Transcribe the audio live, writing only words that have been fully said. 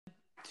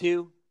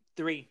Two,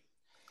 three.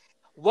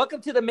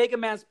 Welcome to the Mega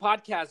Man's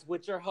podcast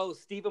with your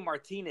host, Steven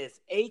Martinez,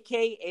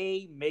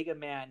 aka Mega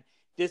Man.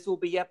 This will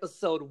be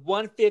episode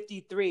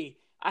 153.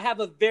 I have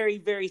a very,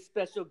 very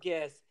special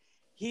guest.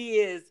 He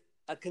is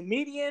a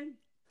comedian,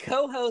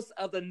 co host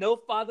of the No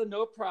Father,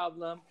 No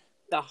Problem,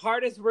 the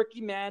hardest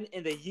working man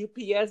in the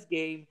UPS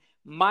game,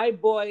 my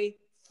boy,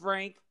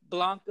 Frank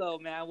Blanco,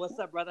 man. What's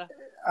up, brother?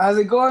 How's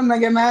it going,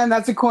 Mega Man?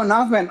 That's a cool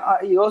announcement.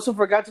 You also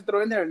forgot to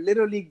throw in there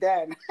Little League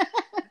Dad.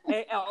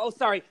 Hey,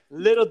 sorry,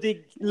 little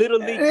league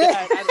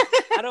dad.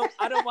 I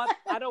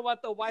don't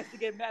want the wife to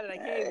get mad.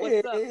 Like, hey,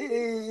 what's up?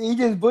 He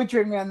just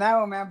butchered me on that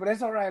one, man. But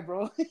it's all right,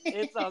 bro.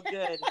 It's all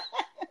good.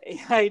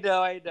 I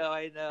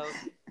know.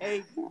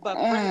 Hey,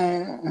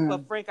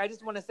 but Frank, I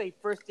just want to say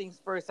first things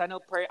first. I know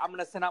I'm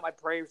gonna send out my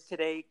prayers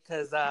today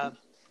because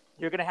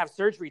you're gonna have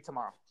surgery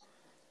tomorrow.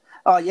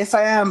 Oh, yes,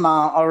 I am.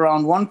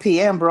 Around 1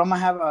 p.m., bro. I'm gonna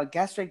have a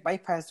gastric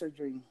bypass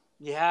surgery.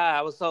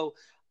 Yeah, so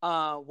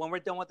when we're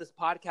done with this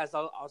podcast,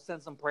 I'll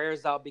send some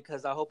prayers out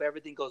because I hope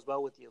everything goes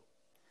well with you.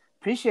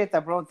 Appreciate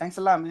that, bro. Thanks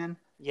a lot, man.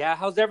 Yeah,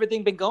 how's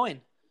everything been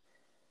going?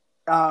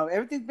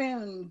 Everything's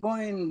been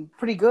going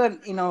pretty good.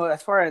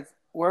 As far as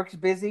work's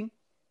busy.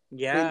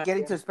 Yeah, been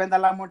getting to spend a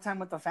lot more time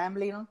with the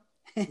family.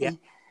 Yeah.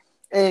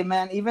 Hey,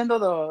 man. Even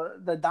though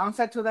the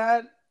downside to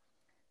that,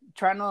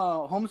 trying to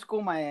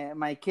homeschool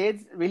my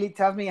kids really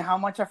tells me how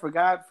much I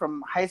forgot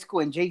from high school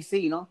and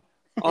JC.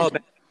 Oh,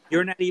 man,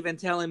 you're not even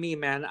telling me,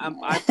 man.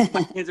 My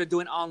kids are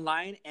doing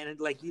online, and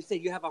like you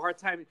said, you have a hard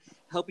time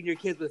helping your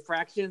kids with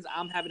fractions.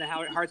 I'm having a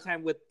hard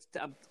time with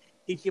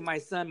teaching my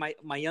son,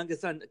 my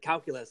youngest son,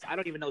 calculus. I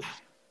don't even know.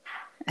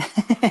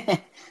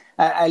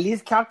 At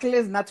least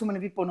calculus, not too many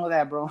people know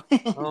that, bro.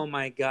 Oh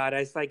my God! I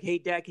was like, "Hey,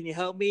 Dad, can you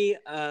help me?"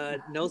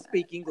 No,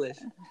 speak English.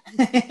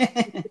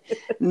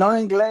 No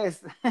English.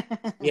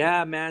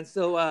 Yeah, man.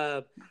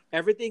 So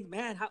everything,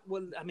 man.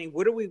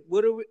 Where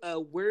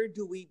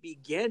do we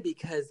begin?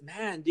 Because,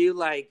 man, dude,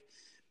 like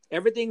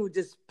everything was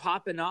just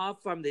popping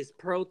off from this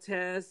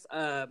protest.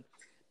 I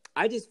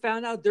just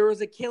found out there was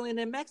a killing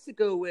in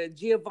Mexico with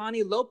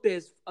Giovanni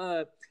Lopez.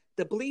 The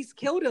police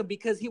killed him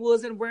because he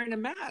wasn't wearing a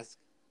mask.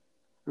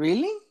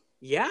 Really?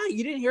 Yeah,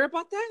 you didn't hear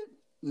about that?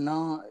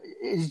 No.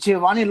 Is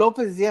Giovanni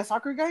Lopez a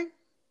soccer guy?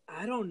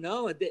 I don't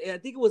know. I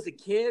think it was a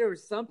kid or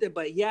something.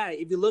 But yeah,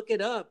 if you look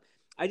it up,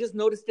 I just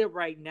noticed it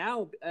right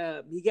now.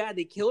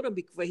 They killed him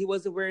because he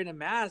wasn't wearing a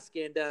mask,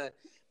 and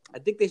I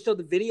think they showed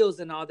the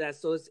videos and all that.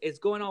 So it's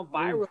going on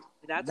viral.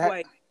 That's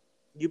why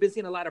you've been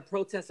seeing a lot of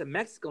protests in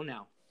Mexico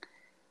now.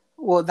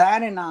 Well,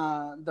 that and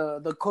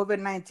the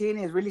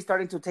COVID-19 is really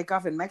starting to take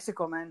off in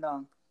Mexico, man.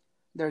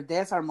 Their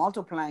deaths are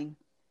multiplying.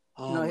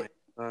 Oh my God.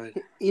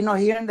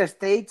 Here in the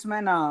States,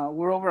 man,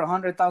 we're over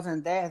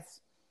 100,000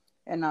 deaths.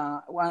 And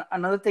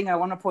another thing I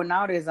want to point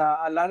out is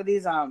a lot of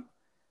these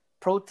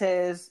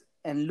protests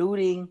and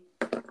looting,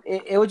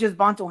 it was just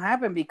bound to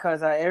happen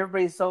because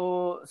everybody's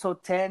so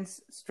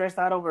tense, stressed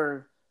out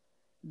over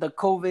the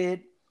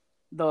COVID,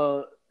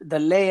 the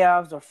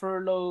layoffs, the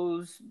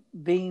furloughs,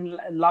 being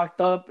locked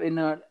up in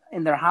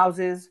their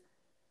houses,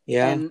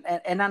 and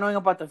not knowing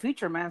about the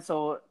future, man.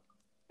 So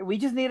we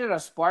just needed a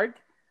spark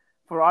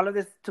for all of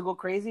this to go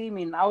crazy. I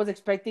mean, I was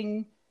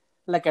expecting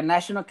like a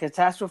national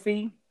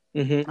catastrophe.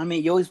 Mm-hmm. I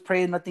mean, you always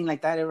pray nothing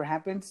like that ever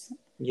happens.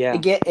 Yeah.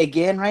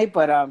 Again, right?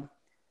 But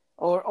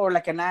or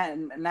like a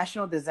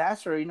national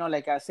disaster.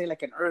 Like I say,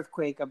 like an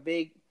earthquake, a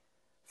big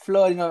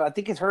flood. I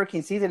think it's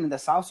hurricane season in the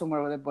south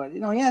somewhere with it. But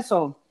yeah.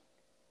 So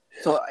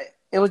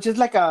it was just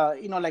like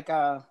like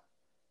a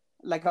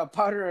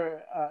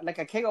powder, like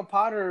a keg of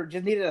powder.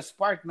 Just needed a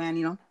spark,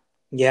 man.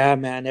 Yeah,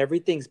 man.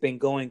 Everything's been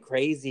going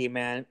crazy,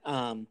 man.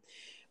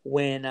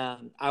 When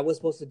I was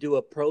supposed to do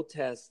a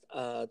protest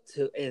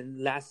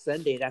last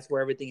Sunday, that's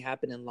where everything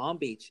happened in Long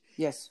Beach.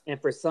 Yes.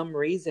 And for some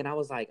reason, I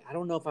was like, I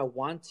don't know if I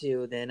want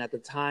to. Then at the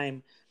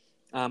time,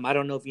 I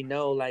don't know if you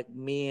know, like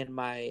me and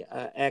my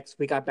ex,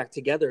 we got back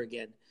together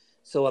again.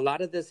 So a lot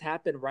of this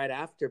happened right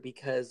after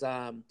because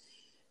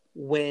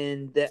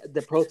when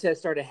the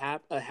protest started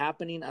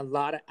happening, a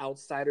lot of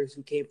outsiders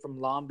who came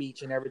from Long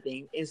Beach and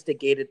everything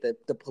instigated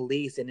the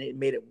police, and it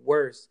made it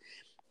worse.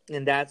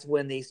 And that's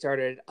when they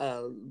started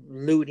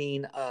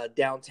looting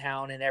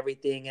downtown and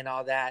everything and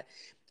all that.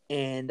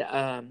 And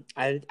I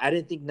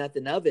didn't think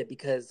nothing of it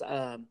because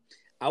I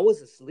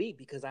was asleep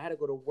because I had to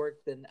go to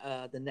work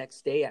the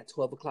next day at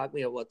 12 o'clock.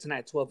 Tonight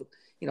at 12,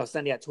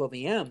 Sunday at 12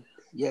 a.m.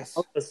 Yes.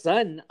 All of a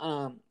sudden,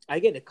 I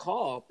get a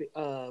call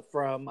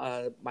from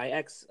my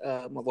ex,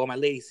 my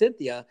lady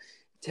Cynthia,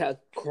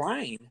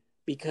 crying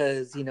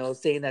because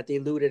saying that they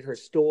looted her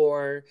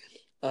store.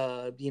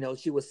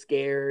 She was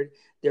scared.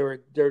 They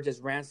were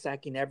just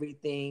ransacking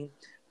everything.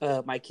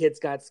 My kids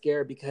got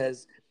scared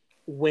because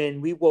when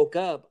we woke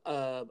up,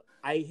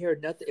 I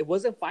heard nothing. It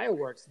wasn't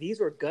fireworks. These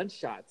were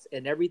gunshots,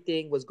 and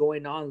everything was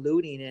going on,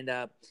 looting.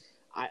 And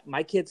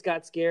my kids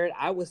got scared.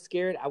 I was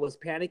scared. I was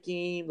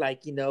panicking.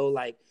 Like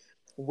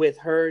with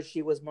her,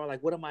 she was more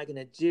like, "What am I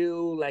gonna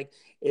do? Like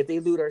if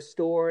they loot our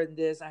store and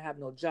this, I have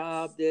no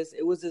job. This."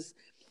 It was just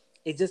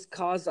it just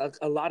caused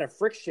a lot of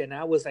friction.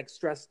 I was like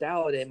stressed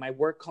out, and my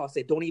work colleagues,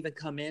 they don't even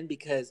come in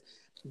because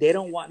they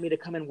don't want me to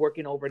come in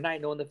working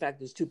overnight, knowing the fact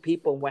there's two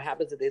people. And what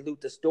happens if they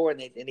loot the store and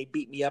they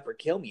beat me up or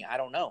kill me? I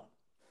don't know.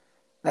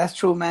 That's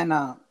true,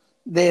 man.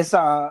 There's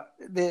all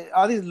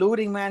this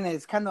looting, man.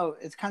 It's kind of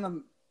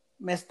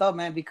messed up,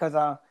 man, because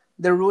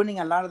they're ruining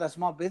a lot of the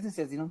small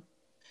businesses, you know.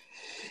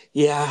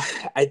 Yeah,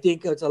 I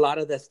think it's a lot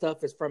of that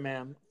stuff is from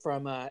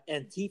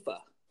Antifa.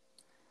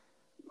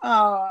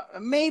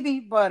 Maybe,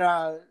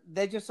 but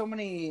there's just so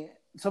many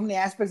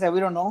aspects that we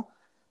don't know.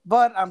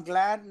 But I'm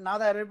glad now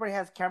that everybody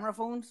has camera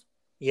phones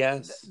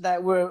Yes,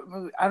 that we're.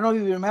 I don't know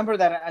if you remember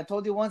that I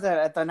told you once that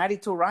at the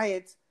 '92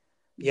 riots,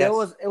 yes,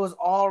 it was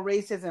all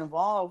races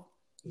involved.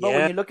 But when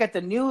yeah, you look at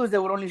the news, they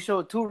would only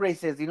show two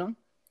races, you know.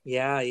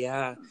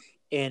 yeah.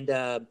 And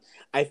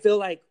I feel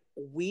like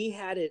we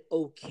had it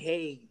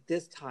okay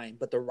this time,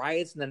 but the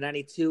riots in the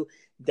 '92,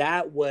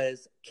 that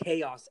was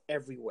chaos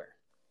everywhere.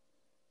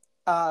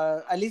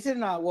 At least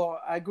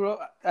I grew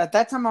up at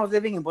that time. I was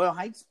living in Boyle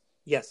Heights,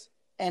 Yes.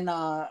 and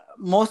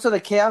most of the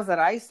chaos that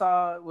I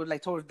saw was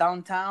like towards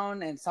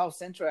downtown and South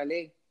Central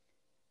LA.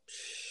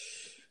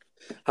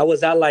 How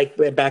was that like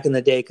back in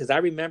the day? Because I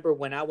remember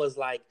when I was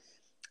like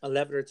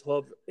 11 or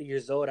 12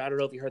 years old. I don't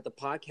know if you heard the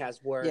podcast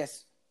where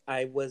Yes.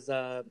 I was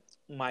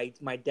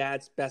my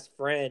dad's best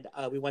friend.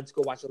 We went to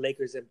go watch the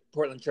Lakers and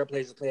Portland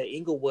Trailblazers play at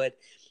Inglewood,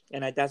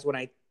 and that's when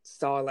I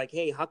saw like,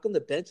 hey, how come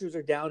the benches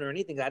are down or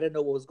anything? I didn't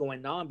know what was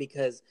going on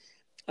because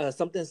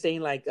something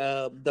saying like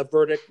the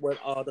verdict where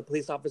the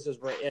police officers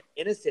were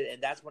innocent,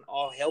 and that's when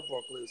all hell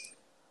broke loose.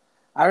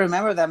 I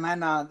remember that, man.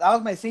 That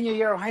was my senior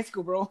year of high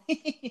school, bro.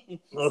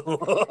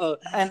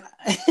 And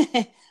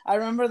I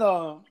remember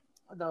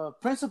the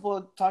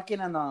principal talking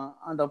on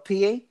the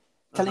PA,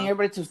 telling Uh-huh.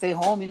 everybody to stay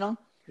home. You know,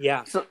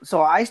 Yeah,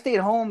 so I stayed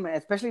home,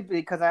 especially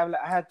because I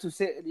had two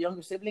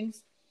younger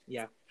siblings,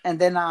 yeah. and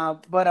then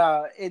but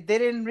it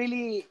didn't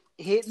really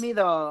hit me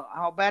the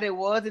how bad it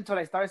was until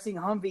I started seeing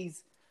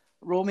Humvees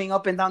roaming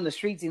up and down the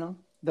streets. You know,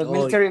 the Oh,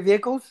 military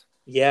vehicles.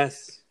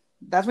 yes.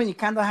 That's when you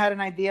kind of had an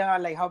idea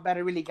like how bad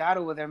it really got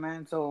over there,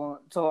 man. So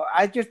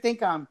I just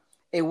think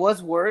it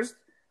was worse,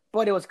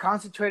 but it was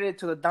concentrated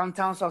to the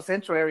downtown South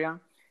Central area,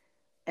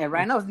 and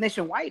right now it's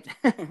nationwide.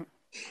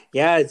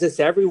 Yeah, it's just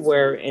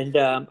everywhere. And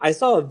I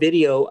saw a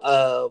video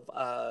of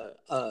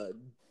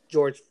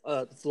George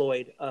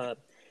Floyd.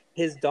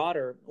 His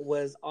daughter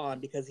was on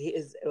because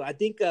I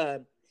think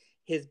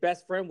his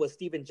best friend was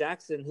Steven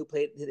Jackson, who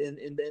played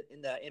in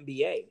the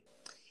NBA.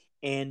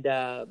 And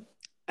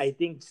I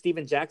think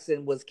Steven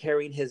Jackson was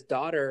carrying his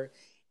daughter,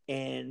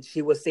 and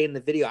she was saying in the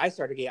video, I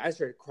started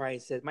crying.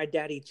 Said, "My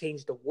daddy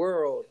changed the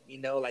world,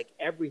 like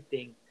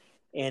everything,"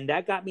 and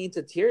that got me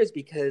into tears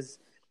because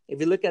if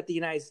you look at the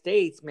United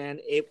States, man,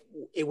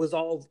 it was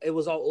all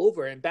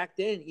over. And back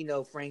then,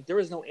 Frank, there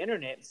was no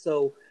internet,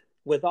 so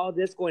with all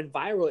this going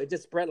viral, it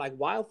just spread like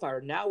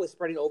wildfire. Now it's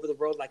spreading over the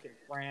world, like in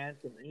France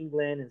and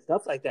England and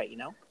stuff like that.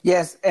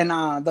 Yes, and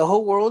the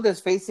whole world is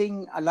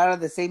facing a lot of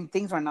the same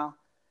things right now.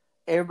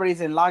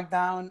 Everybody's in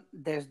lockdown.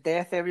 There's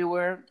death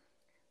everywhere.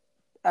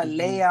 Hmm.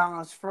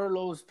 Layoffs,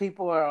 furloughs.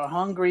 People are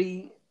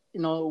hungry.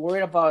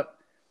 Worried about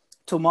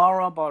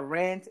tomorrow, about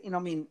rent. I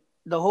mean,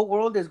 the whole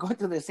world is going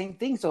through the same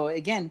thing. So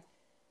again,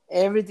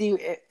 everything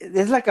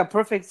it's like a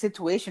perfect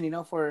situation,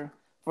 for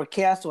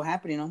chaos to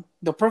happen.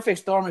 The perfect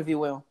storm, if you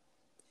will.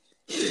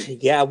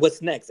 Yeah,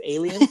 what's next?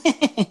 Aliens?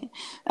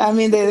 I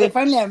mean, they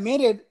finally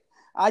admitted.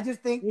 I just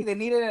think they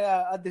needed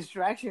a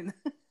distraction.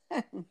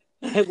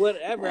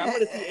 Whatever. I want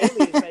to see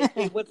aliens. Like,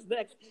 hey, what's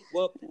next?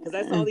 Well, because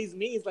I saw these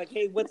memes. Like,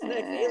 hey, what's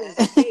next? Aliens.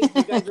 Like, hey,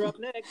 you guys are up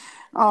next.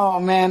 Oh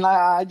man,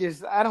 I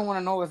don't want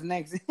to know what's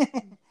next.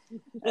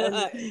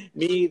 Uh,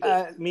 Me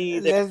either. Me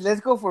either. let's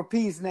go for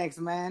peace next,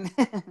 man.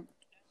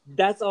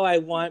 That's all I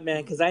want,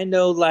 man. Because I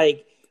know,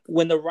 like,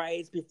 when the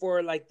riots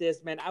before like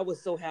this, man, I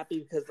was so happy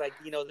because, like,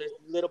 there's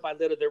little by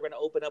little they're going to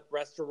open up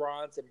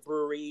restaurants and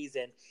breweries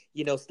and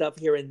stuff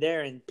here and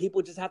there, and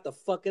people just have to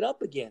fuck it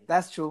up again.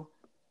 That's true.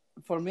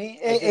 For me,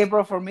 I hey, just,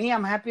 bro, for me,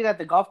 I'm happy that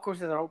the golf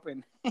courses are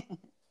open.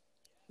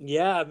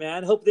 yeah,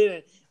 man. Hope they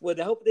didn't. Well,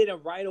 I hope they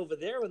didn't ride over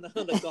there on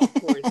the golf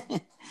course.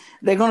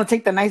 They're gonna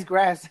take the nice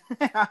grass.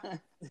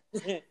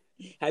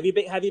 Have you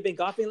been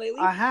golfing lately?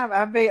 I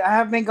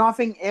have been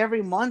golfing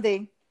every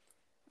Monday,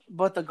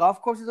 but the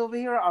golf courses over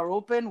here are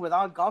open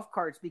without golf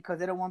carts because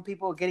they don't want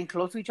people getting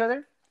close to each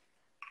other.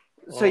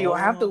 So you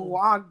have to Oh,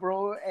 walk,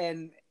 bro,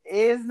 and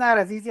it's not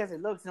as easy as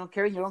it looks.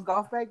 Carrying your own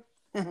golf bag.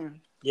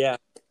 yeah.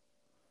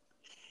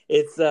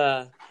 It's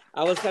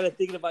I was kind of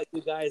thinking about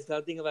you guys. I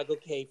was thinking like,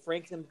 okay,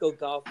 Frank's gonna go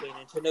golfing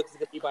and Chinook's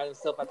gonna be by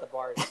himself at the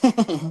bars.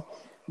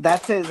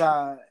 that's his.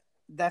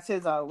 That's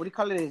his. What do you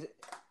call it?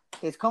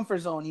 His comfort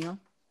zone.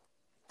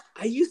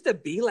 I used to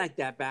be like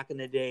that back in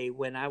the day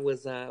when I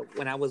was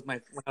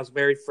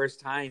very first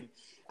time.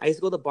 I used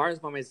to go to bars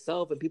by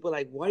myself, and people were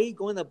like, "Why are you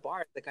going to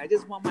bars?" Like, I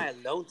just want my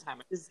alone time.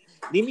 I just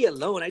leave me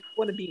alone. I just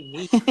want to be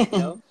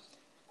me.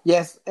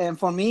 Yes, and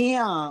for me,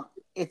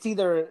 it's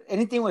either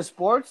anything with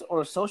sports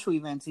or social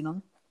events.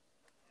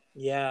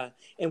 Yeah.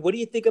 And what do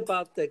you think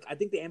about the? I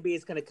think the NBA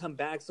is going to come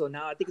back. So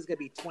now I think it's going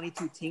to be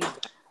 22 teams now.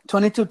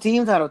 22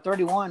 teams out of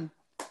 31.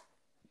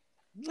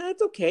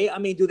 That's okay. I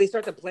mean, do they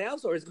start the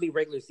playoffs or is it going to be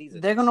regular season?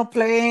 They're gonna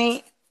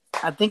play,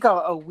 I think,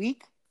 a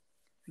week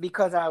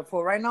because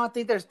for right now, I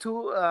think there's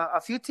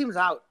a few teams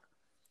out.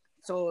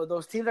 So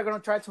those teams are gonna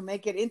try to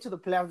make it into the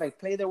playoffs, like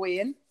play their way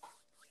in, and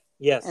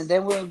Yes.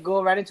 then we'll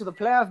go right into the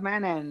playoffs,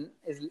 man. And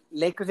it's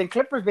Lakers and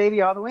Clippers,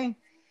 baby, all the way.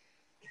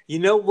 You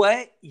know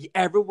what?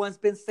 Everyone's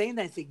been saying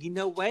that. I said, you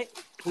know what?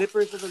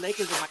 Clippers or the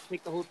Lakers might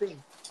take the whole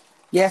thing.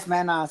 Yes,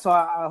 man. So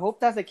I hope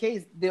that's the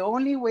case. The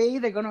only way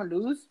they're gonna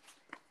lose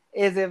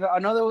is if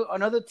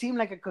another team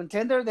like a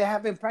contender, they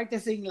have been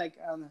practicing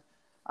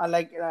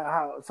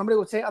how somebody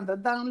would say on the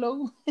down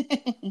low.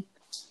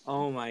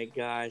 Oh my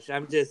gosh.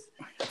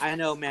 I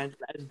know, man.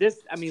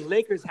 I mean,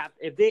 Lakers have,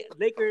 if they,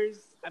 Lakers,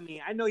 I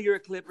mean, I know you're a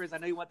Clippers. I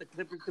know you want the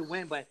Clippers to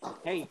win, but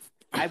hey,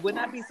 I would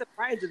not be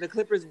surprised if the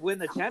Clippers win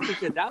the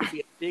championship. That would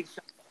be a big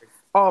shock.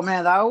 Oh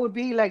man, that would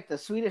be like the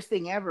sweetest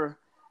thing ever.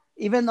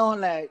 Even though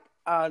like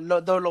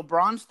the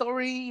LeBron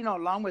story,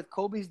 along with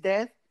Kobe's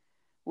death,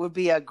 would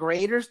be a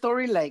greater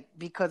story, like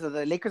because of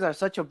the Lakers are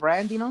such a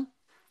brand.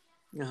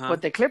 Uh-huh.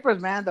 But the Clippers,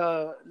 man,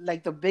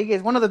 the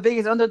biggest, one of the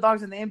biggest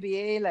underdogs in the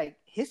NBA, like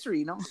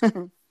history.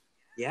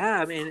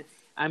 Yeah,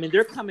 I mean,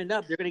 they're coming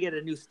up. They're gonna get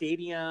a new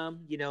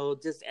stadium.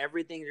 Just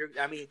everything.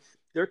 I mean,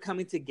 they're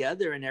coming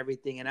together and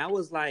everything. And I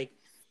was like,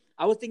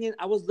 I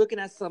was looking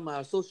at some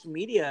social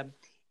media,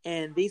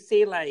 and they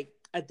say like,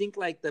 I think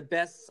like the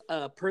best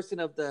person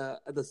of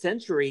the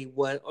century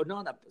was, or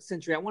no, not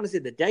century. I want to say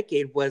the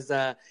decade was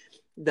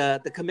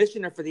the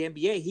commissioner for the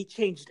NBA. He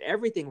changed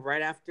everything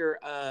right after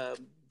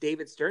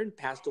David Stern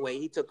passed away.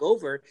 He took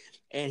over,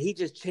 and he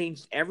just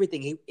changed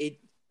everything.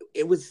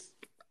 It was.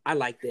 I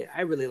liked it.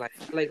 I really liked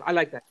it. I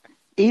like that.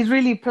 He's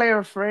really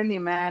player friendly,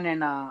 man,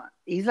 and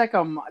he's like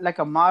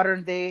a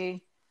modern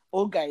day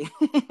old guy,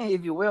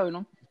 if you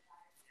will.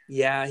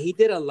 Yeah, he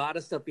did a lot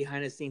of stuff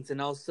behind the scenes,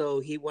 and also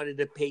he wanted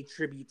to pay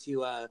tribute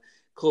to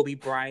Kobe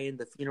Bryant,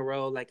 the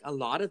funeral, like a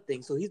lot of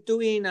things. So he's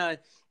being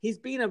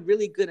a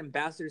really good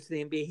ambassador to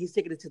the NBA. He's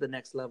taking it to the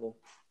next level.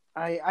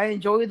 I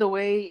enjoy the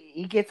way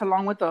he gets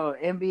along with the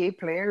NBA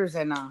players,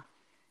 and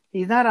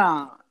he's not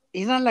a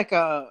he's not like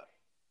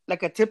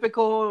a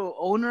typical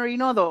owner.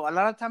 Though a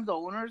lot of times the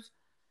owners,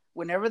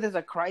 whenever there's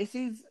a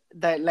crisis,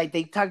 that like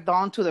they tagged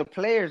on to the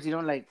players.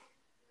 Like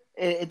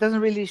it doesn't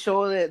really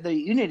show the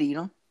unity.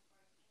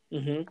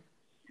 Hmm.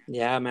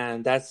 Yeah,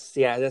 man, that's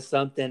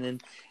something.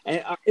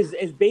 And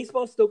is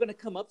baseball still going to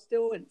come up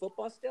still, and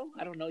football still?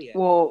 I don't know yet.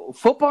 Well,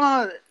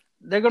 football,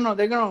 they're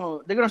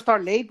gonna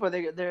start late, but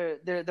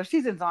their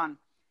season's on.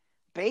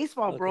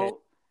 Baseball, Okay. bro.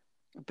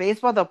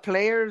 Baseball, the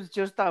players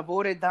just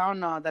voted down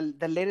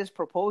the latest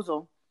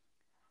proposal.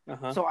 Uh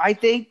huh. So I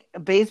think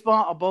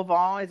baseball, above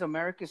all, is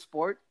America's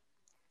sport.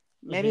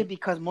 Maybe Hmm.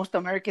 because most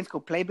Americans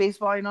could play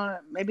baseball.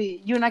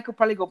 Maybe you and I could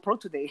probably go pro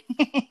today.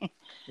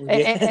 And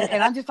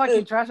Yeah. I'm just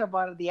talking trash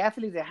about the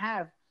athletes they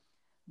have,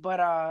 but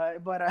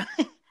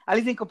at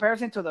least in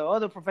comparison to the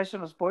other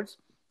professional sports.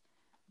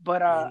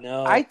 But I I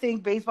know.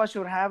 think baseball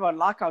should have a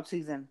lockout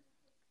season.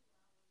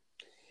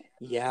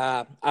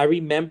 Yeah, I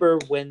remember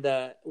when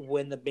the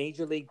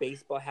Major League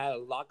Baseball had a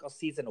lockout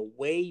season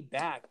way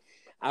back.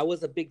 I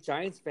was a big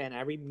Giants fan.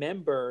 I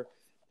remember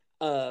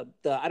the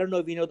I don't know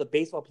if you know the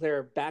baseball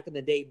player back in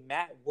the day,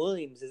 Matt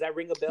Williams. Does that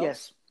ring a bell?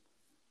 Yes.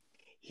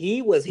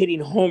 He was hitting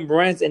home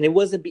runs, and it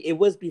was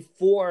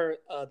before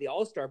the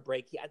All Star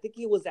break. I think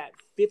he was at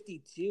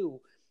 52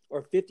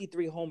 or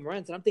 53 home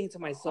runs, and I'm thinking to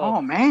myself,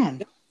 Oh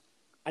man.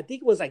 I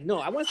think it was like no,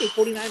 I want to say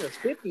 49 or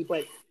 50,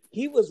 but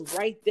he was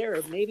right there.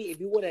 Maybe if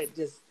you would have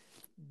just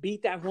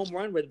beat that home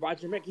run with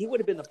Roger Maris, he would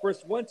have been the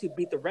first one to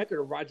beat the record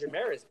of Roger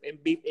Maris, and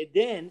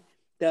then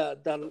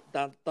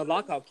the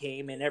lockout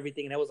came and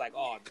everything, and it was like,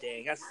 oh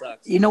dang, that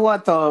sucks. You know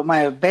what?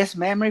 My best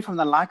memory from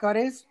the lockout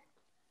is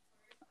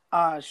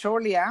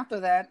shortly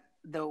after that,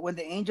 when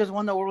the Angels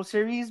won the World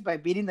Series by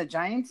beating the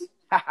Giants.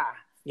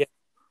 Yeah.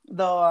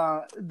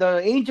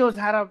 The Angels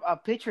had a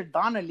pitcher,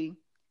 Donnelly.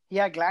 He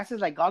had glasses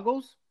like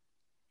goggles.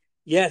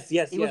 Yes,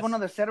 yes, He was one yes.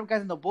 of the setup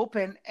guys in the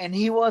bullpen, and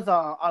he was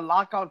a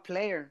lockout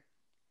player.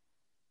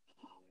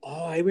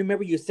 Oh, I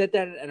remember you said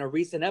that in a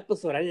recent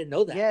episode. I didn't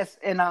know that. Yes,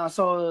 and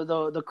so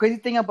the crazy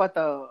thing about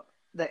the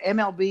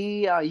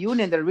MLB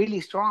union, they're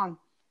really strong.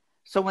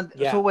 So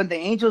Yeah, when the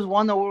Angels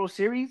won the World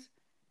Series,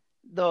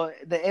 the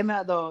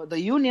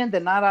union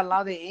did not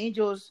allow the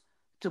Angels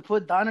to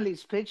put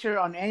Donnelly's picture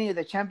on any of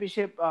the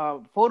championship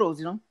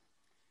photos.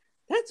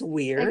 that's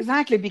weird.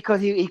 Exactly,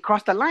 because he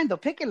crossed the line, the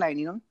picket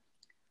line.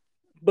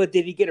 But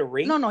did he get a No,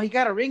 ring? no, he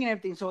got a ring and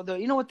everything. So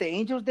you know what the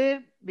Angels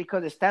did,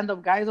 because the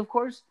stand-up guys, of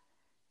course,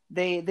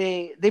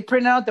 they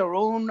print out their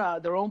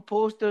own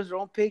posters, their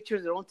own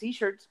pictures, their own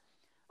T-shirts,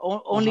 Uh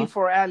only huh.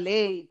 for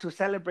LA to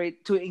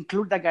celebrate, to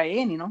include that guy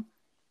in.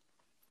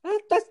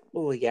 That's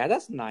oh yeah,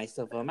 that's nice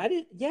of him. I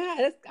didn't.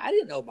 Yeah, I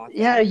didn't know about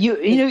Yeah, that.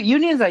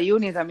 unions are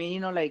unions. I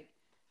mean, like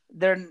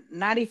they're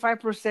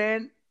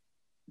 95%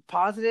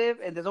 positive,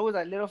 and there's always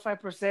that little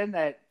 5%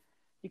 that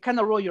you kind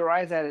of roll your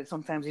eyes at it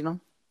sometimes.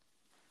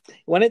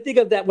 When I think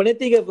of that, when I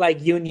think of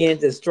like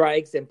unions and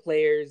strikes and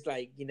players,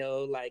 like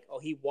like oh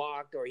he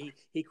walked or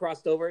he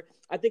crossed over,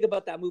 I think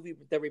about that movie,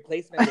 The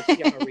Replacement with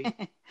Keanu Reeves.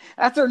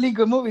 That's a really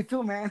good movie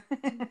too, man.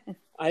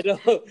 I know.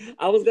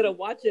 I was gonna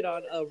watch it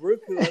on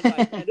Roku. I was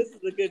like, man, this is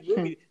a good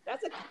movie.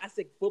 That's a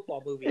classic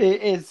football movie.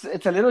 It's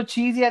a little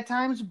cheesy at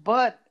times,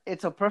 but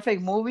it's a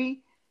perfect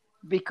movie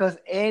because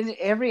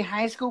every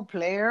high school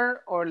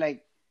player or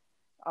like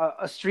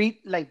a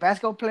street like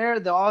basketball player,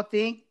 they all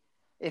think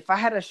if I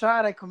had a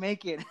shot, I could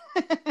make it.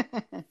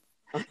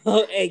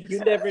 Oh, hey, you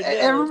never know.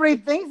 Everybody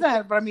thinks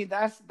that, but I mean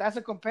that's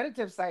a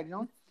competitive side, you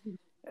know.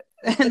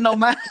 no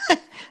matter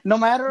no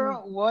matter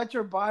what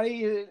your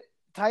body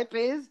type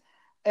is,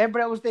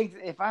 everybody always thinks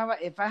if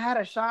I had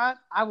a shot,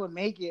 I would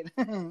make it.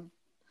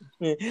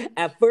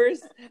 At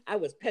first, I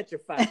was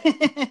petrified.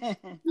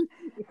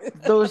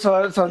 So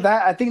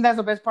that I think that's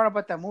the best part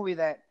about that movie,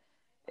 that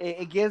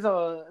it gives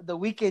the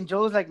weekend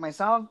Joes like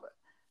myself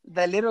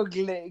that little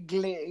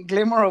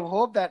glimmer of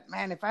hope that,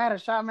 man, if I had a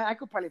shot, man, I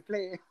could probably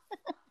play.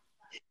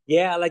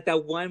 Yeah, like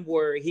that one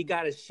where he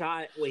got a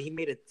shot when he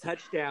made a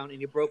touchdown and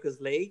he broke his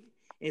leg.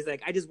 And he's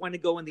like, I just want to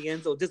go in the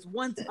end zone just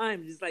one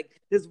time. Just like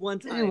this one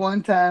time.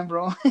 One time,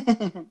 bro.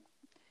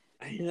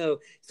 I know.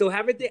 So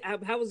how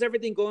was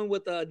everything going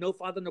with No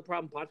Father, No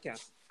Problem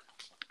podcast?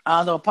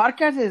 The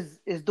podcast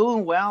is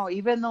doing well,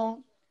 even though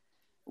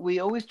we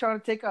always try to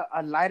take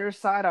a lighter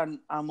side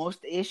on most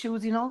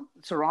issues,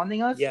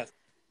 surrounding us. Yes.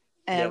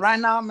 And yes. right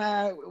now,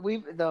 man,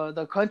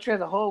 the country as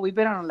a whole, we've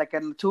been on like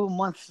a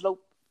 2-month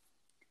slope.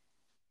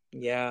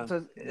 Yeah.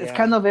 So it's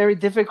kind of very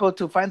difficult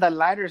to find that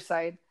lighter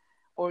side,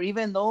 or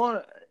even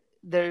though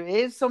there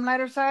is some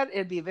lighter side,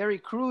 it'd be very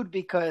crude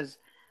because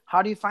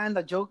how do you find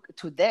the joke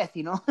to death,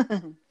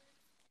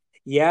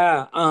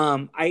 Yeah,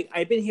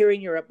 I've been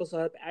hearing your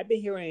episode. I've been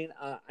hearing.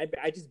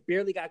 I just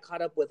barely got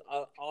caught up with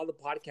all the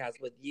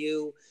podcasts with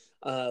you,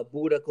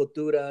 Buda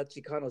Cultura,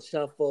 Chicano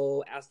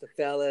Shuffle, Ask the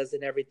Fellas,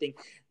 and everything.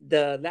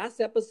 The last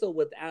episode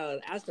with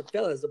Ask the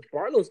Fellas,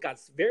 Barlow's got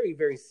very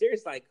very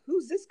serious. Like,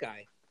 who's this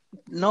guy?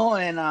 No,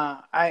 and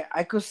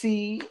I could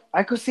see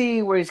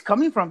where he's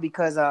coming from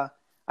because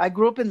I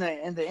grew up in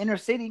the inner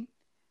city,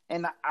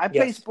 and I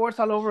played sports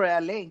all over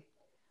LA.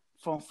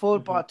 From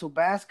football to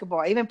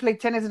basketball. I even played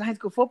tennis in high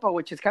school football,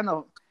 which is kind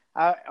of,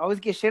 I always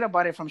get shit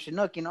about it from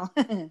Chinook,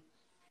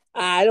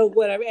 I don't,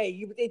 whatever. Hey,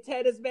 you play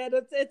tennis, man.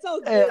 It's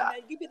all good, man.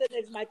 You be the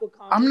next Michael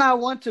Conley. I'm not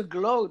one to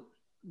gloat,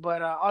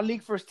 but I'll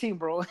league first team,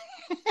 bro.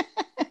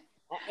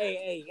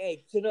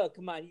 Hey, Chinook,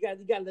 come on. You got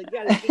a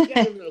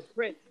little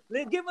credit.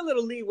 Give him a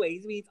little leeway.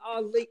 He means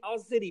all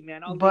city,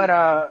 man.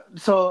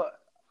 So,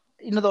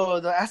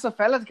 the Ask the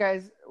Fellas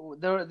guys,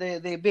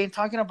 they've been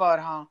talking about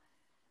how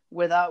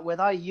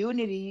without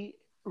unity,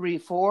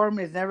 reform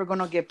is never going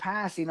to get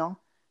passed.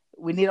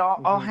 We need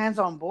all hands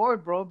on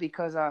board, bro.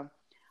 Because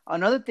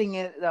another thing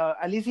is,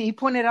 at least he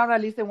pointed out,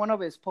 at least in one of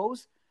his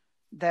posts,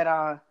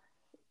 that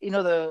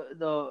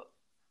the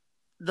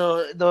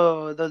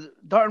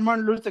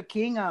Martin Luther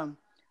King, a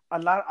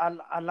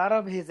lot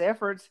of his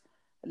efforts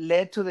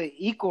led to the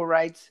equal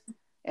rights,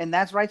 and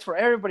that's rights for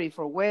everybody,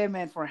 for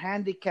women, for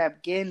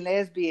handicapped, gay and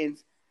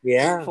lesbians.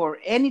 Yeah. For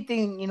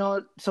anything,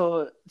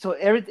 so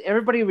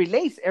everybody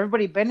relates,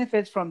 everybody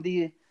benefits from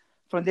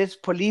this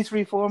police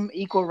reform,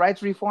 equal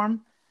rights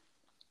reform.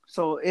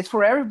 So it's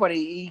for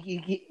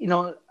everybody.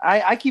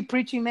 I keep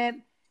preaching that.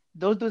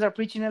 Those dudes are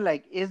preaching it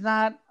like it's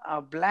not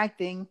a black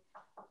thing,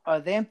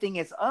 a them thing.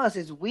 It's us.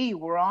 It's we.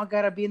 We're all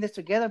gotta be in this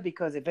together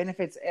because it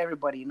benefits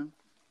everybody.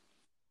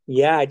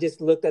 Yeah, I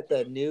just looked at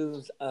the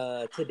news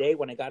today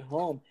when I got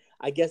home.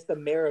 I guess the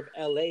mayor of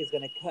LA is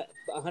going to cut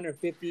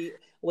 150.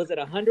 Was it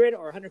 100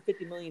 or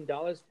 150 million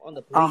dollars on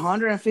the police?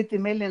 150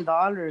 million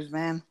dollars,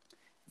 man.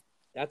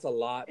 That's a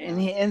lot. Man.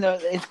 And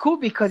it's cool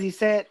because he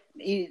said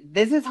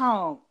this is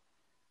how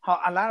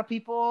a lot of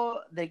people,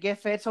 they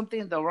get fed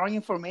something, the wrong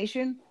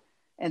information,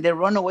 and they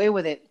run away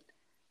with it.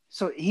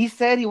 So he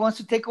said he wants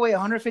to take away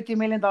 150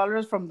 million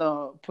dollars from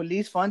the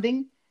police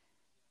funding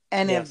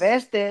and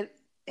invest it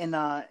in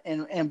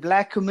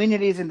black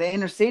communities in the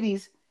inner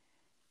cities.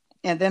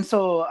 And then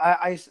so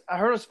I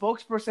heard a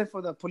spokesperson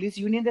for the police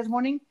union this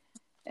morning,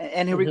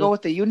 and here we go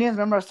with the unions.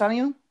 Remember I was telling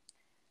you?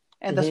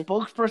 And the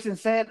spokesperson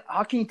said,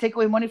 how can you take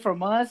away money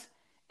from us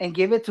and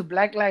give it to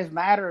Black Lives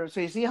Matter? So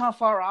you see how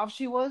far off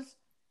she was?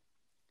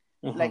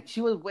 Like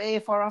she was way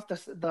far off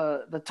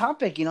the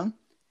topic, Yeah.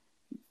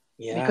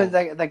 Because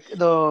like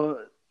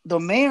the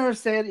mayor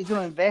said he's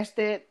going to invest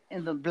it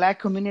in the black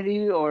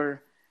community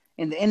or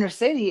in the inner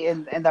city,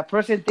 and that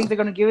person thinks they're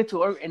going to give it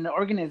to an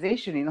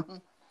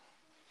organization,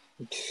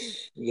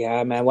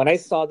 Yeah, man. When I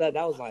saw that,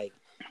 I was like,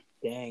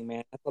 dang,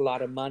 man, that's a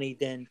lot of money.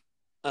 Then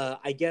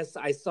I guess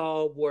I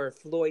saw where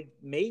Floyd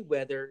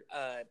Mayweather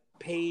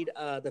paid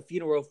the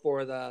funeral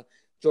for the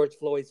George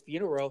Floyd's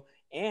funeral,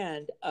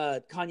 and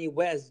Kanye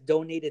West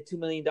donated $2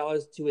 million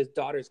to his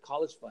daughter's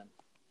college fund.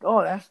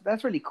 Oh,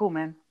 that's really cool,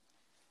 man.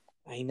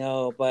 I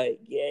know, but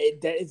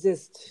it's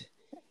just,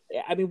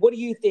 I mean, what do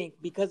you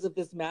think because of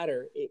this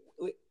matter?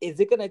 Is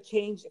it going to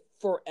change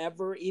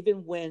forever,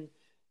 even when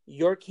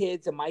your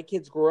kids and my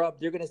kids grow up,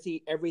 they're gonna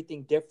see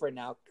everything different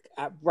now,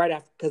 right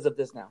after because of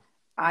this now.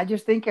 I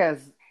just think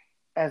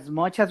as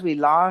much as we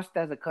lost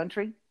as a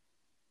country,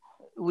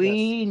 Yes.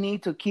 we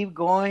need to keep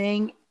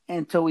going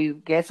until we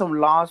get some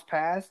laws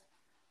passed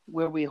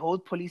where we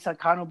hold police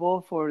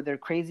accountable for their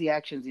crazy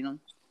actions.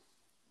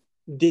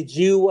 Did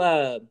you?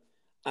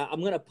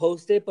 I'm gonna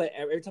post it, but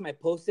every time I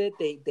post it,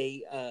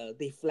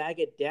 they flag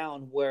it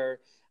down where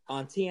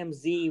on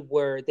TMZ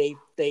where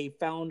they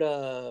found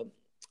a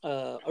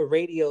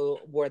radio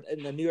where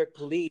in the New York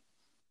police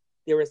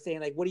they were saying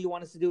like, "What do you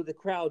want us to do with the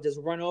crowd? Just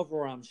run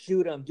over them,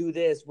 shoot them, do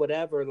this,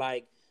 whatever."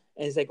 Like,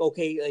 and it's like,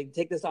 okay, like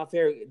take this off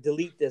here,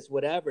 delete this,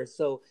 whatever.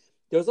 So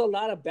there's a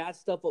lot of bad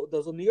stuff.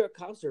 Those New York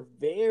cops are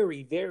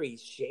very, very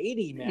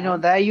shady,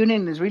 man. That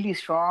union is really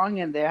strong,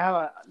 and they have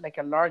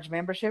a large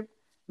membership,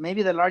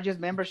 maybe the largest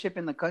membership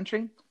in the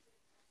country.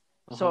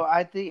 Uh So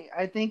huh.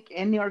 I think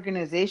any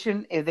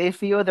organization, if they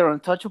feel they're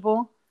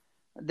untouchable,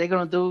 they're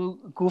gonna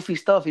do goofy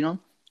stuff. Yeah,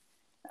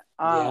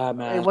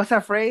 man. What's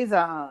that phrase?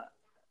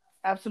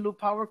 Absolute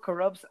power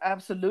corrupts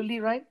absolutely,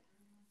 right?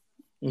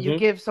 You Mm-hmm.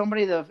 give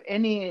somebody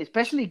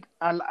especially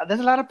there's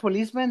a lot of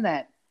policemen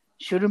that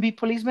shouldn't be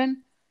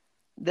policemen.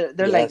 They're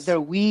like Yes.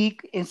 they're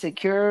weak,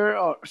 insecure,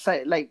 or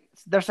like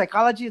their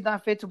psychology is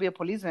not fit to be a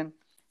policeman,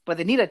 but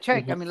they need a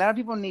check. I Mm-hmm. mean, a lot of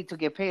people need to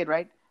get paid,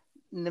 right?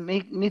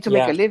 Need to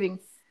make a Yeah. living,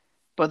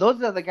 but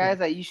those are the guys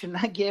that you should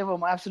not give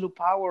them absolute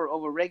power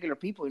over regular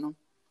people.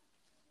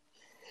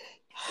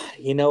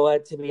 You know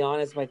what? To be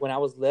honest, like when I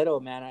was little,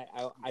 man,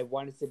 I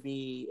wanted to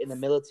be in the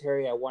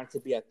military. I wanted to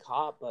be a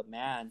cop, but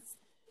man,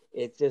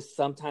 it's just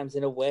sometimes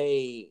in a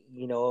way,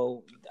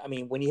 I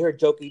mean, when you hear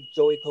Joey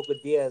Coco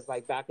Diaz,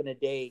 like back in the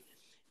day,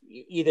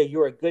 either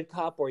you're a good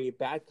cop or you're a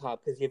bad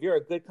cop. Because if you're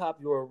a good cop,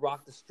 you will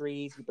rock the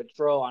streets, you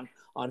patrol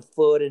on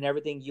foot and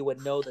everything. You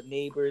would know the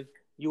neighbors,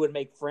 you would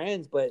make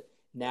friends. But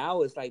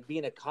now it's like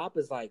being a cop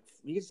is like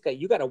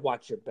you got to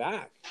watch your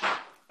back.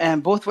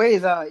 And both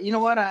ways. You know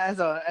what? As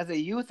a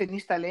youth in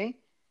East LA,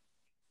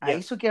 I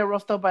used Yes. to get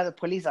roughed up by the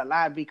police a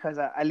lot because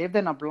I lived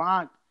in a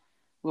block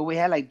where we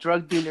had like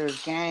drug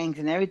dealers, gangs,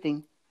 and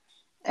everything.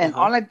 Uh And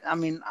huh.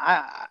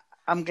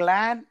 I'm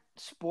glad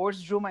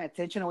sports drew my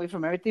attention away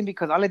from everything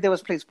because all I did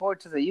was play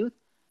sports as a youth.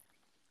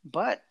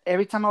 But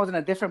every time I was in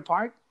a different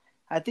park,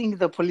 I think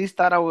the police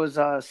thought I was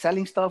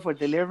selling stuff or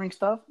delivering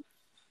stuff.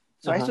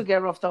 So Uh I used huh. to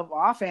get roughed up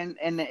often.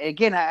 And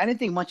again, I didn't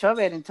think much of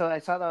it until I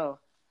saw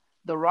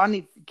the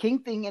Ronnie King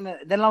thing, and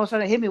then all of a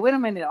sudden it hit me. Wait a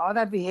minute, all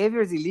that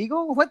behavior is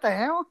illegal. What the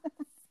hell?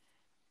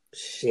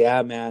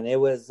 Yeah, man. It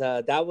was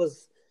that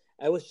was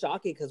I was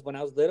shocking because when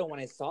I was little, when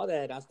I saw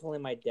that, I was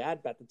telling my dad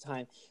at the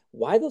time,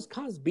 "Why those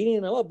cops beating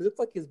him up? It looks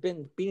like he's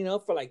been beating him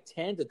up for like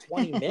 10 to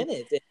 20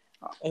 minutes,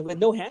 and with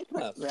no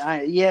handcuffs."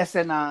 Yes,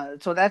 and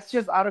so that's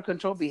just out of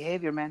control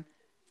behavior, man.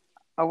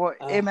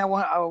 Hey Uh man,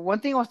 one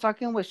thing I was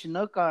talking with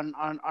Chinook on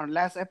our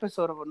last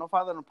episode of No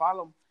Father No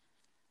Problem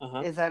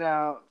huh. is that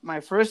my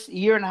first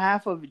year and a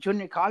half of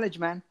junior college,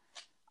 man,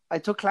 I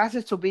took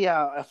classes to be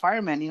a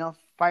fireman.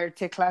 Fire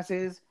tech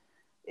classes,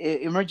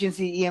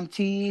 emergency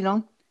EMT.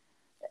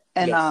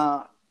 And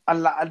Yes.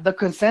 the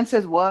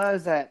consensus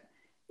was that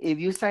if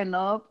you sign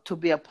up to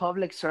be a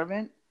public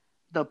servant,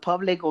 the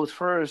public goes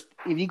first.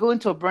 If you go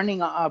into a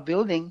burning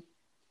building,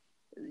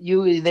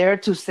 you're there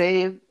to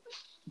save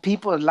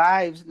people's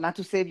lives, not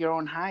to save your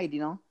own hide.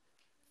 So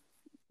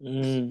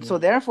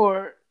Mm,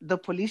 therefore, the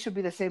police should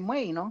be the same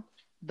way.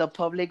 The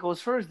public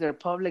goes first. They're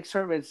public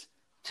servants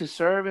to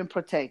serve and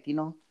protect.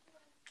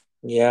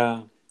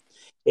 yeah.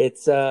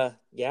 It's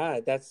yeah.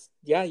 That's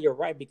yeah. You're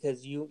right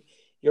because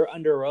you're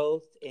under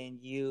oath and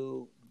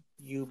you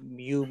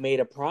made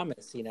a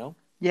promise.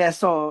 Yeah.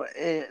 So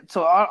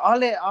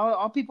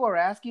all people are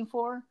asking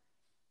for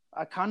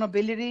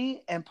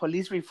accountability and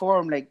police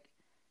reform. Like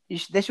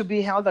they should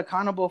be held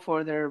accountable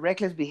for their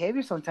reckless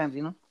behavior sometimes.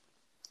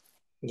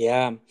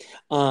 Yeah.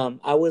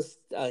 I was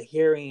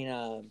hearing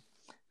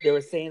they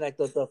were saying like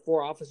the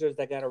four officers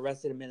that got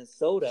arrested in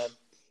Minnesota.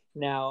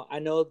 Now I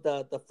know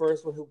the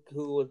first one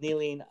who was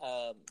kneeling,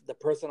 the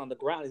person on the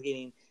ground is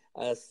getting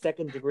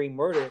second-degree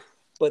murder,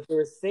 but they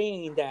were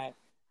saying that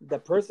the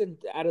person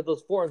out of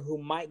those four who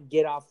might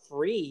get off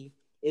free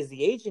is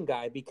the Asian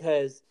guy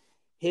because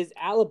his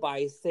alibi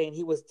is saying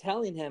he was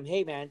telling him,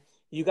 "Hey man,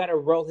 you got to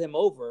roll him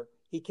over."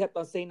 He kept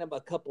on saying them a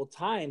couple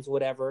times,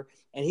 whatever,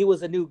 and he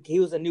was a new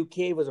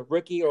kid, was a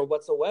rookie or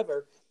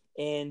whatsoever,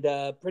 and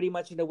pretty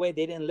much in a way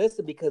they didn't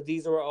listen because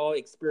these were all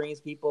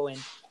experienced people, and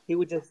he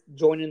would just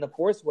join in the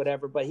force,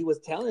 whatever. But he was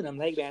telling them,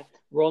 "Hey man,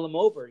 roll him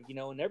over,"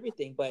 and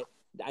everything. But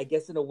I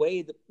guess in a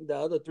way the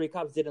other three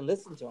cops didn't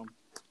listen to him.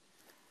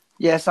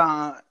 Yes.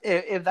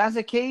 If that's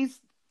the case,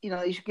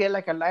 you should get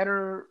like a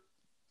lighter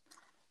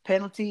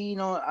penalty.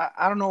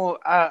 I don't know.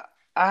 I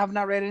have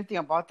not read anything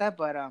about that,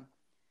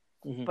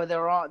 Hmm. but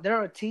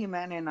they're a team,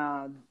 man,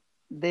 and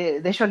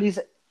they should at least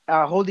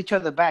hold each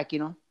other back.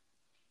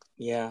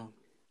 Yeah,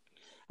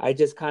 I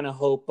just kind of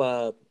hope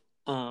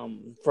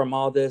from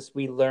all this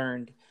we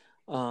learned,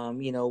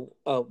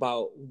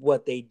 about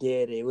what they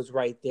did. It was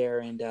right there,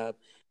 and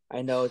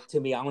I know to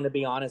me, I'm gonna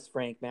be honest,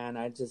 Frank, man.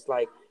 I just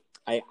like.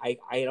 I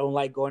don't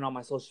like going on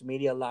my social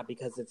media a lot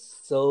because it's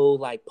so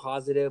like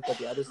positive, but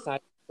the other side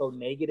is so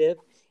negative,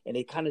 and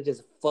it kind of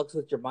just fucks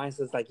with your mind.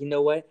 So it's like, you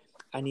know what?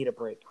 I need a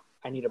break.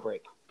 I need a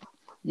break.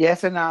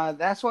 Yes, and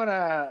that's what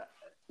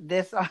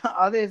this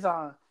all this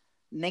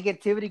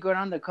negativity going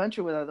on in the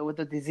country with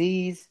the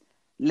disease,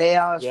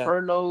 layoffs, Yeah.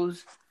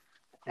 furloughs,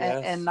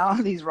 and Yes. now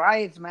these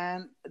riots,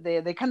 man.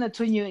 They kind of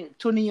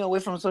tuning you away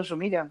from social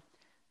media.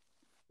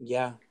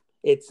 Yeah.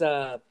 It's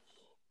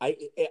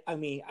I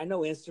mean, I know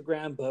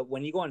Instagram, but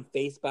when you go on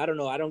Facebook, I don't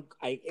know. I don't.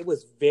 I It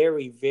was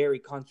very, very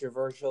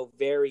controversial,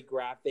 very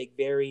graphic,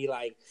 very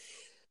like,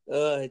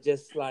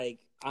 just like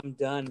I'm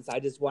done. So I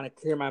just want to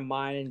clear my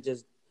mind and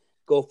just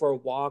go for a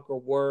walk or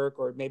work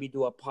or maybe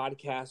do a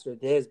podcast or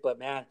this. But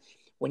man,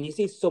 when you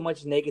see so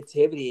much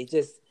negativity,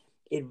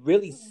 it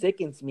really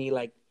sickens me.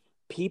 Like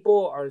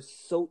people are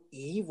so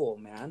evil,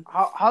 man.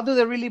 How do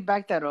they really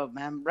back that up,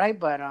 man? Right,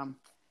 but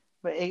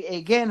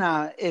again,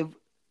 if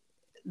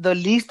the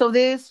least of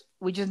this,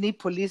 we just need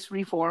police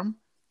reform,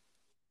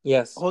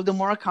 Yes. hold them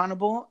more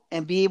accountable,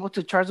 and be able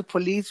to charge the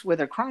police with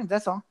their crimes.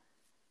 That's all.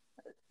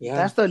 Yeah.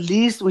 That's the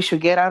least we should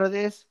get out of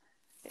this.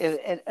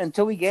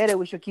 Until we get it,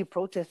 we should keep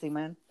protesting,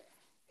 man.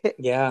 Hey,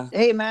 Yeah.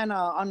 hey, man.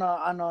 On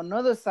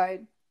another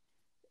side,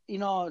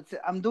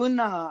 I'm doing.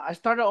 I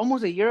started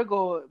almost a year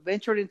ago,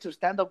 ventured into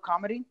stand up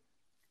comedy,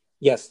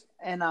 Yes.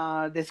 and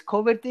this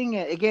COVID thing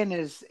again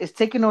is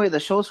taking away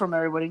the shows from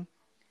everybody.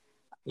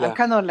 I'm Yeah.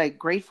 kind of like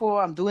grateful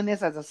I'm doing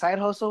this as a side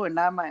hustle and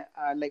not my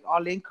like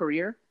all in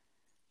career,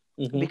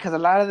 Hmm. because a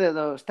lot of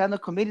the stand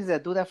up comedians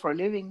that do that for a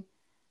living,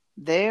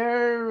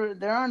 they're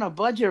on a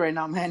budget right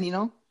now, man.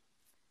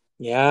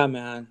 Yeah,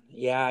 man.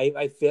 Yeah,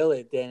 I feel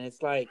it. Then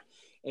it's like,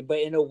 but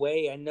in a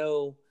way, I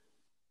know,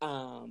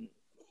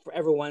 for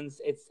everyone's,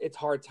 it's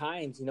hard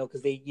times,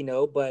 because they,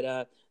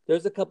 but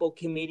there's a couple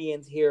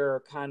comedians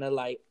here, kind of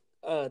like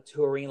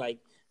touring, like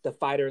the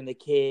Fighter and the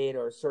Kid,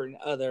 or certain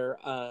other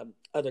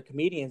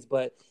comedians.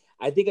 But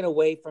I think in a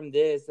way, from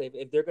this,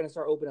 if they're gonna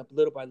start opening up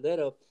little by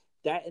little,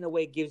 that in a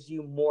way gives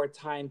you more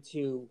time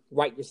to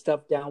write your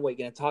stuff down, what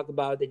you're gonna talk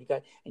about. Then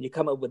you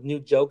come up with new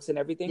jokes and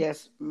everything.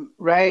 Yes,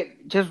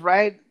 right. Just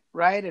right,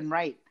 and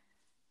right.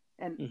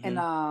 And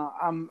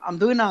Hmm. I'm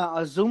doing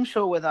a Zoom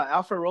show with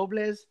Alfred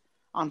Robles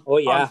Oh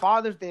on yeah.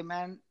 Father's Day,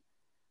 man.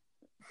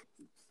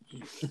 I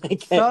can't. I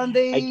can't.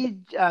 Sunday,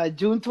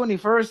 June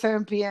 21st,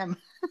 7 p.m.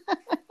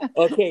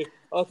 Okay,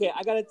 okay.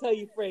 I gotta tell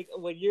you, Frank,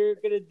 when you're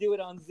gonna do it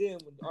on Zoom,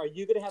 are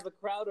you gonna have a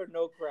crowd or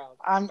no crowd?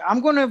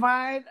 I'm going to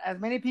invite as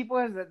many people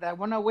as that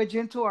want to wedge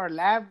into our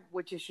lab,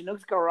 which is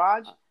Chinook's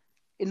Garage.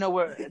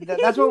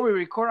 That's where we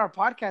record our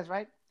podcast,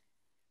 right?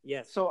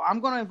 Yes. So I'm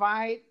going to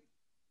invite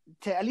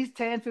to at least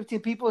 10, 15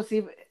 people, see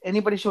if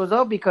anybody shows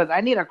up, because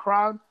I need a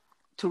crowd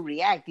to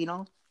react.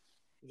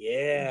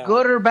 Yeah.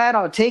 Good or bad,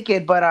 I'll take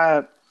it.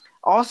 But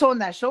also in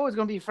that show is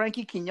going to be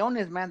Frankie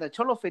Quinones, man, the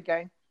Cholo Fit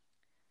guy.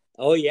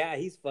 Oh yeah,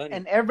 he's And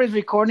funny. everybody's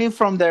recording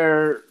from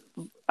their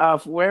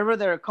wherever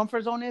their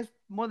comfort zone is,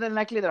 more than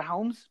likely their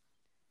homes.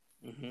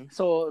 Hmm.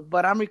 So,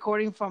 but I'm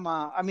recording from,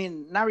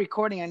 not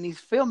recording, and he's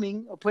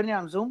filming or putting it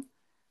on Zoom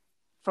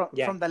from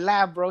Yeah. the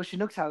lab, bro,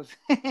 Chinook's house.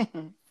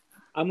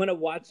 I'm gonna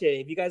watch it.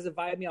 If you guys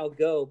invite me, I'll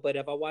go. But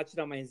if I watch it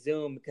on my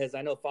Zoom, because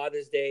I know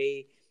Father's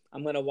Day,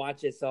 I'm gonna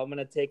watch it. So I'm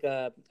gonna take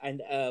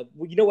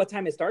you know what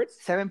time it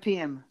starts? 7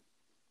 p.m.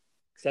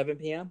 7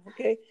 p.m.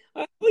 Okay.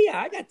 Oh yeah,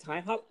 I got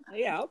time.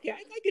 Yeah. Okay.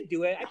 I could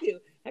do it.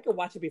 I could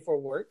watch it before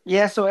work.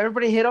 Yeah, so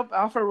everybody hit up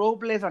Alfred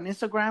Robles on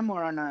Instagram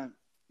or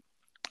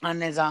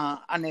on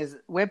his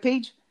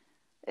webpage.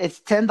 It's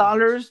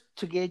 $10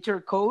 to get your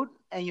code,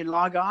 and you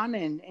log on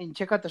and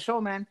check out the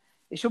show, man.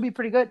 It should be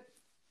pretty good.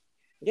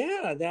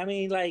 Yeah, I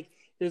mean, like,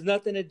 there's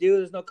nothing to do.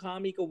 There's no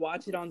comedy. You can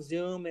watch it on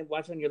Zoom and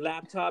watch on your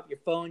laptop, your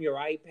phone, your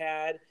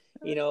iPad,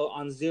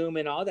 on Zoom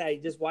and all that.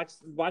 You just watch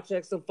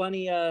like some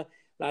funny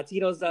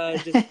Latinos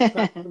just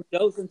cracking some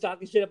jokes and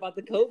talking shit about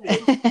the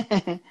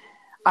COVID.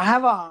 I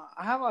have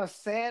a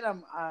set.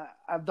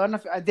 I've done.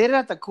 I did it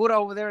at the Cura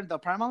over there in the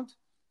Paramount,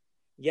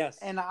 Yes.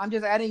 and I'm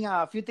just adding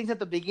a few things at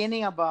the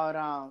beginning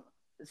about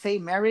say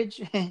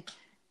marriage,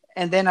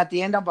 and then at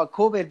the end about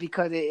COVID,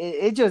 because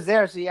it's just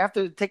there, so you have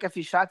to take a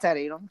few shots at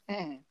it.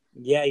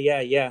 Yeah,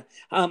 yeah, yeah.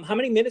 How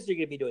many minutes are you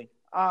gonna be doing?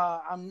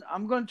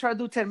 I'm gonna try to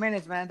do 10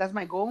 minutes, man. That's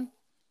my goal,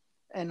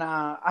 and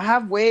I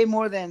have way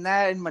more than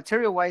that in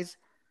material wise.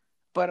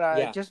 But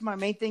Yeah. just my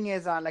main thing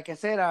is, like I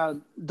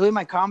said, doing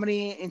my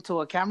comedy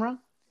into a camera,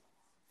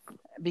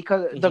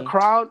 because the Hmm.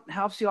 crowd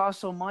helps you out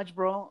so much,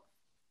 bro.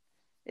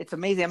 It's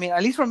amazing. I mean,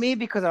 at least for me,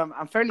 because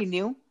I'm fairly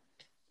new.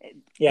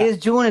 Yeah. This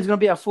June is gonna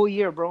be a full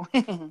year, bro.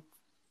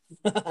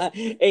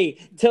 Hey,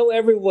 tell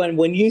everyone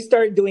when you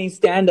start doing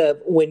stand up,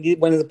 when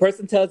the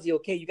person tells you,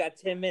 okay, you got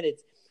 10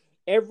 minutes,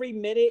 every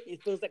minute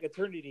it feels like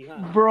eternity,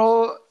 huh?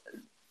 Bro,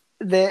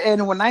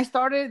 and when I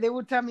started, they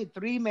would tell me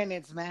 3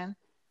 minutes, man.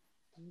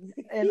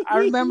 And I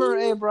remember,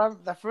 hey, bro,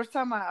 the first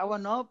time I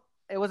went up,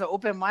 it was an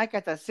open mic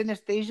at the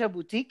Synesthesia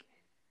Boutique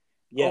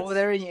over Yes.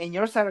 there in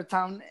your side of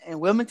town in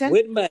Wilmington.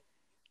 Woodman.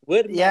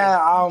 Woodman. Yeah,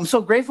 I'm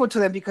so grateful to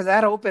them, because I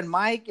had an open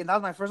mic, and that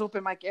was my first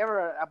open mic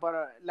ever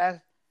about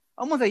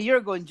almost a year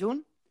ago in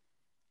June.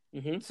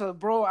 Mm-hmm. So,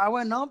 bro, I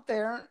went up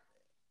there,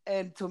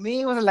 and to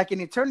me, it was like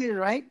an eternity,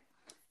 right?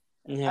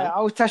 Yeah.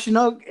 I was touching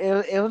up.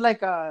 It was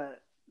like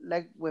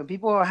when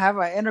people have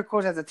an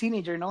intercourse as a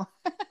teenager, you know.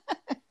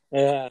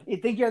 Yeah. You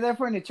think you're there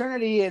for an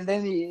eternity, and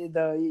then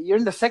you're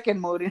in the second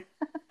mode.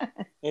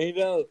 I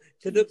know.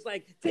 Chinook's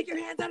like, take your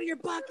hands out of your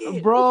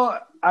pocket. Bro,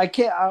 I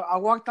can't. I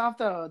walked off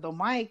the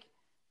mic,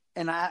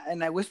 and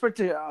I whispered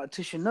to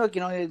Chinook,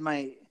 you know,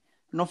 my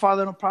no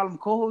father no problem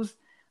co-host.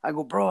 I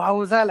go, bro, how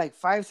was that? Like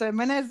 5-7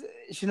 minutes?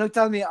 Chinook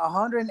tells me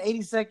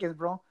 180 seconds,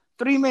 bro.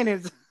 3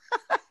 minutes.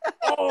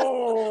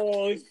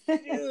 Oh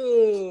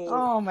shoot!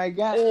 Oh my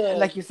god! Oh,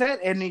 Like you said,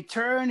 an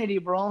eternity,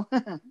 bro.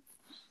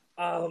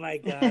 oh my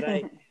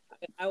god!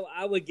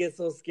 I would get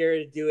so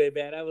scared to do it,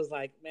 man. I was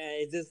like, man,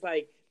 it's just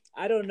like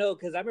I don't know,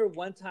 because I remember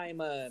one time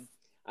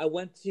I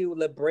went to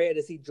La Brea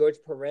to see George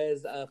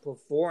Perez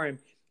perform,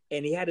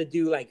 and he had to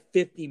do like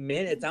 50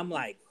 minutes. I'm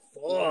like,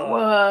 fuck.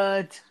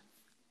 What?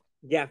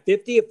 Yeah,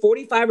 50,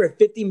 45 or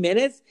 50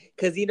 minutes,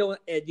 because you know,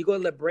 you go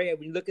to La Brea,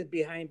 when you look at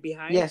behind,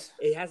 Yes.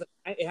 it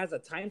has a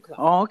time clock,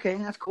 Oh, okay,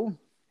 that's cool.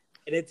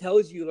 and it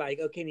tells you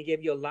like, okay, and he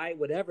gave you a light,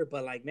 whatever.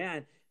 But like,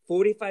 man,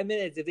 45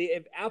 minutes.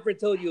 If Alfred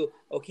told you,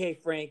 okay,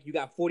 Frank, you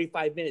got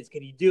 45 minutes,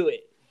 can you do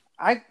it?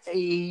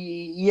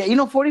 Yeah, you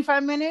know,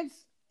 45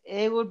 minutes,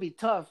 it would be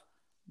tough,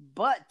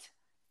 but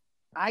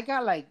I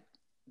got like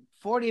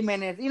 40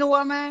 minutes. You know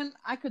what, man?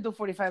 I could do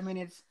 45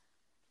 minutes.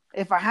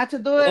 If I had to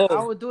do it, I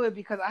Oh, would do it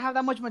because I have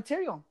that much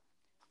material.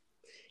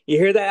 you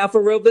hear that,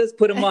 Alfred Robles?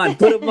 Put him on,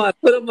 put him on,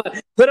 put him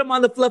on, put him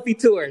on the fluffy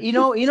tour. You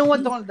know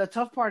what the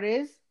tough part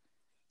is?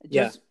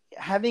 Yeah. Just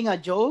having a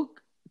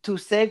joke to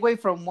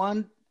segue from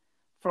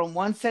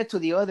one set to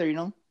the other, you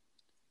know?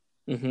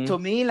 Mm-hmm. To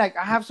me, like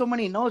I have so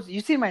many notes.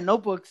 You see my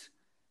notebooks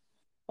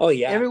Oh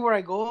yeah. everywhere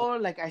I go,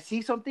 like I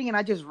see something and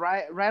I just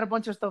write a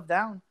bunch of stuff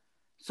down.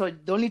 So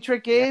the only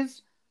trick Yeah.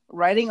 is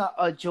writing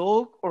a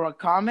joke or a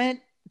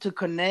comment to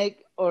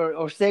connect or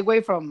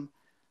segue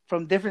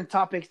from different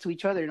topics to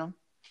each other, you know?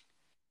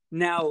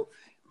 Now,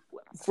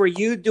 for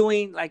you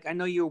doing, like, I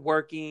know you're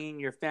working,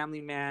 you're a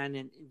family man,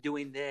 and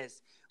doing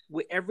this.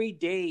 Every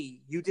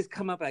day, you just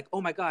come up like,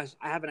 oh my gosh,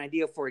 I have an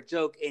idea for a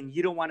joke, and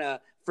you don't want to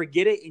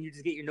forget it, and you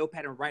just get your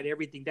notepad and write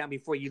everything down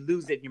before you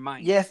lose it in your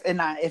mind. Yes, and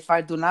if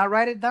I do not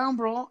write it down,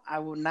 bro, I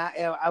will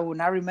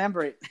not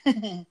remember it.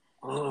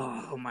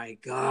 Oh my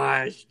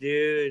gosh,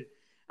 dude!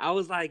 I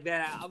was like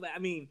that. I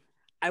mean,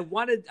 I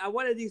wanted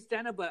to do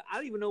stand up, but I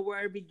don't even know where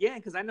I began,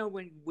 because I know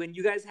when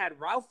you guys had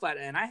Rafa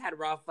and I had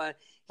Rafa,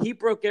 he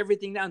broke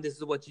everything down. This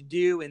is what you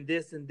do, and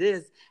this and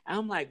this. And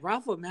I'm like,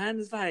 Rafa, man,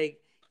 it's like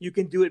you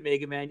can do it,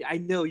 Mega Man. I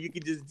know you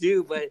can just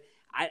do, but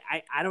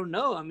I don't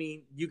know. I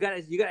mean, you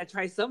gotta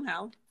try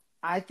somehow.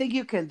 I think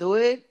you can do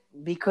it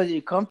because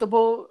you're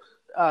comfortable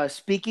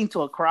speaking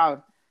to a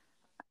crowd.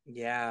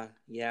 Yeah,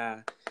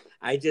 yeah.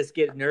 I just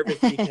get nervous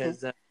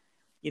because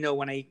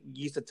when I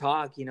used to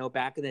talk,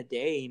 back in the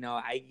day,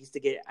 I used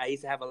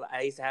to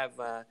have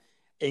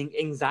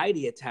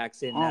anxiety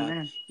attacks, and Oh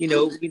man.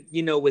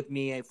 with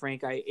me,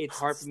 Frank, it's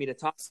hard for me to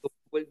talk,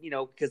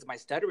 because of my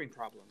stuttering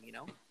problem.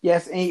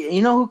 Yes, and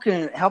you know who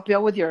can help you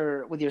out with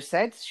your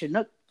sets?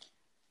 Chinook.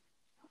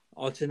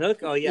 Oh, Chinook,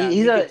 oh yeah, He's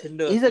me get a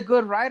Chinook, he's a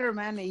good writer,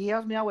 man. He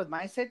helps me out with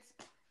my sets,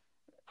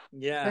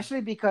 yeah,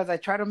 especially because I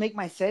try to make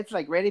my sets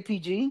like rated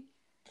PG,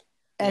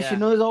 and yeah.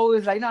 Chinook is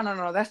always like, no, no,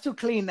 no, that's too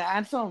clean.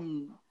 Add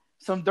some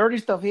dirty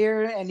stuff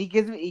here, and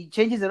he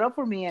changes it up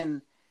for me,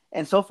 and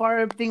so far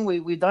everything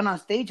we've done on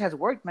stage has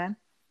worked, man.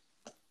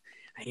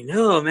 I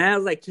know, man. I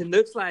was like,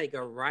 Chinook's like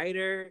a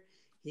writer.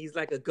 He's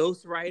like a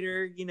ghost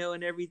writer,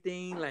 and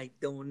everything. Like,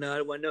 don't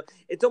know, want to know.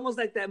 It's almost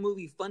like that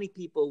movie Funny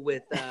People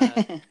with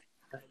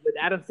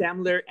Adam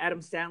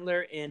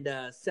Sandler and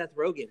Seth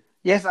Rogen.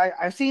 Yes,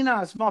 I've seen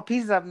small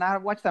pieces. I've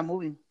not watched that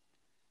movie.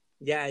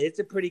 Yeah, it's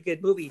a pretty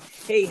good movie.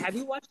 Hey, have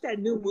you watched that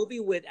new movie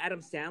with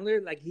Adam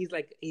Sandler? Like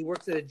he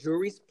works at a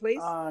jewelry place.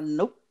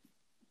 Nope.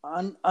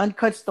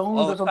 Uncut Stones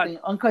Oh, or something.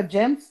 Uncut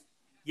Gems.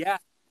 yeah,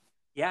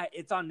 yeah.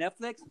 It's on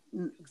Netflix.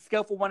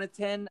 Scale for 1 to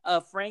 10,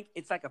 Frank,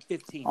 it's like a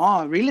 15.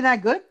 Oh, really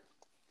that good?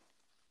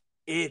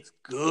 It's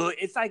good.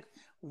 It's like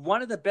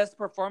one of the best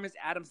performances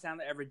Adam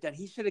Sandler ever done.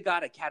 He should have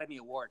got Academy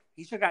Award.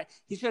 He should have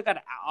got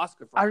an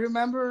Oscar for I it.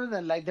 remember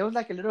that like there was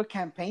like a little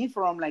campaign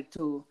for him like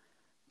to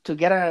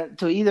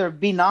either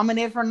be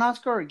nominated for an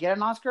Oscar or get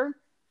an Oscar.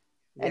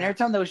 And Yeah. every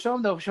time they would show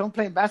him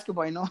playing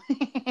basketball, you know.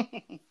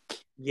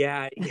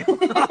 Yeah.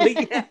 Oh,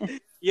 yeah.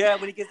 Yeah,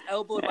 when he gets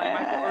elbowed by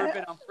Michael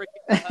Irvin on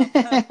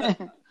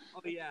freaking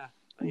oh yeah.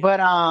 Oh, yeah.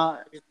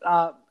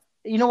 But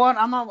you know what?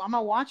 I'm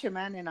gonna watch it,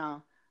 man. And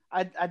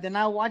I did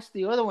not watch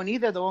the other one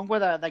either. The one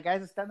where the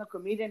guy's a stand-up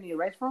comedian and he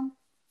writes from.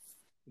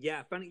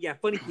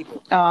 Funny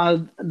people.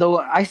 Though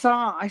I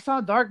saw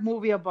a dark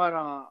movie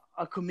about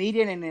a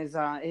comedian and his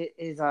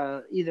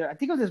either I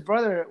think it was his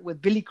brother with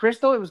Billy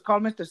Crystal. It was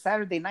called Mr.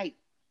 Saturday Night.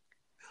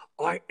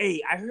 Oh,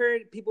 hey, I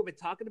heard people been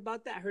talking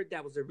about that. I heard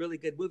that was a really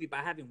good movie, but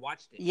I haven't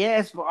watched it.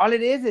 Yes, but all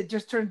it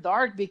just turned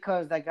dark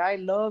because that guy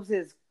loves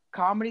his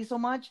comedy so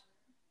much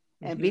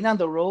and being on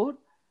the road.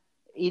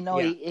 Yeah.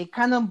 it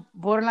kind of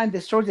borderline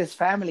destroys his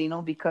family,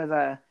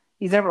 because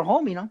he's never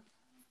home,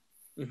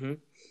 Mm-hmm.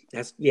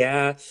 That's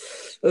yeah.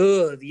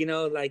 Ugh,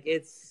 like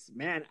it's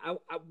man. I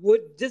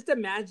would just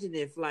imagine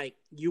if like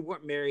you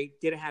weren't married,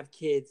 didn't have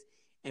kids,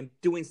 and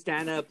doing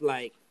stand up.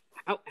 Like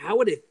how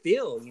would it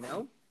feel?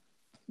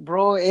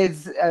 bro.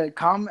 It's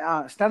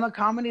stand-up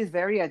comedy is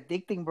very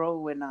addicting, bro.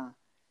 When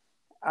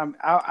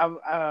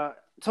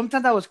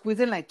sometimes I was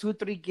squeezing like 2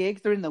 3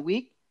 gigs during the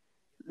week,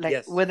 like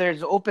Yes. whether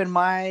it's open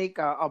mic,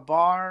 a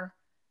bar,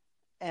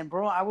 and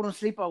bro, I wouldn't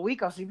sleep a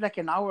week. I'll sleep like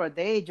an hour a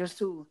day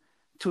just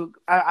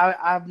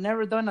I've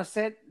never done a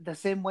set the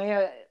same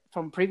way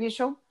from previous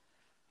show.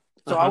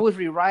 Uh So I huh. would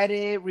rewrite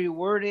it,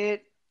 reword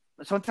it.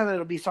 Sometimes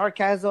it'll be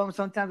sarcasm.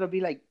 Sometimes it'll be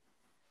like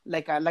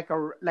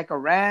a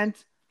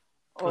rant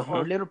Uh or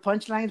huh. little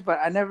punchlines. But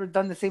I never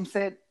done the same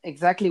set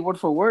exactly word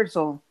for word.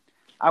 So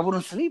I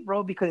wouldn't sleep,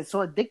 bro, because it's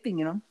so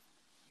addicting.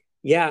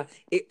 Yeah.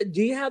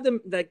 Do you have them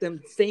like the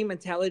same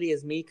mentality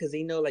as me? Because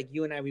like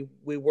you and I,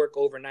 we work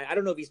overnight. I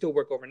don't know if you still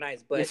work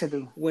overnights, but Yes, I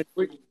do. when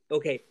we're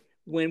okay,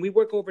 when we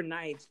work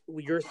overnights,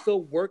 you're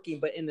still working,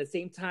 but in the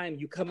same time,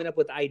 you coming up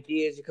with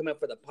ideas. You come up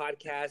for the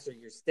podcast or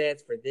your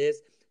sets for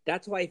this.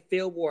 That's why I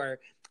feel where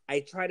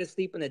I try to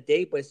sleep in the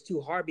day, but it's too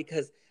hard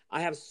because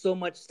I have so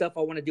much stuff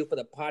I want to do for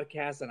the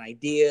podcast and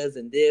ideas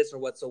and this or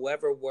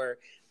whatsoever. Where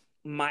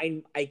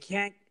I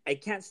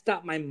can't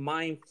stop my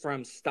mind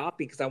from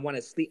stopping because I want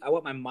to sleep. I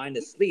want my mind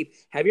to sleep.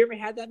 Have you ever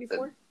had that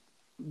before?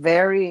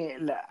 Very.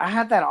 I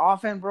had that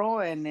often, bro,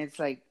 and it's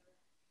like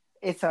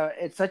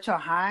it's such a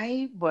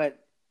high, but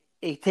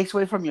it takes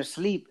away from your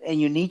sleep,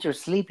 and you need your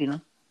sleep. And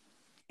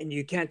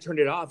you can't turn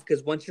it off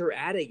because once you're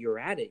at it, you're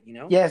at it.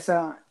 Yes,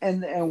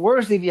 and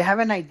worse, if you have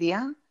an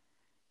idea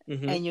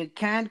Hmm. and you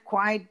can't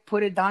quite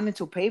put it down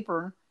into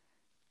paper,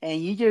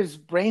 and you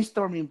just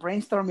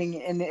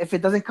brainstorming, and if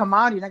it doesn't come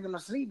out, you're not gonna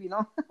sleep.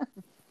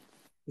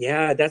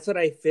 Yeah, that's what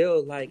I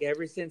feel like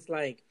ever since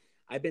like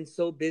I've been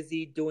so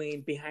busy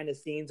doing behind the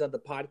scenes on the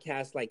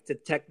podcast, like the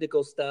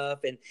technical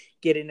stuff and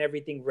getting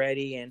everything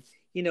ready. And,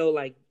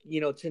 like,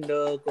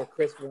 Chinook or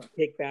Chris won't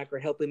kick back or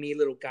helping me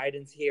little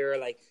guidance here,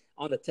 like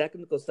on the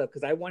technical stuff.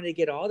 Cause I want to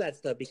get all that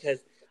stuff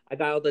because I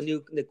got all the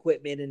new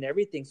equipment and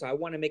everything. So I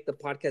want to make the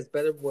podcast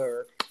better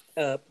where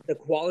the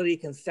quality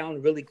can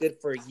sound really good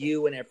for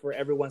you and for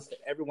everyone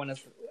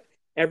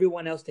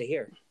else to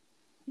hear.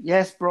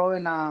 Yes, bro,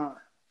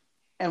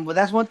 and well,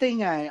 that's one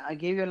thing I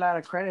gave you a lot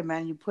of credit,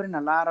 man. You put in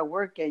a lot of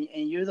work, and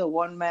you're the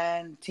one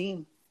man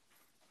team.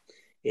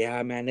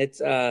 Yeah, man,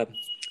 it's I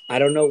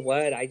don't know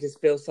what. I just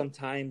feel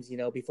sometimes,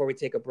 before we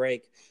take a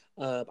break,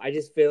 I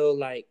just feel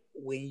like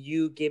when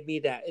you give me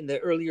that in the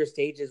earlier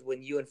stages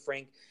when you and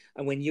Frank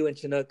and when you and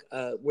Chinook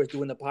were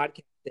doing the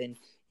podcast and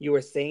you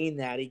were saying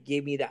that it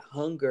gave me that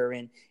hunger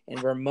and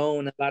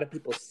Ramon, a lot of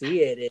people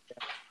see it.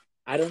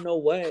 I don't know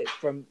what.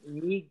 From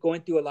me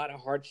going through a lot of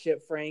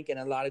hardship, Frank, and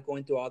a lot of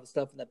going through all the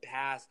stuff in the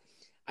past,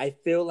 I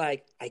feel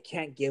like I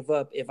can't give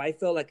up. If I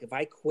feel like if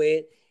I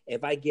quit,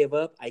 if I give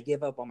up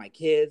on my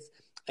kids.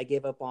 I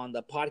give up on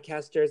the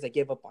podcasters. I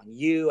give up on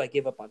you. I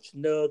give up on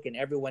Chinook and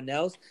everyone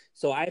else.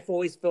 So I've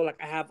always feel like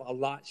I have a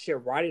lot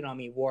shit riding on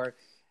me where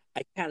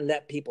I can't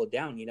let people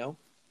down.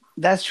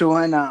 That's true,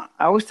 and I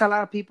always tell a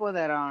lot of people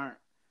that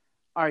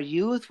our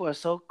youth was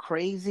so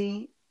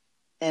crazy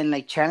and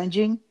like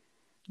challenging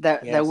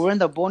that Yes. we're in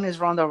the bonus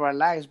round of our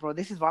lives, bro.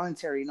 This is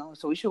voluntary,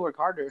 so we should work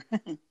harder.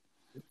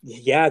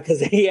 Yeah, because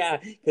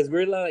because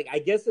we're like, I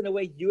guess in a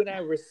way, you and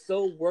I were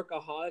so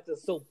workaholic and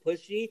so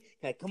pushy.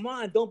 Like, come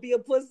on, don't be a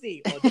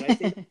pussy. Oh, did I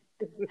say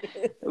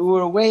that?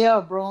 We're way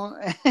up, bro.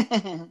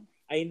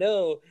 I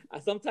know.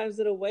 Sometimes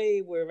in a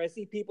way where if I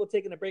see people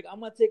taking a break, I'm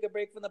gonna take a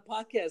break from the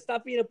podcast.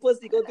 Stop being a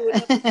pussy. Go do an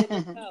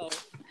episode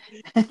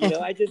right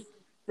now. I just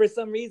for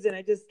some reason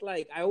I just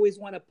like I always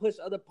want to push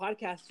other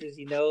podcasters.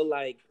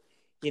 Like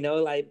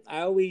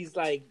I always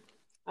like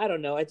I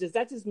don't know.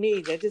 That's just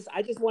me. I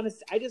just want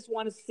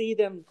to see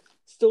them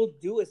still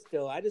do it.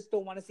 Still, I just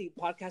don't want to see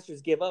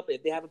podcasters give up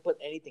if they haven't put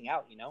anything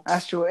out.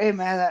 That's true. Hey,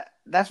 man,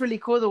 that's really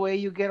cool the way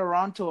you get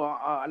around to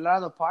a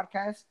lot of the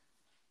podcasts,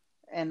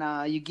 and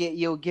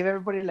you'll give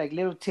everybody like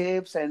little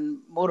tips and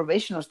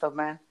motivational stuff,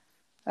 man.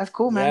 That's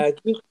cool, man.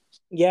 Yeah,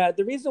 yeah.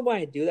 The reason why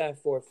I do that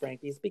for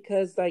Frankie is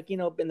because, like, in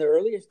the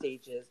earlier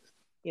stages,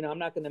 I'm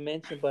not going to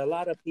mention, but a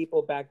lot of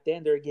people back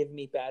then they're giving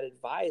me bad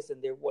advice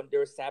and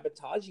they're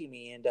sabotaging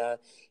me, and I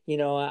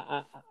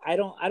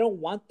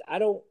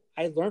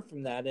learned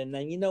from that, and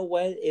then you know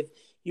what? If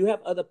you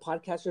have other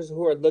podcasters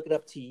who are looking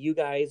up to you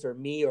guys or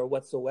me or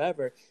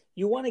whatsoever,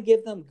 you want to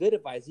give them good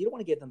advice. You don't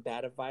want to give them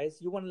bad advice.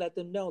 You want to let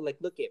them know, like,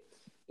 look,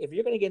 if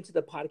you're going to get into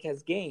the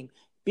podcast game,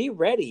 be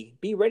ready.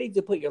 Be ready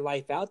to put your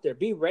life out there.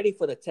 Be ready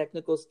for the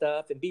technical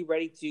stuff and be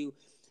ready to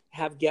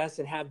have guests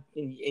and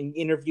and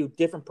interview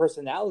different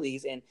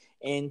personalities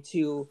and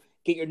to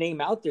get your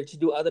name out there to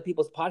do other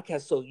people's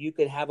podcasts so you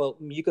can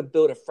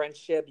build a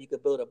friendship, you can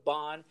build a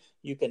bond,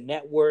 you can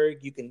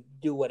network, you can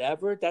do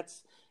whatever.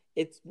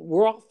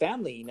 We're all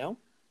family.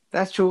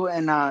 That's true,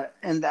 and I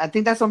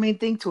think that's the main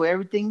thing to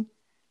everything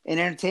in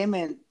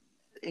entertainment,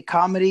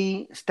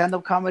 comedy, stand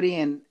up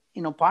comedy,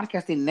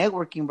 podcasting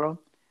networking, bro.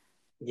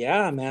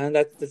 Yeah, man,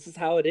 that's this is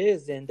how it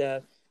is, and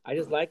I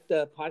just like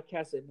the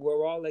podcast.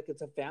 We're all like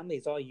it's a family,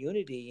 it's all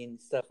unity and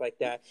stuff like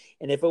that.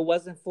 And if it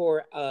wasn't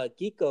for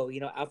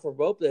Geeko, Alpha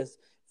Robles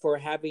for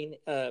having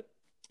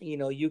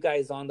you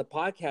guys on the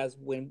podcast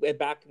when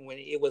back when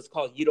it was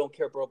called You Don't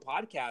Care Bro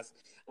podcast,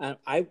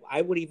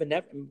 I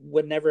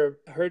would never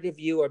heard of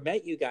you or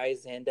met you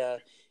guys, and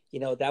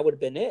that would have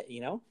been it.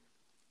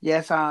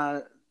 Yes,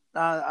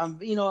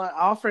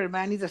 Alfred,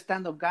 man, he's a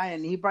stand-up guy,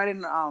 and he brought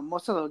in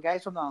most of the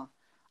guys from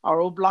our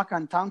old block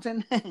on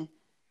Townsend, over in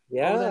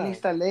Yeah,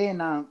 East LA,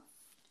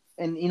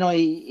 and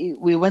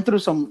we went through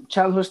some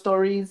childhood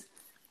stories,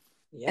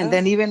 and yeah,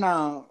 then even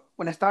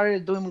when I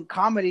started doing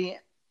comedy,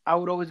 I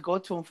would always go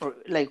to him for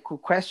like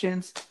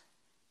questions.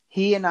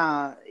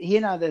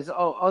 There's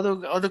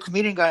other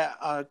comedian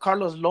guy,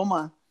 Carlos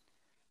Loma.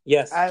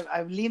 yes,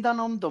 I've leaned on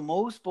them the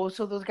most, both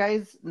of those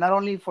guys, not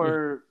only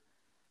mhm,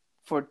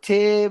 for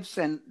tips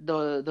and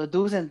the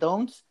do's and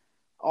don'ts,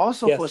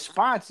 also for yes,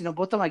 spots. Both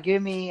of them are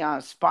giving me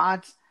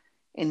spots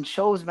in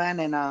shows, man,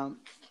 and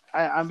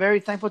I'm very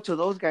thankful to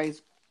those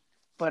guys.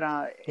 But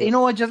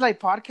yeah. just like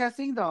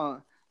podcasting,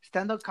 the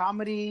stand-up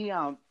comedy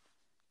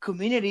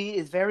community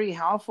is very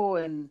helpful,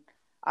 and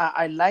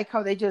I like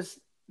how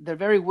they're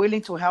very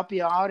willing to help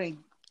you out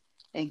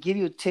and give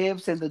you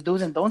tips and the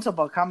do's and don'ts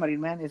about comedy,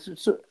 man.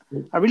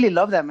 I really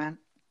love that, man.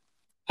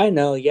 I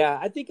know, yeah.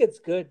 I think it's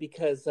good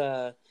because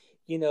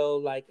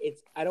like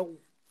it's I don't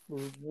a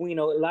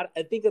lot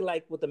I think of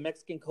like with the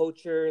Mexican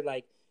culture,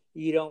 like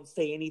you don't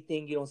say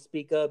anything, you don't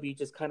speak up, you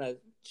just kind of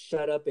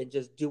shut up and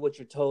just do what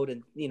you're told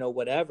and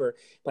whatever.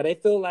 But I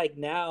feel like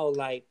now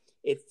like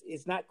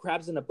it's not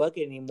crabs in a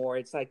bucket anymore.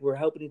 It's like we're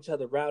helping each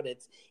other out.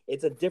 It's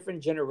a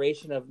different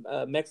generation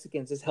of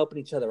Mexicans just helping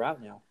each other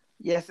out now.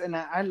 Yes, and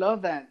I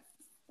love that.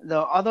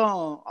 The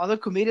other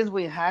comedians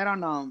we had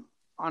on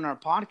our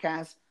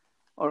podcast,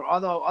 or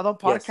other Yes.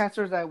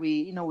 podcasters that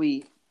we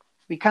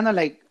kind of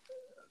like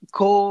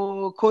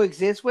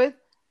coexist with.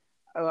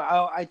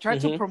 I try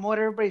to Mhm. promote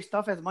everybody's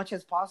stuff as much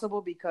as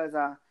possible because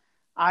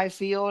I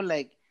feel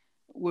like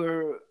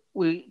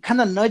we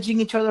kind of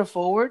nudging each other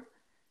forward.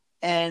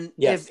 And if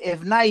Yes.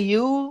 if not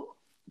you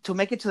to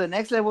make it to the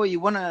next level,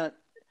 you want to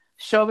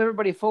shove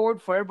everybody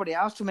forward for everybody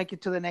else to make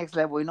it to the next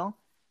level.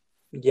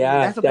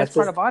 Yeah, That's the best that's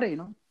part just about it.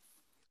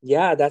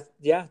 yeah, that's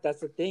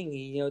the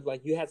thing.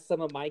 Like you had some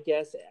of my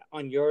guests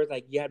on yours,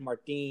 like you had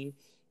Martin,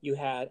 you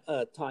had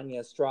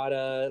Tanya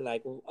Estrada,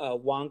 like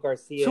Juan Super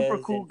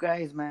Garcia's, cool and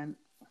guys, man.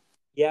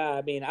 yeah,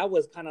 I mean, I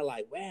was kind of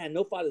like, man,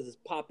 No Fathers is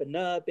popping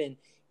up, and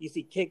you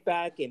see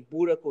Kickback and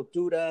Buda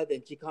Cultura,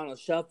 then Chicano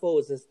Shuffle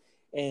is this,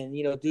 and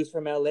dudes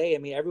from LA. I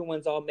mean,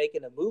 everyone's all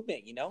making a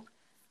movement.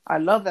 I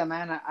love that,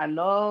 man. I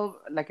love,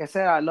 like I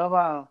said, I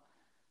love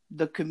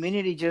the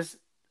community just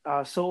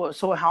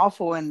so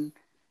helpful, and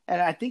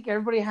I think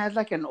everybody has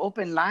like an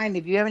open line.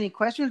 If you have any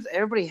questions,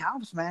 everybody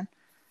helps, man.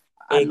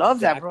 I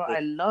love that, bro. I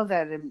Exactly. love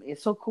that.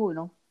 It's so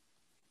cool.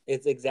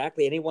 It's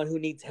exactly anyone who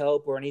needs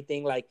help or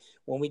anything like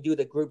when we do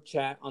the group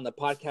chat on the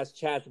podcast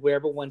chats where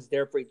everyone's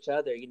there for each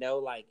other,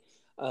 like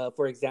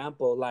for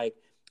example, like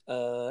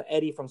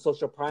Eddie from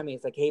Social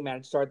Primates, like, hey man,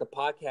 I started the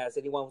podcast.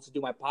 Anyone wants to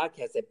do my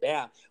podcast? And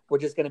bam, we're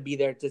just gonna be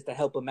there just to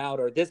help them out,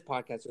 or this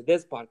podcast or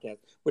this podcast.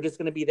 We're just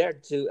gonna be there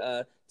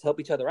to help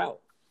each other out.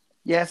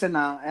 Yes, and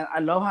I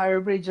love how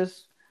everybody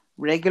just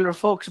regular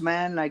folks,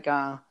 man. Like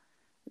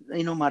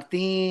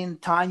Martin,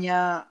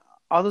 Tanya,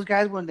 all those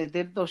guys when they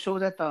did those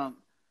shows at the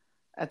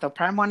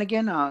Prime One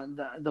again,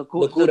 the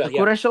Locura, yeah,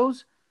 Cura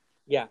shows.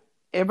 yeah,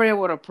 Everybody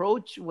would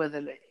approach with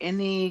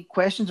any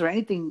questions or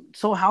anything.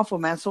 So helpful,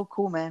 man. So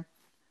cool, man.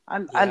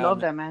 I yeah, love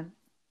man. that, man.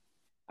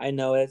 I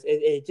know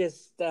it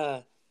just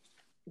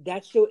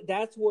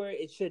that's where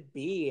it should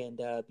be, and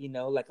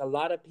like a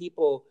lot of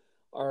people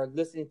are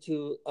listening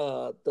to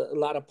a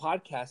lot of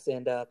podcasts,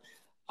 and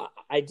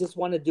I just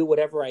want to do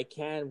whatever I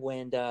can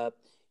when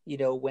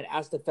when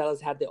Ask the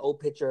Fellas had the old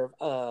picture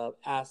of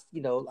ask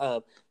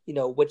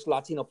which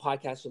Latino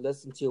podcast you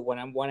listen to. When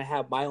I want to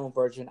have my own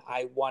version,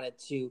 I wanted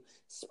to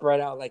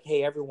spread out like,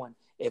 hey everyone,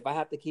 if I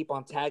have to keep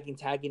on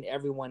tagging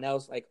everyone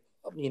else, like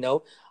you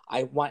know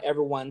I want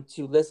everyone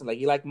to listen. Like,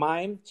 you like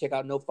mine, check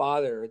out No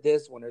Father or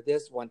this one,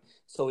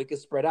 so it could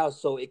spread out.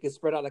 So it could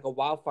spread out like a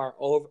wildfire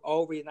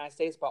over the United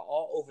States, but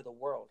all over the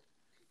world.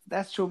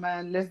 That's true,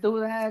 man. Let's do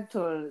that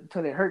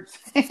till it hurts.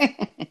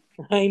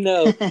 I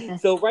know.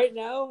 So right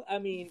now, I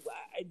mean,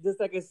 just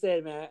like I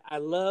said, man, I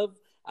love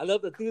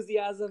the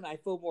enthusiasm. I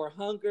feel more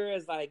hunger.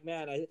 It's like,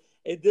 man,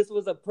 this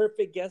was a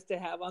perfect guest to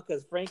have on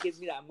because Frank gives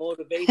me that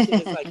motivation.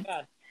 It's like,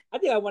 God, I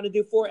think I want to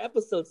do 4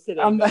 episodes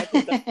today, I'm man,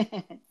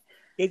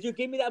 because you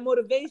give me that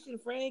motivation,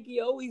 Frank.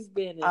 You always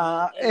been,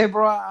 and hey,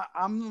 bro.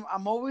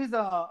 I'm always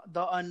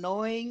the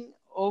annoying,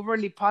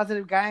 overly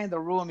positive guy in the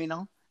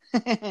room.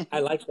 I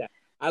like that.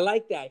 I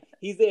like that.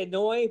 He's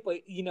annoying,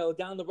 but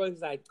down the road,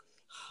 he's like,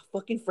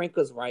 fucking Frank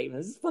was right,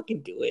 man. Just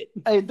fucking do it.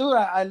 Hey, dude,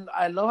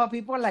 I love how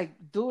people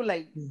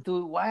dude,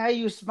 why are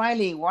you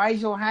smiling? Why are you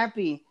so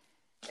happy?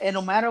 And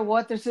no matter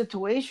what their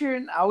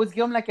situation, I always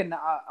give them like an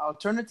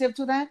alternative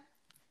to that.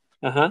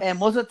 Uh-huh. And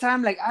most of the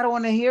time, like, I don't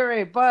want to hear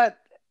it, but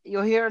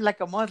you'll hear it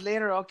like a month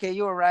later. Okay,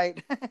 you were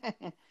right.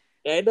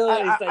 I know.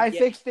 It's like, I yeah.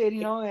 fixed it,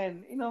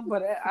 and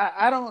but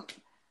I don't.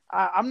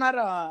 I'm not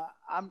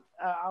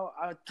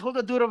I told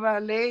the dude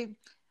about LA.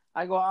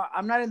 I go.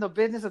 I'm not in the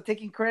business of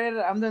taking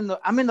credit. I'm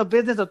in the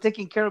business of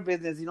taking care of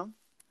business.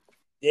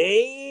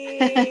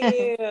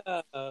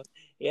 Damn.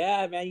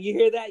 Yeah, man. You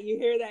hear that? You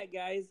hear that,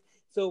 guys?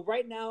 So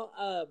right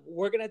now,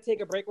 we're gonna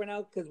take a break right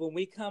now because when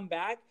we come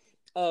back,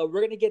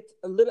 we're gonna get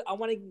a little. I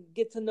want to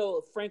get to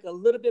know Frank a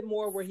little bit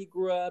more, where he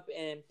grew up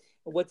and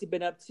what's he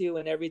been up to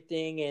and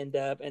everything, and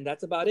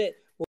that's about it.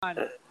 We're on.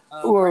 We're Right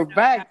now, we have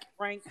back.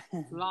 Frank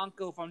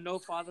Blanco from No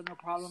Father No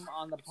Problem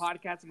on the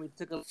podcast, and we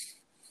took a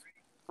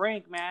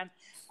Frank, man.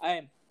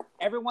 I,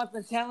 everyone's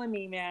been telling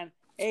me, man,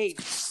 hey,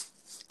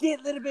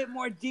 get a little bit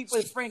more deep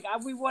with Frank.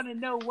 We want to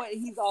know what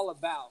he's all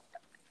about.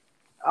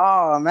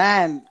 Oh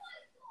man,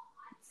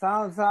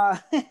 sounds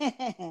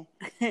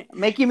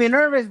making me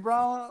nervous,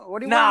 bro. What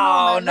do you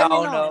want to know, No, man? Let me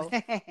no, know.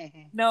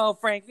 no. No,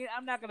 Frank,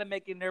 I'm not gonna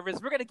make you nervous.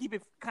 We're gonna keep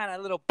it kind of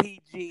a little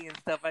PG and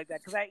stuff like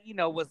that, because you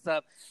know what's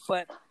up.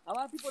 But a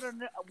lot of people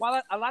don't.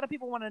 While a lot of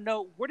people want to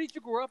know, where did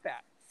you grow up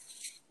at?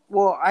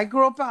 Well, I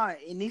grew up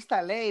in East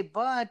LA,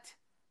 but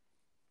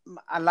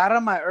a lot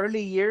of my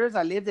early years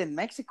I lived in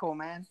Mexico,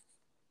 man.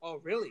 Oh,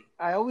 really?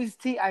 I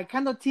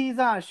kind of tease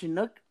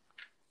Chinook.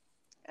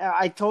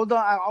 I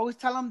always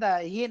tell him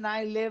that he and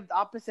I lived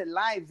opposite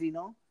lives.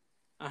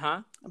 Uh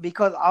huh.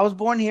 Because I was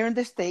born here in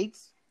the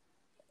States,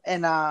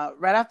 and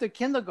right after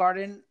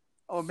kindergarten,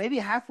 or maybe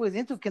halfway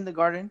into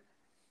kindergarten,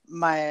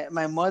 my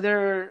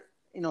mother,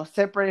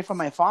 separated from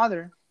my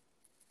father,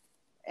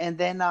 and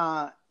then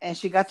and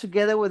she got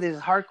together with his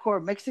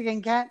hardcore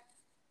Mexican cat.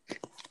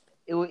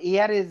 He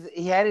had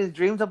his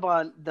dreams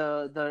about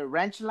the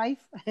ranch life.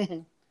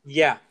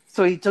 Yeah.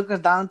 So he took us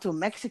down to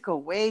Mexico,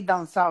 way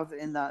down south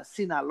in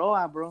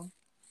Sinaloa, bro.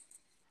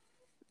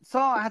 So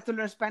I had to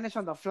learn Spanish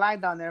on the fly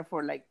down there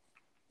for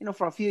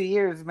a few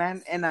years,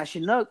 man. And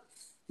Chinook,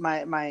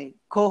 my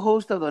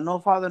co-host of the No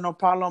Father No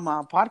Problem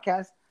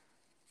podcast,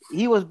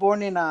 he was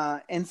born in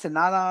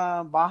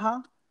Ensenada,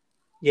 Baja,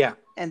 Yeah.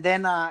 and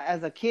then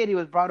as a kid he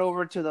was brought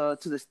over to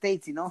the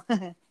States. He Uh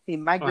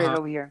migrated huh.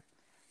 over here.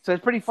 So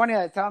it's pretty funny.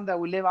 I tell him that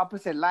we live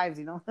opposite lives.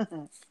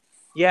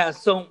 Yeah,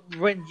 so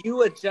when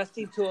you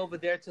adjusting to over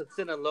there to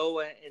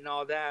Sinaloa and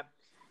all that,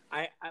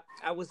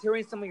 I was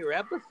hearing some of your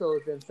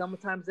episodes, and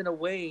sometimes in a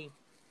way,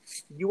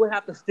 you would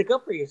have to stick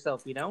up for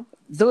yourself, you know?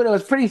 Dude, it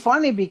was pretty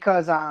funny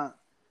because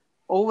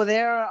over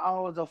there I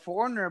was a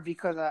foreigner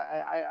because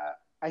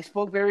I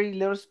spoke very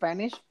little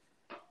Spanish.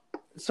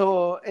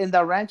 So in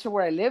the rancho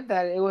where I lived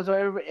at, it was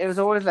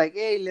always like,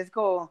 hey, let's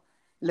go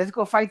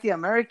fight the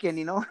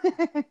American, or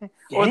the,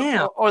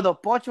 Damn, or the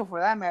pocho for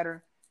that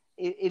matter.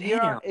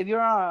 damn, If you're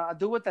a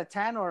dude with a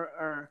tan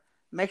or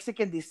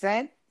Mexican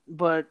descent,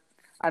 but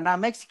are not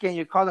Mexican,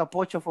 you're called a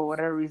pocho for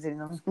whatever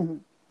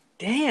reason.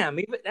 damn.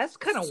 Even that's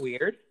kind of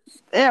weird.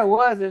 Yeah, it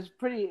was. It's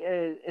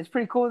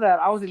pretty cool that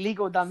I was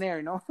illegal down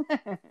there.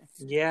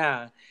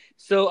 Yeah.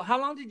 So how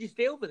long did you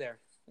stay over there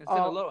in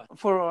Sinaloa?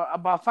 For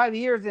about 5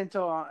 years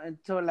until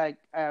like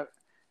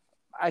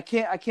I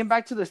came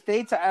back to the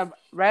States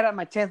right at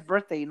my 10th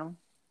birthday.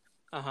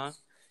 Uh huh.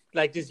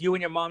 Like just you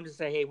and your mom just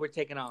say, "Hey, we're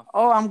taking off."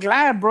 Oh, I'm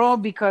glad, bro,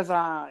 because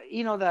I'm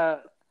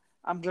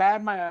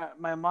glad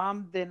my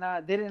mom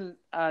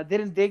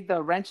didn't dig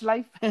the ranch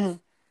life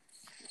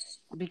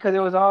because it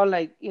was all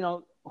like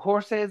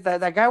horses.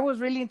 That guy was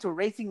really into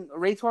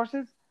race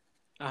horses,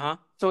 Uh huh.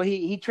 so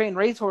he trained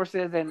race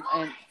horses, and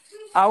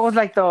I was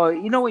like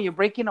when you're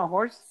breaking a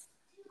horse,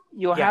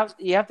 Yeah.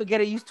 you have to get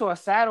it used to a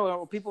saddle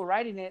or people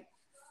riding it.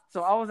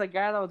 So I was a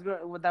guy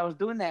that was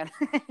doing that.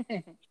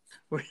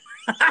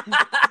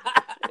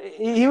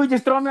 He would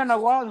just throw me on a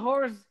wild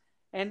horse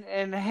and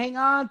hang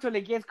on till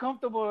it gets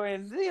comfortable,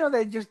 and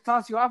they just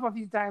toss you off a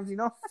few times.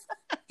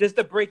 Just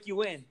to break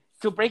you in.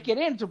 To break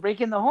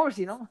in the horse.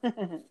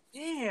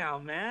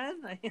 Damn,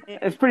 man.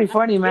 It's pretty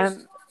funny,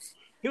 man.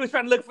 He was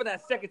trying to look for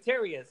that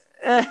Secretariat.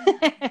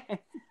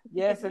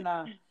 Yes, and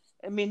I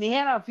mean he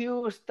had a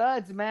few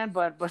studs, man,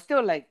 but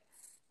still, like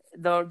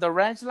the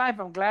ranch life.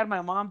 I'm glad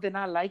my mom did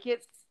not like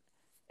it,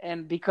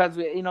 and because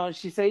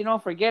she said,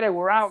 forget it,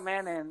 we're out,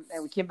 man, and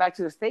we came back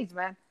to the States,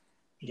 man.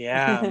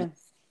 Yeah.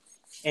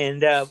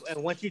 And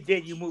once you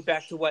did, you moved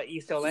back to what,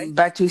 East LA?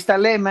 Back to East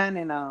LA, man,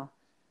 and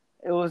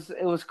it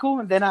was cool.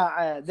 And then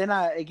I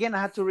again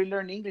I had to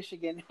relearn English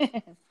again.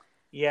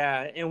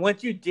 Yeah, and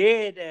once you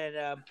did,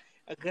 and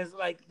because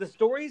like the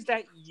stories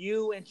that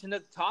you and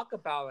Chinook talk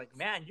about, like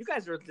man, you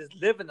guys are just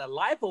living the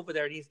life over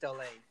there in East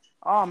LA.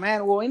 Oh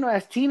man, well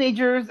as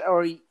teenagers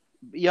or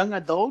young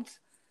adults,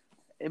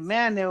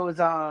 man, it was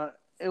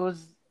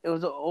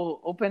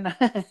open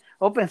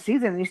open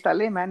season in East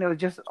LA, man. It was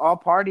just all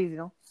parties.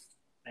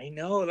 I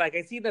know, like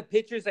I see the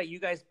pictures that you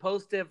guys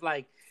posted,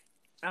 like,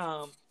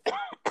 um,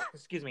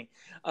 excuse me,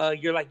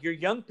 your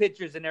young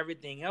pictures and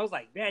everything. I was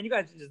like, man, you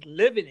guys are just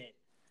living it.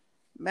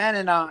 Man,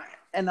 and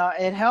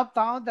it helped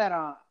out that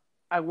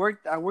I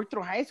worked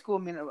through high school. I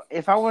mean,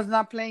 if I was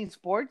not playing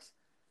sports,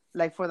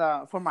 like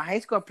for my high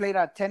school, I played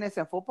tennis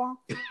and football.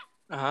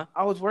 Uh-huh.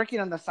 I was working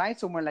on the side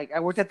somewhere. Like I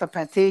worked at the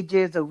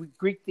Pantages, the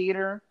Greek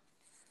theater,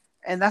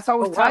 and that's how I Oh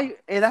was wow. telling you.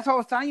 And that's how I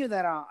was telling you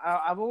that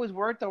I've always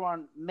worked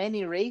around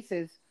many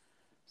races.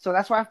 So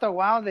that's why after a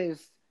while,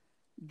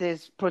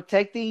 there's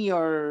protecting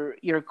your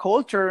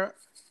culture.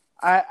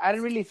 I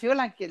didn't really feel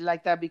like it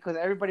like that because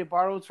everybody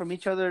borrows from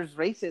each other's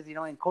races,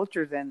 and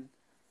cultures and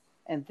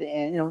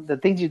the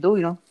things you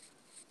do,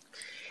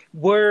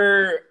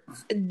 Were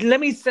let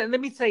me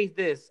say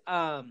this.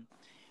 Are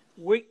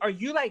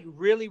you like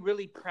really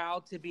really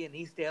proud to be in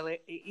East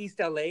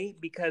LA?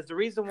 Because the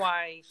reason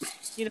why,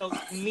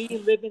 me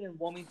living in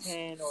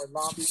Wilmington or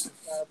Long Beach and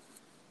stuff,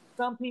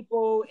 some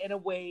people in a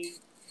way,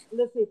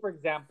 let's say for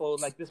example,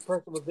 like this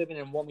person was living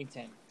in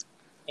Wilmington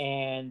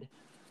and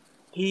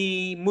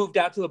he moved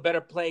out to a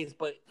better place,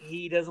 but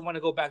he doesn't want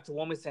to go back to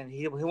Wilmington.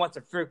 He wants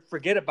to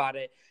forget about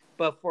it.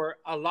 But for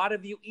a lot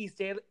of you East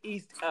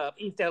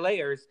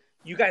LAers,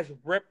 you guys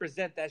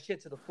represent that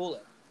shit to the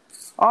fullest.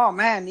 Oh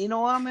man, you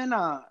know what, man?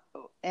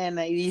 And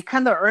you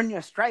kind of earn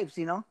your stripes.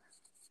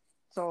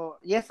 So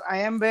yes, I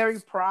am very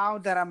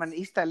proud that I'm an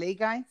East LA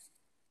guy,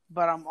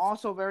 but I'm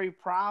also very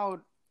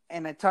proud,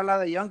 and I tell a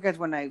lot of young guys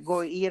when I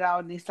go eat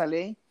out in East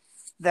LA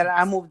that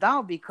I moved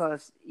out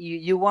because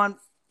you want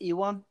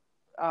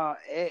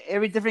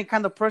every different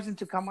kind of person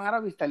to come out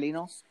of East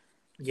LA.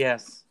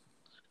 Yes.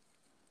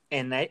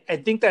 And I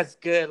think that's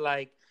good.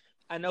 Like,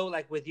 I know,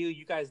 like with you,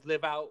 you guys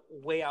live out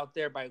way out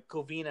there by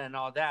Covina and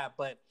all that,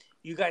 but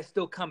you guys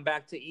still come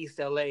back to East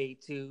LA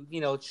to,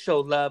 show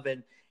love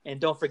and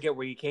don't forget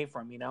where you came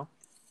from,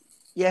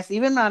 Yes,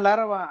 even a lot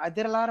of I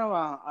did a lot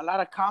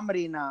of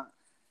comedy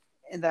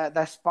in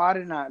that spot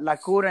in La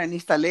Cura in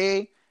East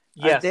LA.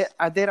 I did Yes.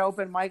 I did an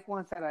open mic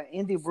once at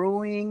Indie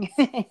Brewing.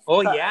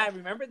 Oh So, yeah, I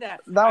remember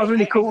that. that was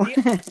really cool.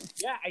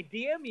 Yeah, I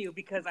DM you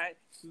because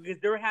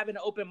they were having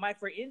an open mic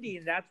for indie,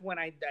 and that's when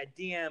I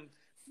DM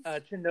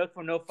Chinook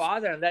from No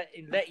Father and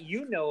let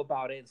you know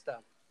about it and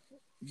stuff.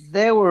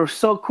 They were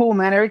so cool,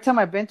 man. Every time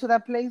I've been to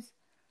that place,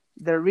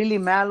 they're really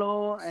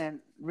mellow and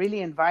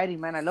really inviting,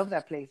 man. I love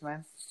that place,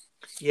 man.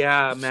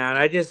 Yeah,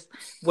 man.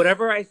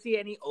 Whenever I see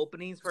any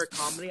openings for a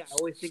comedy, I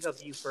always think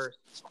of you first.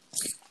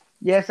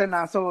 Yes, and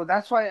so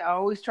that's why I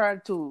always try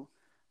to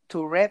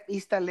rep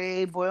East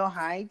LA, Boyle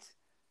Heights,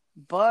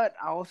 but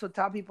I also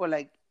tell people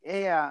like,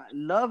 hey,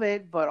 love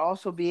it, but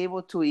also be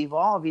able to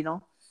evolve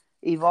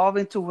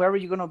into whoever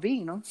you're gonna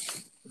be.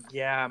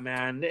 Yeah,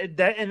 man.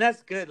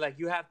 That's good. Like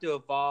you have to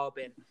evolve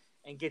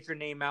and get your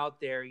name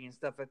out there and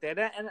stuff like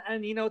that.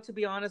 And to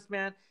be honest,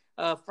 man,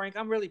 Frank,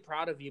 I'm really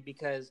proud of you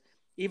because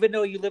even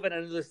though you live in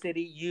another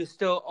city, you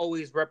still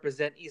always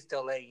represent East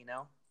LA.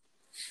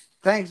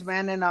 Thanks,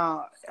 man. And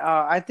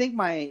I think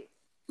my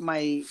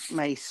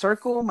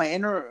circle, my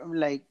inner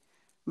like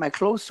my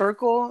close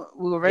circle,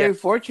 we were very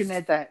Yes.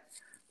 fortunate that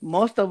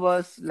most of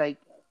us like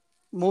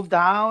moved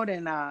out,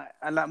 and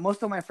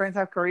most of my friends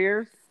have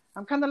careers.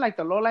 I'm kind of like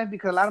the low life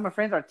because a lot of my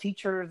friends are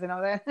teachers and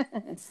all that.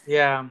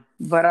 Yeah.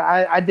 But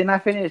I did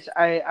not finish.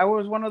 I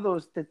was one of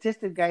those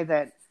statistic guys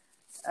that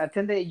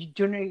attended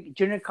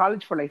junior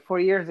college for like 4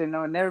 years and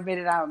never made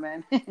it out,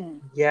 man.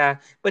 Yeah.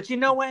 But you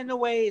know what, in a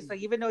way, it's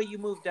like even though you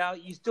moved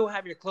out, you still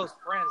have your close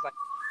friends like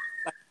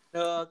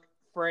Nook,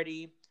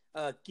 Freddie,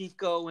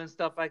 Kiko and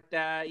stuff like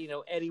that,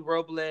 Eddie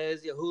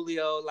Robles,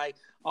 Julio, like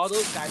all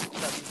those guys and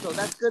stuff. So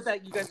that's good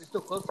that you guys are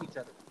still close to each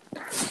other.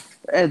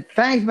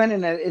 Thanks, man,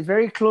 and it's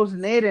very close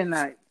knit, and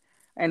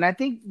I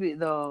think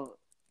the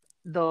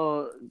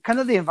kind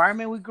of the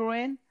environment we grew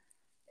in,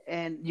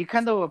 and you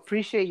kind of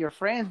appreciate your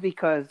friends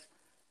because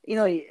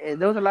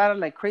there was a lot of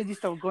like crazy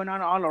stuff going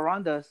on all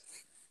around us.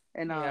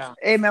 And Yeah.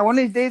 hey, man, one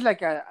of these days,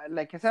 like I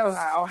said,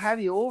 I'll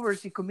have you over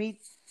so you can meet.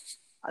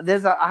 I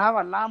have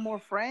a lot more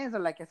friends,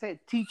 and like I said,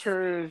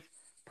 teachers,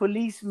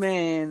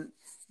 policemen,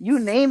 you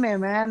name it,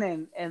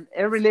 man, and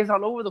everybody lives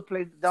all over the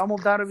place. They all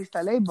moved out of East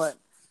LA, but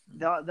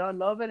they'll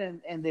love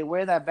it, and they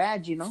wear that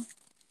badge.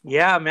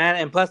 Yeah, man.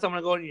 And plus, I'm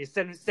going to go to your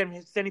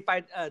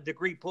 75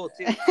 degree pool,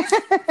 too.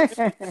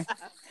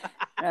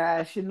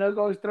 Chinook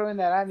always throwing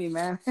that at me,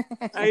 man.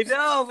 I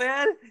know,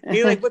 man.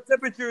 He's like, what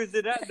temperature is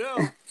it at?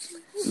 No.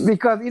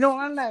 Because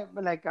I'm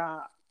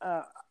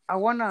I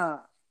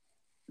wanna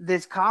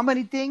this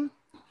comedy thing.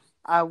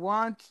 I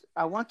want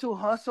to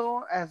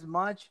hustle as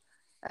much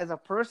as a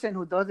person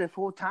who does it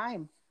full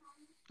time.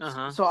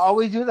 Uh-huh. So I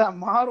always do that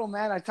model,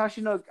 man. I tell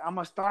Chinook I'm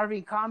a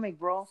starving comic,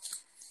 bro.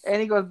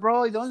 And he goes,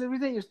 bro, the only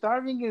reason you're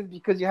starving is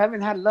because you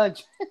haven't had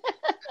lunch.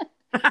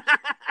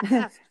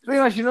 Pretty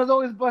much,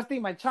 always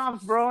busting my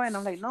chops, bro. And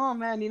I'm like, no,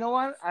 man, you know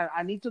what?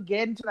 I need to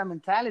get into that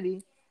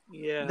mentality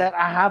Yeah. that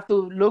I have to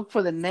look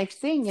for the next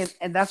thing.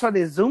 And that's why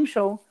this Zoom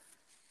show,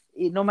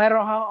 no matter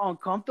how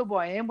uncomfortable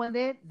I am with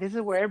it, this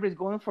is where everybody's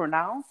going for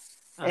now.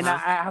 And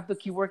Uh-huh. I have to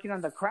keep working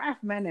on the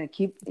craft, man, and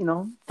keep,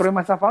 throwing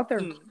myself out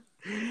there.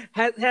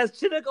 Has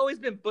Chinook always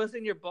been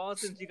busting your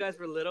balls since you guys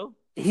were little?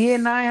 He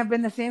and I have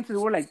been the same since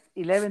we were like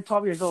 11,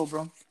 12 years old,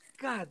 bro.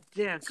 God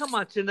damn. Come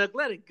on, Chinook.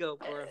 Let it go,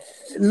 bro.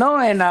 No,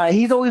 and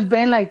he's always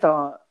been like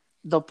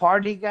the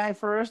party guy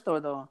first,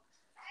 or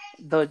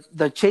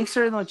the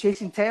chaser,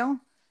 chasing tail,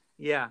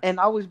 Yeah. and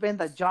always been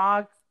the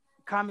jog,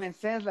 common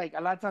sense. Like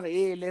a lot of times, like,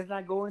 hey, let's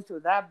not go into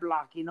that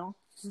block.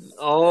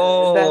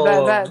 Oh.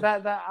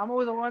 I'm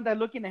always the one that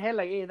looking ahead,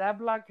 like, hey, that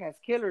block has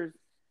killers,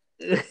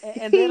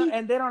 and they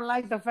don't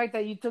like the fact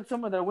that you took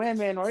some of their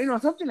women or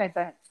something like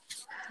that.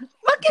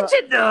 Look So at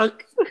you,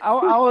 Duck. I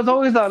was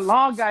always the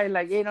law guy,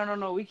 like, hey,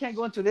 no, we can't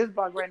go into this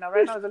block right now.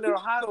 Right now it's a little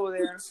hot over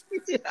there.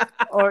 Yeah.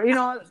 Or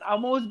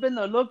I've always been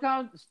the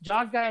lookout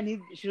jog guy, and he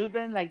should have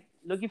been like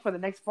looking for the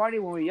next party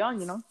when we were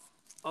young.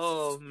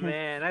 Oh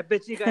man, I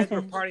bet you guys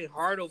were partying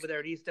hard over there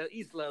at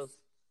East Los.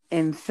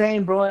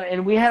 Insane, bro.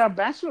 And we had a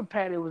bachelor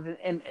party with it,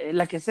 and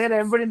like I said,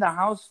 everybody in the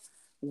house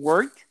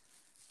worked,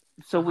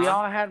 so Uh we huh.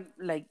 all had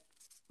like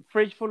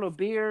fridge full of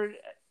beer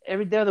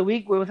every day of the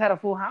week. We always had a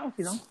full house.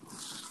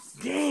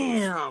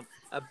 Damn,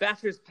 a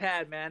bachelor's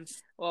pad, man.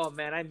 Oh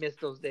man, I miss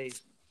those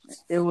days.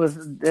 It was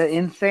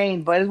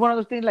insane, but it's one of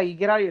those things like you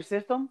get out of your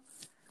system.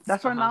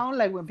 That's Uh why huh. now,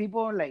 like when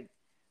people like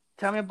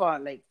tell me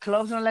about like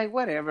clubs, and I'm like,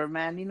 whatever,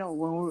 man. When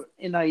we were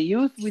in our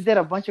youth, we did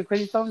a bunch of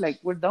crazy stuff. Like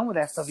we're done with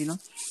that stuff.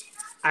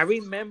 I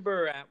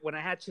remember when I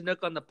had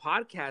Chinook on the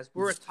podcast,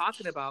 we were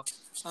talking about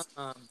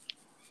um,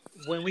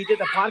 when we did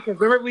the podcast.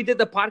 Remember, we did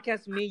the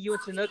podcast, me, you,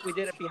 and Chinook. We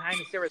did it behind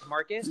the Sarah's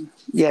Market,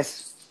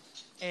 Yes.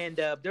 and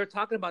they're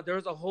talking about there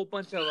was a whole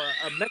bunch of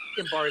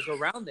Mexican bars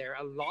around there,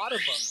 a lot of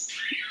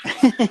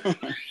them.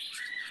 And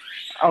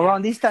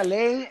Around East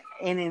LA,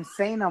 an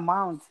insane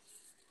amount.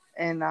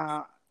 And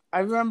I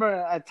remember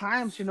at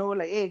times,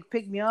 like, hey,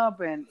 pick me up,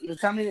 and you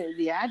tell me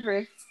the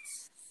address.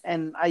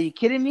 And are you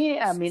kidding me?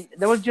 I mean,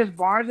 there was just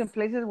bars and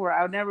places where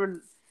I would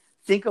never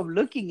think of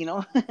looking.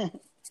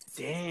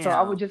 So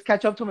I would damn, just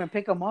catch up to him and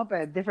pick him up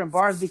at different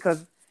bars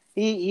because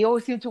he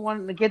always seemed to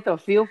want to get the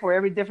feel for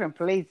every different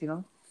place.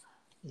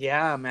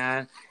 yeah,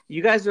 man,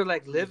 you guys are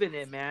like living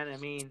it, man. I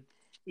mean,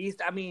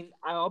 East. I mean,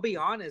 I'll be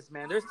honest,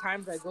 man. There's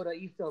times I go to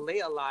East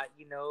LA a lot,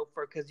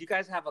 for because you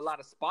guys have a lot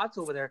of spots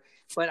over there.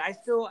 But I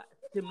still,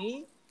 to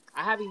me,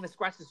 I haven't even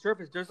scratched the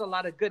surface. There's a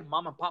lot of good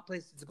mom and pop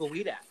places to go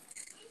eat at.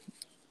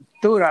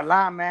 Dude, a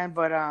lot, man.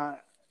 But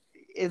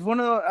it's one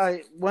of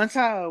the, once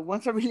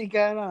I really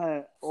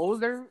got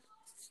older,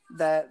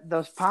 that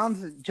those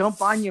pounds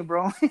jump on you,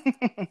 bro.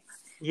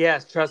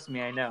 Yes, trust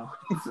me, I know.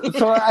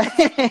 so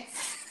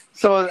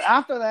so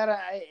after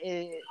that,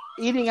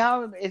 eating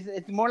out is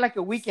it's more like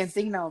a weekend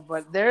thing now.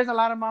 But there's a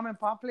lot of mom and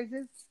pop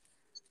places.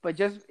 But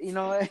just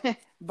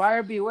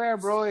buyer beware,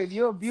 bro. If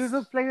you abuse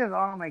those places,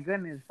 oh my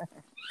goodness.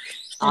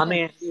 I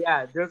mean,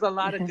 yeah, there's a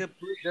lot of good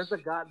food. There's a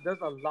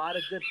lot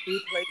of good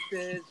food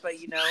places,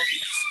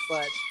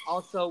 but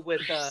also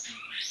with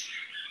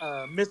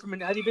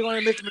Mr. Have you been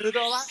going to Mr.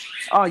 Menudo a lot?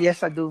 Oh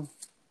yes, I do.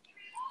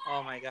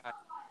 Oh my god,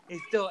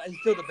 he's still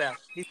the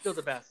best. He's still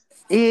the best.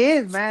 It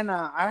is, man.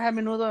 I have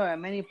menudo at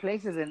many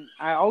places, and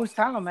I always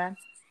tell them, man,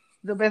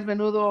 the best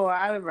menudo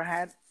I've ever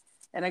had.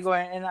 And I go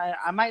and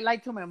I might lie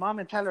to my mom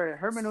and tell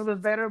her menudo is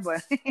better,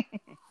 but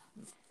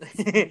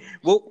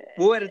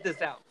we'll edit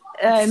this out.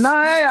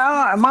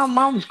 no, my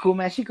mom's cool,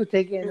 man. She could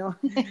take it.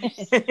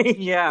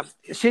 Yeah,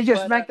 She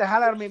just but smacked the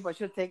hell out of me, but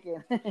she'll take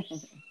it.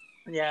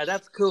 yeah,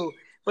 that's cool.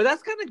 But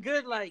that's kind of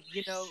good, like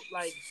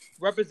like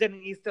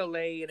representing East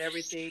LA and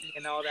everything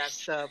and all that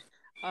stuff.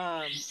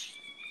 Um,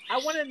 I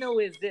want to know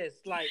is this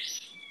like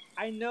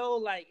I know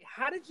like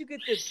how did you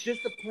get this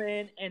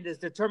discipline and this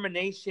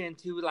determination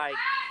to like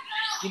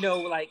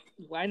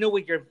I know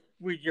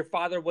your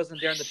father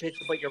wasn't there in the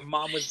picture, but your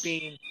mom was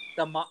being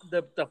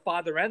the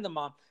father and the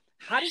mom.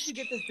 How did you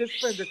get this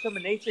discipline and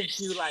determination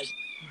to like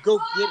go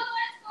get it?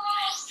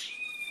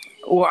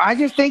 Well, I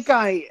just think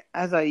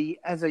as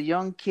a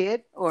young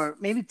kid or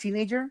maybe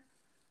teenager,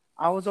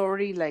 I was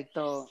already like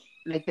the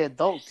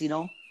adult.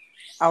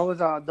 I was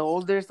the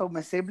oldest of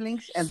my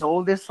siblings and the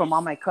oldest from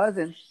all my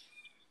cousins.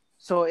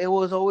 So it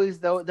was always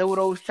they would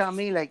always tell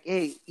me like,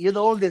 "Hey, you're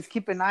the oldest.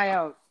 Keep an eye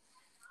out.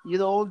 You're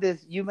the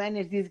oldest. You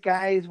manage these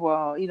guys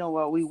while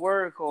we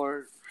work,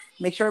 or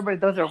make sure everybody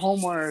does their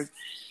homework.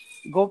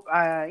 Go,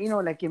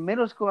 like in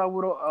middle school,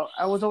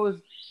 I was always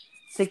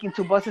taking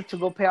two buses to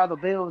go pay all the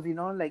bills.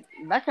 Like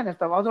that kind of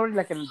stuff. I was already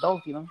like an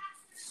adult.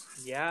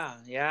 Yeah,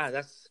 yeah,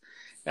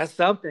 that's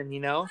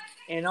something.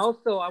 And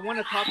also, I want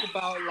to talk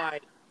about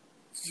like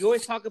you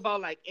always talk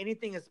about like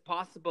anything is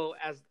possible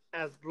as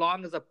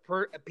long as a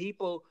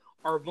people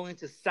are willing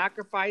to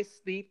sacrifice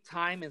sleep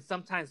time and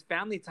sometimes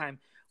family time.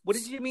 What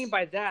did you mean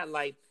by that?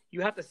 Like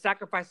you have to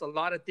sacrifice a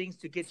lot of things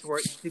to get to where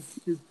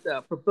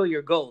to fulfill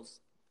your goals.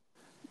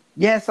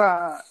 Yes.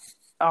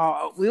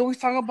 We always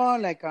talk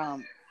about like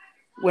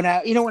when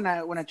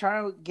I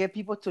try to get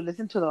people to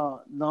listen to the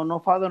no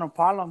father no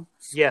problem.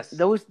 Yes.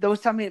 Those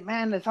tell me,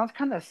 man, that sounds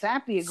kind of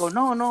sappy. I go,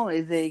 no,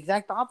 it's the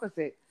exact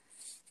opposite.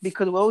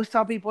 Because we always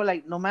tell people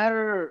like, no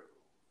matter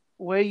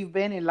where you've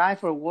been in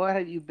life or what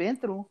have you been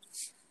through,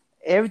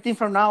 everything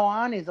from now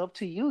on is up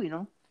to you.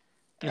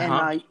 Uh And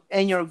huh.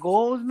 and your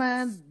goals,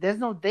 man, there's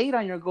no date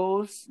on your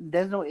goals.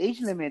 There's no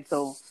age limit.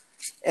 So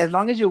as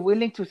long as you're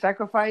willing to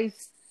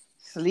sacrifice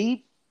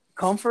sleep,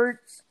 comfort,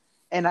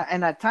 and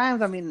at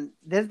times, I mean,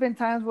 there's been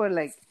times where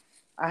like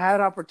I had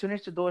an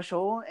opportunity to do a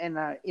show, and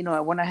I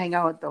want to hang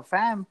out with the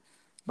fam.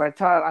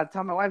 But I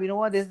tell my wife, you know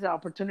what, this is an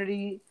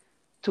opportunity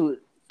to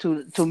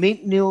to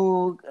meet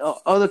new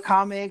other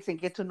comics and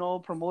get to know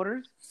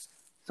promoters.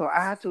 So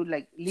I had to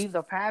like leave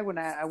the pad when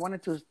I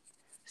wanted to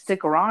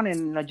stick around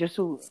and just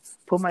to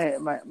put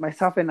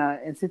myself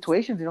in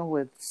situations,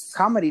 with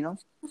comedy,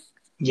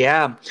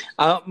 Yeah.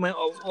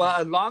 Well,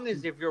 as long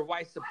as if your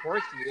wife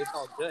supports you, it's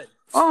all good.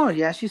 Oh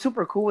yeah, she's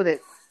super cool with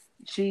it.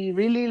 She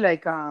really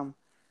like uh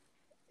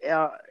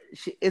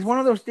it's one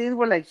of those things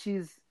where like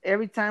she's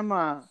every time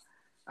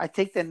I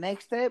take the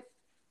next step,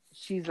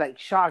 she's like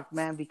shocked,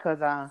 man, because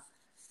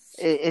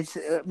it's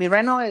I mean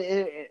right now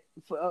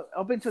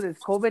up until this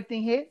COVID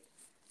thing hit,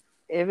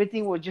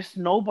 everything was just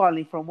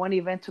snowballing from one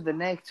event to the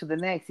next to the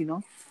next.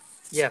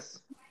 Yes.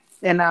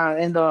 And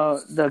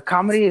the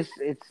comedy is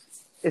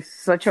it's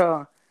such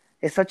a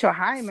it's such a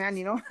high, man.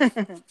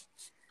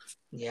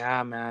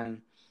 Yeah,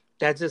 man.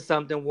 That's just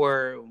something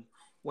where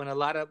when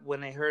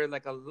I heard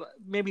like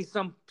maybe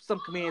some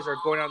comedians are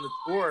going on the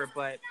tour,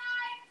 but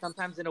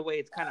sometimes in a way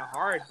it's kind of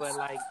hard. But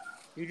like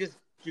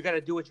you got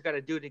to do what you got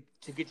to do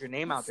to get your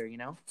name out there. You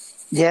know?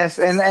 Yes,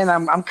 and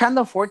I'm kind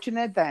of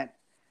fortunate that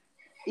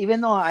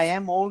even though I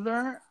am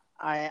older,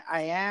 I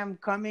am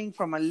coming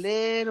from a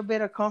little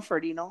bit of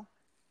comfort. Like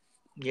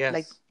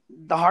Yes.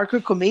 the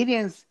hardcore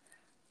comedians,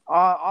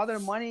 all their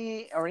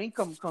money or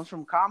income comes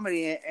from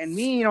comedy, and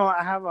me,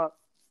 I have a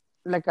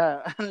like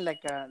a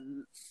like a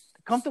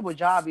comfortable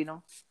job.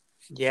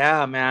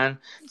 Yeah, man.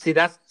 See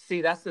that's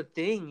the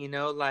thing,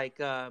 like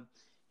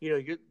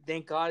you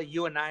thank God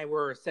you and I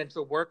were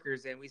essential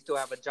workers and we still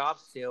have a job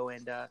still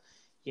and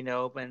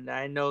and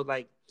I know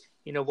like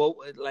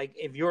what like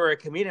if you're a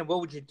comedian,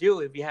 what would you do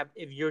if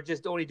you're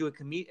just only doing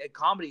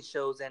comedy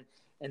shows and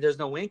there's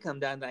no income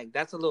then like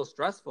that's a little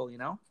stressful.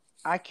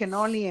 I can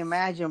only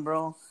imagine,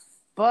 bro.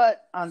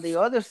 But on the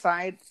other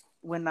side,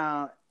 when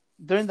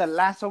during the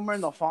last summer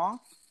in the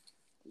fall,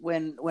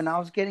 when I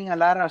was getting a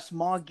lot of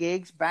small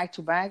gigs back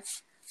to back,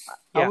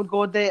 I Yeah. would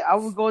go there. I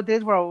would go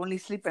days where I would only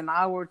sleep an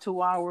hour,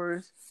 2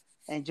 hours,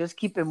 and just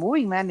keep it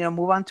moving, man.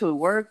 Move on to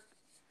work.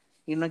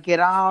 Get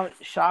out,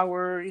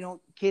 shower.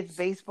 Kids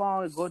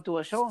baseball, go to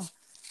a show.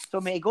 So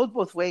I mean, it goes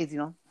both ways.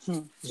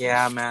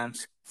 Yeah, man.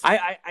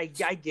 I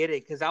get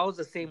it because I was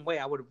the same way.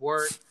 I would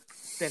work,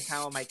 spend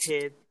time with my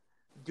kids,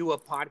 do a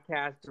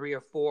podcast, 3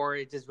 or 4.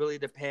 It just really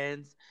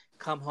depends.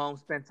 Come home,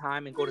 spend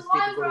time, and go to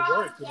sleep and go to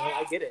work.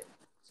 I get it.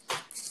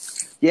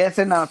 Yes,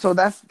 and so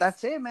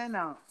that's it, man.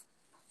 Now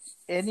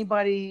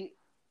anybody,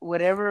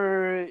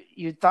 whatever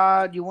you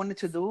thought you wanted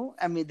to do,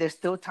 I mean, there's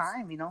still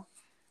time.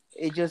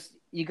 It just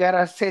you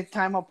gotta set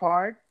time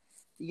apart.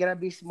 You gotta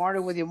be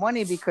smarter with your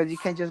money because you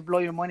can't just blow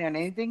your money on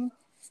anything.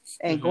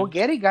 And go Hmm.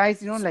 get it,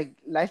 guys. Like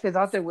life is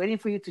out there waiting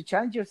for you to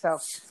challenge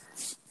yourself.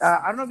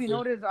 I don't know if you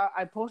noticed.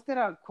 I posted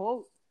a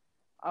quote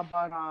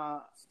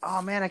about.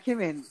 Oh man, I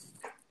can't even.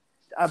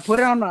 I put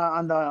it on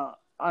our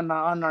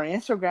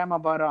Instagram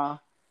about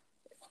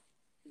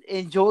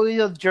enjoy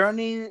your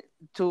journey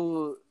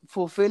to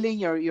fulfilling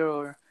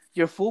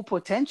your full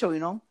potential.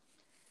 And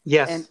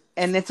Yes.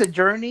 and it's a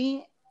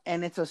journey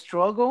and it's a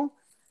struggle,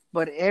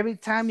 but every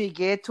time you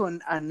get to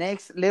a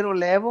next little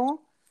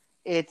level,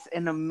 it's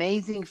an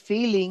amazing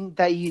feeling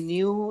that you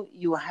knew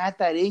you had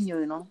that in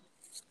you.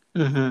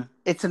 Hmm.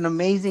 It's an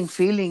amazing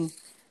feeling,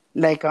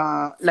 like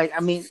I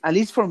mean, at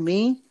least for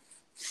me,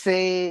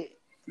 say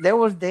there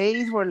was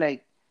days where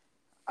like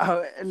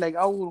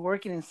I would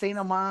work an insane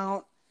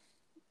amount,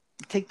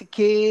 take the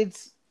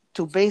kids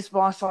to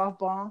baseball,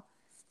 softball,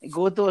 and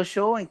go to a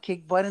show and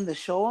kick butt in the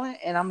show.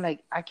 And I'm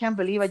like, I can't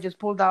believe I just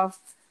pulled off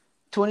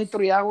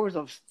 23 hours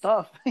of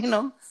stuff,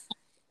 and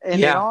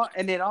Yeah.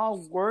 it all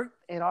worked.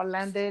 It all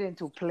landed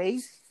into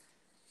place.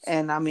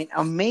 And I mean,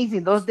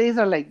 amazing. Those days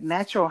are like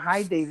natural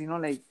high days,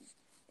 like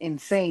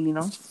insane.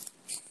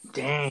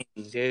 Dang,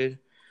 dude.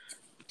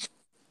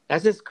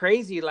 That's just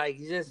crazy. Like,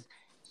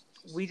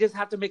 we just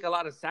have to make a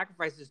lot of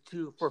sacrifices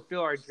to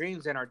fulfill our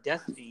dreams and our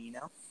destiny.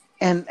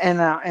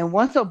 And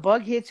once a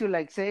bug hits you,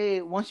 like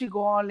say, once you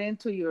go all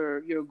into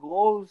your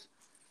goals,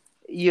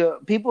 your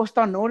people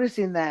start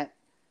noticing that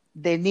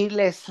they need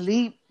less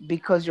sleep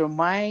because your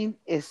mind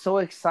is so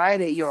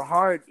excited, your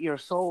heart, your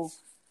soul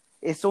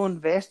is so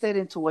invested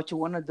into what you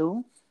want to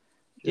do.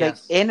 Like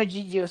Yes.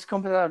 energy just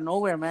comes out of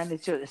nowhere, man.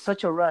 It's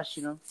such a rush.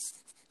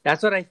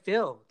 That's what I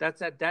feel.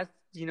 That's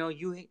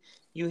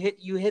you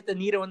hit the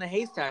needle in the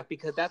haystack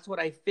because that's what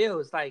I feel.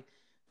 It's like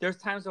there's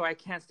times where I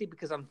can't sleep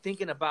because I'm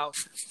thinking about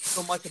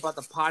so much about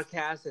the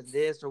podcast and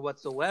this or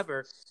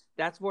whatsoever.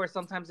 That's where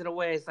sometimes in a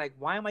way it's like,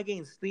 why am I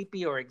getting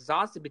sleepy or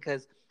exhausted?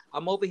 Because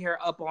I'm over here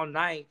up all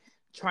night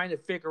trying to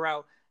figure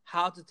out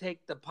how to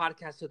take the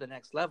podcast to the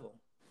next level.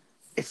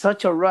 It's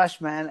such a rush,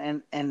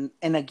 man, and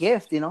a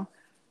gift. I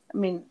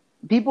mean,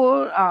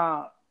 people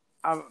are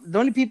the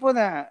only people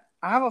that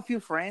I have a few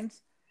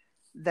friends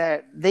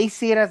that they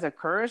see it as a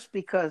curse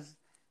because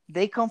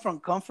they come from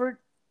comfort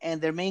and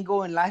their main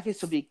goal in life is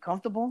to be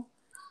comfortable.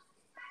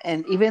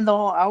 And even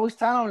though I always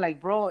tell them, like,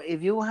 bro,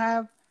 if you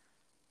have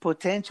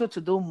potential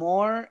to do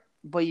more,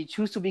 but you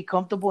choose to be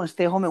comfortable and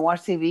stay home and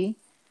watch TV,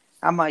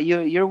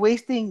 you're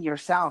wasting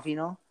yourself, you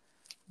know.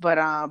 But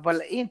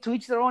to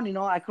each their own, you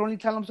know. I can only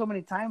tell them so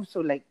many times,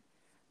 so like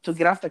to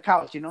get off the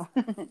couch, you know.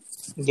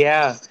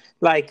 Yeah,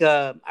 like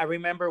I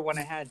remember when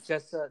I had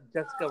Jessica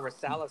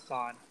Rosales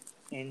on,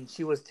 and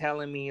she was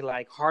telling me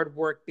like hard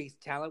work beats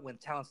talent when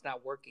talent's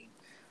not working.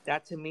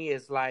 That to me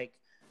is like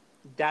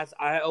that's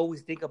I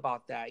always think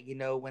about that. You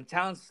know, when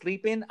talent's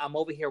sleeping, I'm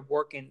over here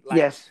working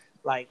Yes,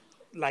 like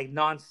like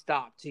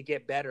nonstop to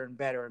get better and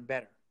better and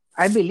better.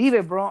 I believe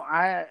it, bro.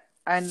 I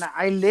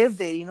lived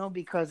it, you know,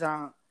 because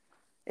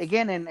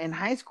again in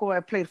high school I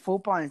played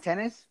football and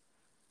tennis,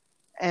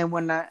 and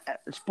when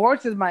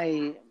sports is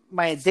my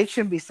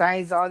addiction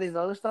besides all this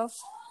other stuff,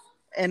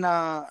 and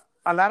a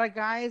lot of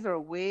guys are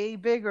way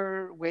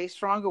bigger, way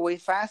stronger, way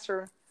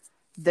faster.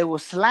 They will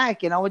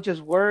slack, and I would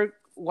just work,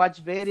 watch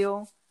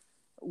video,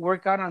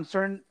 work out on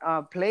certain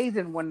plays,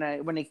 and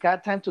when it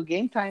got time to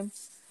game time,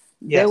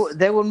 Yes.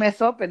 they would mess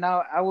up, and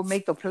I would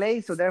make the play.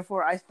 So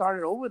therefore, I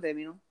started over them.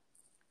 You know,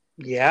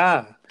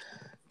 Yeah.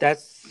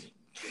 That's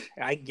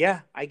I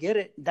get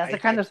it. that's the I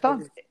kind of stuff.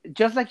 totally.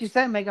 Just like you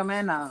said, Mega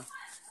Man.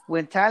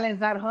 When talent's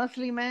not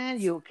hustling, man,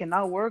 you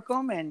cannot work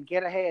them and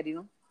get ahead. You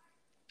know.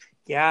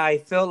 Yeah, I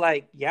feel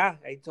like yeah,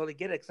 I totally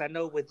get it because I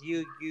know with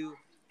you, you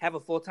have a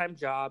full time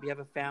job, you have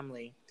a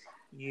family,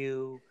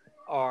 you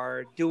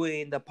are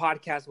doing the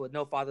podcast with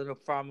No Father No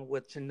Problem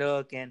with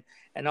Chinook, and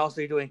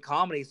also you're doing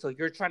comedy, so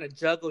you're trying to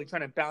juggle, you're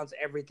trying to balance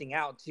everything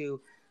out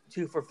to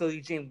fulfill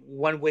your dream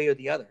one way or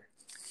the other.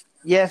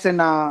 Yes,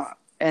 and I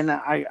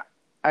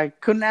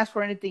couldn't ask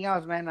for anything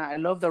else, man. I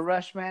love the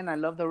rush, man. I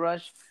love the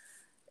rush.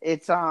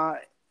 It's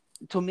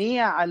to me,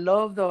 I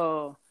love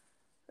the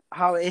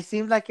how it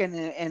seems like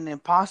an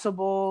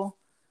impossible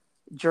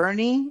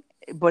journey,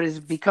 but it's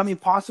becoming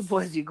possible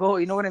as you go.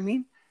 You know what I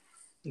mean?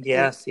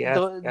 Yes, yes,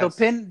 yes.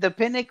 The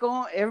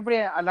pinnacle. Everybody,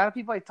 a lot of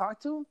people I talk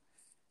to,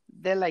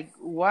 they're like,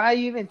 "Why are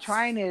you even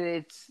trying it?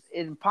 It's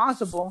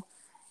impossible."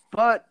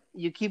 But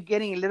you keep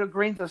getting little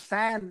grains of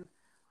sand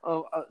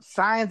of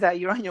signs that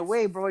you're on your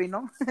way, bro. You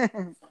know?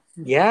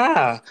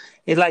 Yeah,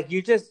 it's like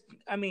you just.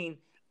 I mean,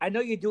 I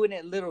know you're doing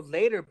it a little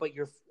later, but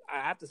you're.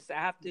 I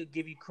have to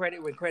give you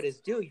credit when credit's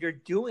due. You're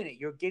doing it.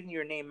 You're getting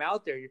your name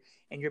out there,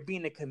 and you're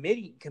being a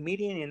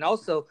comedian, and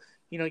also,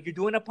 you know, you're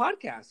doing a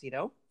podcast. You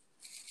know.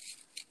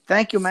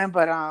 Thank you, man.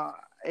 But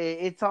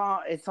it's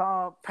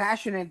all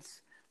passion.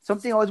 It's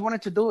something I always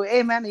wanted to do.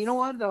 Hey, man, you know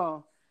what?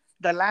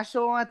 The last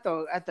show at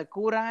the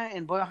Cura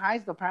in Boyle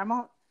Heights, the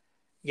Paramount.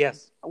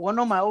 Yes. One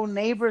of my old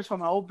neighbors from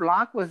my old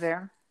block was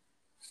there,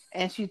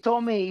 and she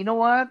told me, you know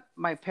what?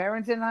 My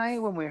parents and I,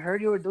 when we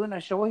heard you were doing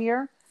a show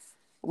here,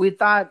 we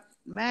thought,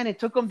 man, it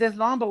took him this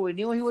long, but we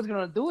knew he was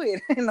gonna do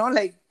it. You know,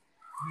 like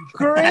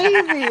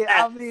crazy.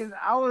 I mean,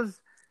 I was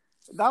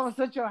that was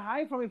such a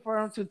high for me for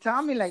him to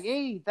tell me, like,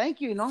 hey,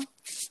 thank you. You know,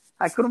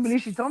 I couldn't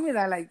believe she told me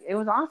that. Like, it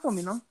was awesome.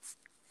 You know.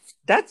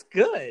 That's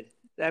good.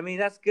 I mean,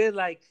 that's good.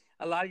 Like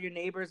a lot of your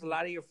neighbors, a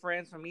lot of your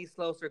friends from East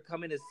Los are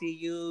coming to see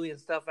you and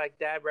stuff like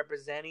that,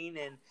 representing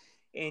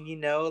and you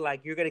know,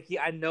 like you're gonna keep.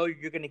 I know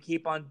you're gonna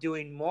keep on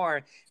doing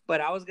more.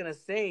 But I was gonna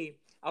say,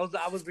 I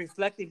was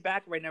reflecting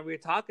back right now. We were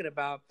talking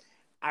about.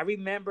 I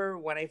remember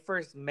when I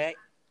first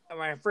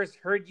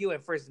heard you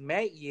and first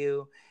met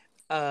you,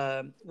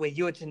 when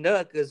you and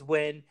Chinook is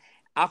when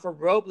Alfred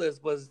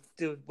Robles was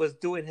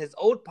doing his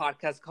old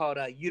podcast called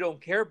 "You Don't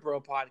Care,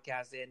 Bro"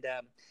 podcast, and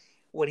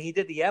when he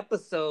did the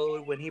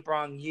episode, when he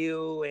brought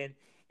you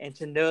and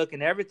Chinook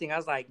and everything, I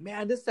was like,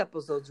 man, this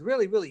episode's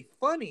really really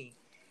funny,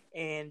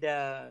 and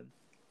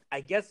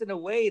I guess in a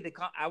way,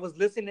 I was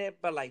listening to it,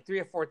 but like 3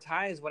 or 4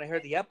 times when I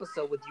heard the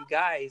episode with you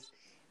guys.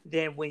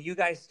 Then when you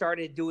guys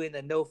started doing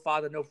the No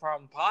Father No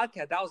Problem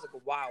podcast, that was like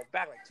a while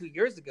back, like 2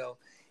 years ago,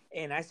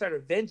 and I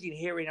started binging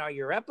hearing all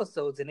your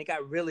episodes, and it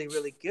got really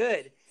really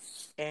good,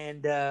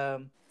 and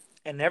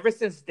ever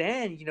since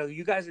then, you know,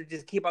 you guys are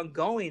just keep on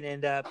going,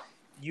 and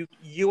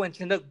you and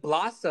Chinook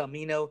blossom.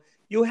 You know,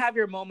 you have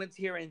your moments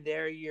here and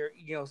there, your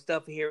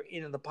stuff here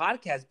in the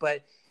podcast,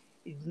 but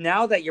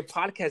now that your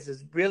podcast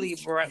is really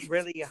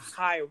really a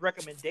high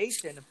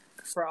recommendation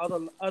for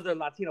other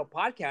Latino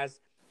podcasts,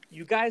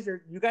 you guys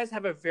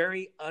have a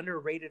very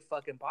underrated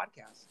fucking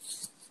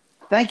podcast.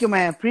 Thank you,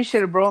 man.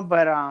 Appreciate it, bro.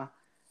 But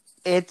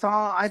it's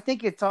all. I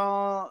think it's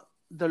all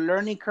the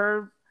learning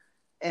curve,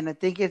 and I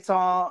think it's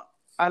all.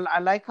 I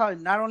like how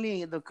not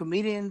only the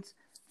comedians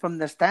from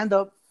the stand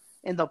up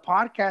in the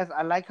podcast.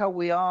 I like how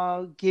we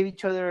all give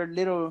each other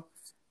little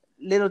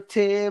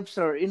tips,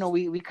 or you know,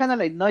 we kind of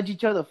like nudge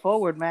each other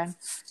forward, man.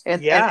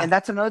 Yeah. And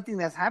that's another thing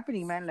that's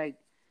happening, man. Like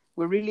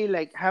we really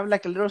like have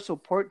like a little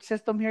support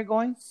system here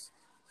going,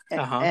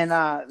 Uh huh.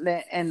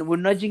 and we're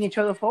nudging each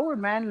other forward,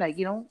 man. Like,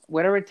 you know,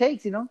 whatever it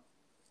takes, you know.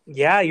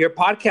 Yeah, your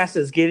podcast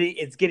is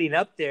getting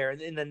up there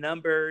in the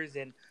numbers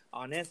and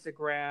on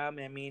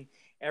Instagram. I mean,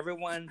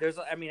 everyone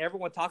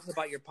talks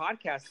about your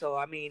podcast. So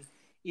I mean,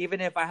 even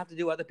if I have to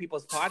do other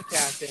people's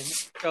podcasts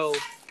and so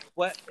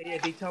what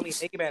if they tell me,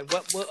 hey man,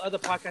 what other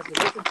podcasts you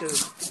listen to,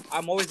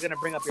 I'm always gonna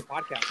bring up your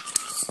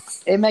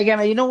podcast. Hey, Megan,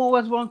 you know what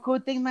was one cool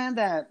thing, man?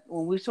 That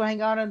when we used to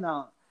hang out in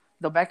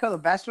the back of the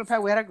bachelor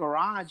pad, we had a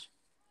garage,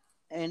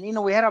 and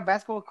we had a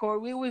basketball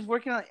court. We always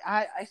working on.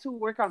 I used to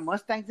work on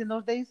Mustangs in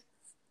those days.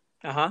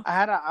 I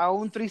had our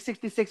own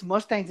 366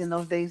 Mustangs in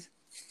those days.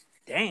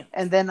 Damn.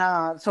 And then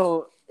Alfred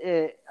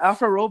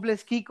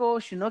Robles,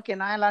 Kiko, Chinook,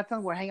 and I a lot of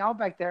times would hang out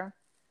back there.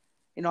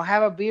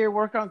 Have a beer,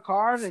 work on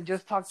cars, and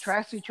just talk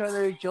trash to each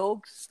other,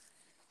 jokes.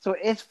 So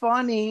it's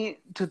funny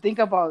to think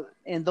about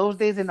in those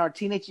days in our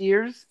teenage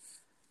years,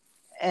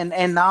 and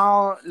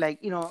now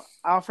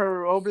Alfred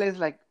Robles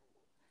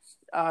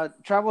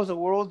travels the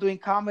world doing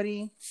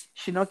comedy.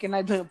 Chinook and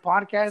I doing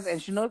podcasts,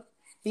 and Chinook,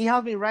 he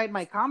helped me write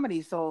my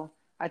comedy. So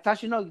I thought,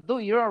 Chinook,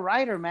 dude, you're a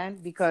writer, man,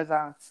 because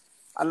a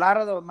lot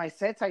of my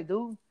sets I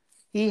do,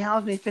 he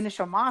helps me finish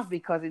them off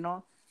because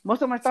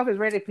most of my stuff is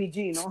rated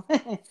PG.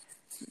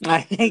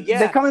 Yeah.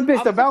 They come and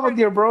pitch the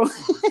Belvedere, bro.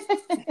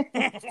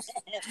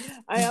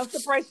 I am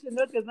surprised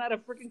Chinook is not a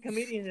freaking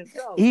comedian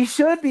himself. He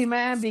should be,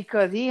 man,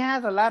 because he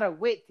has a lot of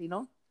wit,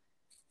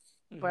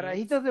 But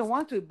he doesn't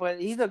want to. But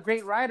he's a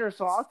great writer,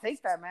 so I'll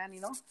take that, man.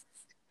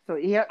 So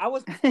I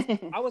was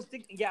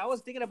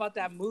thinking about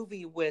that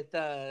movie with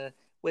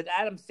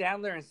Adam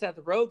Sandler and Seth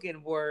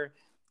Rogen, where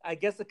I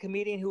guess a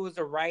comedian who was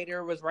a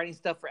writer was writing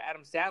stuff for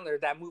Adam Sandler.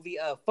 That movie,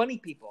 Funny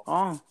People.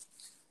 Oh,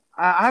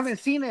 I haven't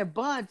seen it,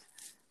 but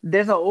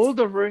there's an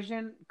older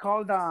version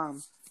called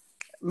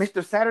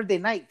Mr. Saturday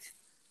Night.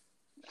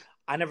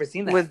 I never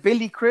seen that. With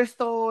Billy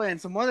Crystal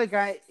and some other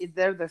guy.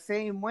 They're the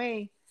same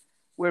way.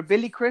 Where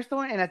Billy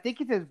Crystal and I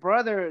think it's his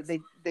brother,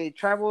 they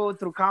travel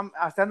through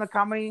stand-up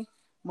comedy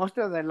most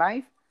of their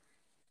life.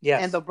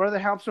 Yes. And the brother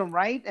helps him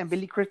write, and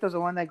Billy Crystal's the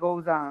one that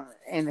goes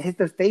and hits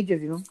the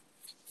stages,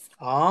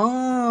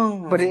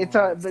 Oh. But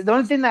but the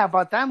only thing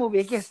about that movie,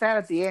 it gets sad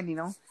at the end,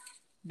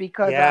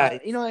 because I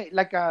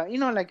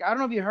don't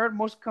know if you heard,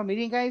 most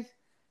comedian guys,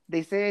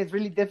 they say it's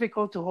really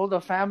difficult to hold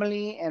a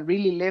family and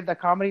really live the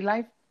comedy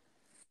life.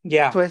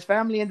 Yeah. So his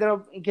family ended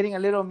up getting a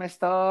little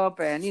messed up,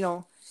 and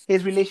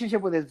his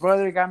relationship with his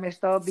brother got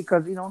messed up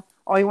because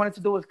all he wanted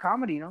to do was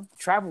comedy,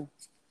 travel.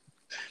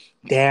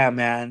 Damn,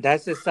 man,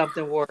 that's just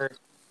something where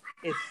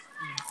it's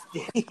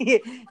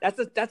that's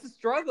a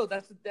struggle.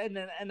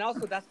 And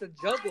also that's the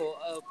juggle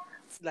of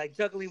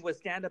juggling with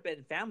stand up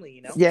and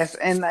family. Yes,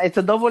 and it's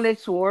a double-edged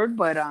sword,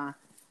 but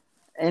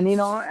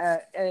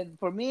and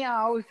for me,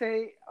 I always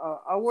say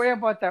I'll worry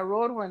about that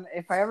road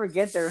if I ever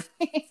get there.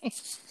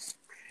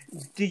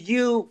 Do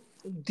you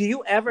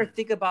ever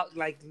think about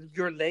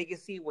your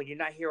legacy when you're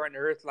not here on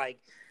Earth?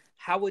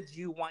 How would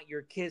you want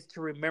your kids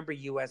to remember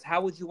you as?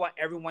 How would you want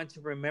everyone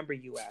to remember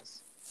you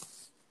as?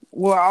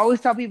 Well, I always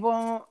tell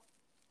people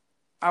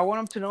I want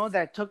them to know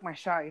that I took my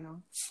shot.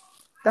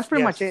 That's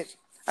pretty much it.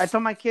 I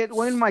told my kids,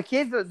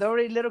 they're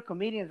already little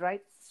comedians,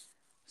 right?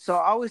 So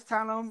I always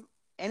tell them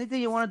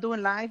anything you want to do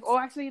in life. Oh,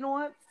 actually, you know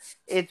what?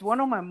 It's one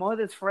of my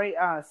mother's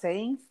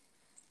sayings.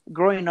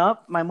 Growing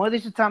up, my mother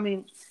used to tell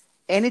me,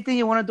 anything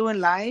you want to do in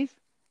life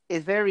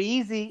is very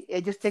easy.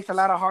 It just takes a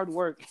lot of hard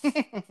work.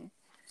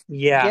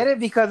 Yeah. Get it?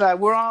 Because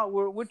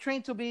we're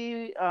trained to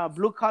be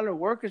blue collar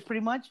workers pretty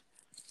much.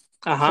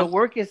 So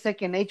work is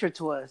second nature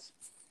to us.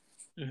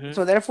 Mm-hmm.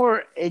 So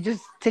therefore, it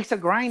just takes a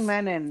grind,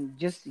 man, and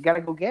just you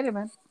gotta go get it,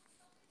 man.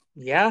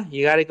 Yeah,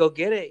 you gotta go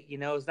get it.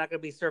 It's not gonna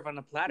be served on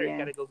a platter. Yeah. You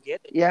gotta go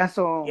get it. Yeah.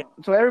 So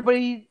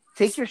everybody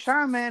take your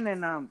shot, man,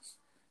 and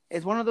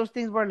it's one of those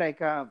things where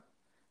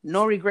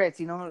no regrets.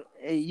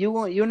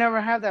 You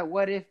never have that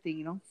what if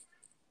thing.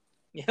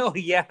 Oh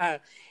yeah,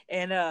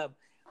 and I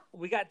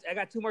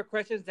got two more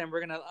questions, then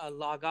we're gonna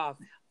log off.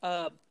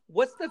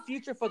 What's the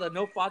future for the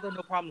No Father,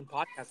 No Problem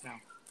podcast now?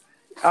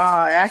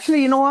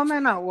 Actually, you know what,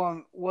 man?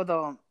 With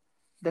the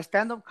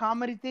stand-up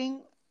comedy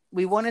thing,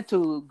 we wanted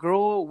to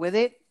grow with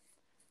it,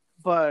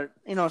 but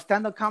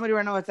stand-up comedy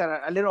right now it's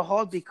at a little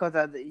halt because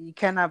you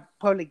can't have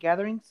public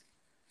gatherings.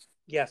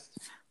 Yes.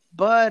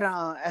 But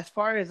as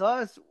far as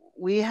us,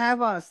 we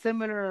have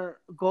similar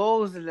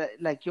goals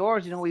like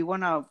yours. We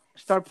want to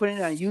start putting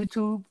it on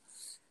YouTube,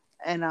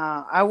 and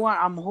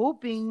I'm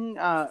hoping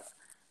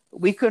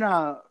we could.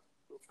 I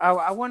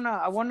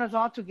want us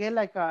all to get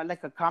like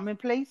a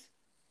commonplace.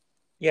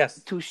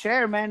 Yes. To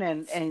share, man,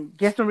 and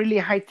get some really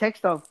high tech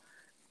stuff.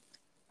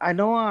 I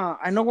know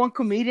one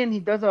comedian. He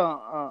does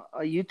a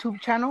YouTube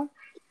channel,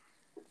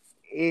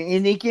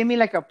 and he gave me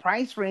a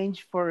price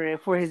range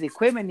for his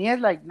equipment. He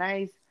has a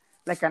nice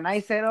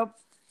setup.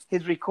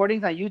 His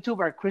recordings on YouTube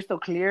are crystal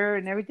clear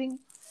and everything.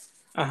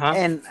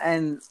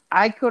 And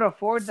I could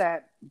afford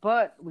that,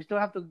 but we still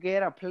have to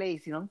get a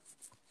place,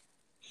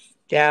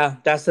 Yeah,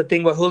 that's the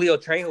thing what Julio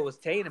Trejo was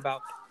saying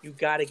about. You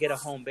got to get a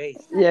home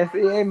base. Yes,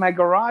 yeah, my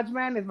garage,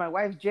 man, is my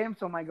wife's gym,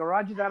 so my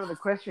garage is out of the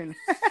question.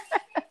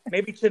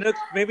 Maybe Chinook's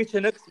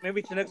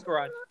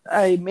garage.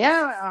 I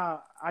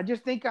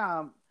just think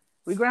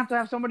we're gonna have to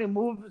have somebody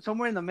move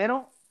somewhere in the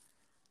middle.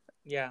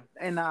 Yeah.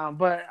 And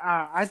but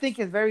I think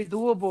it's very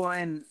doable,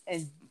 and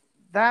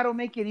that'll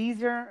make it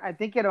easier. I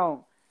think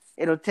it'll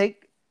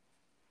take,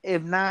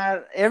 if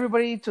not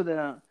everybody, to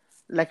the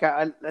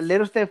a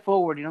little step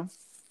forward,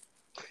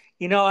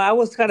 I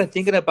was kind of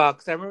thinking about,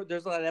 because I remember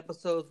there's a lot of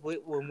episodes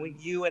when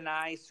you and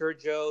I,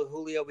 Sergio,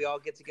 Julio, we all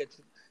get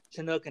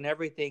Chinook and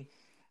everything.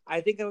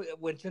 I think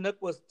when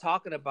Chinook was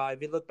talking about,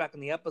 if you look back in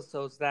the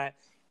episodes, that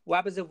what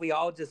happens if we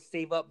all just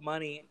save up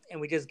money and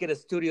we just get a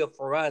studio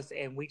for us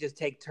and we just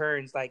take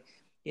turns, like,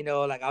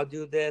 like I'll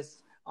do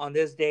this on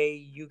this day,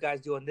 you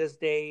guys do on this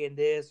day and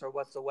this or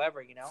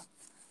whatsoever.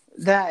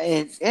 That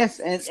is, yes,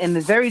 and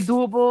it's very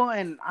doable.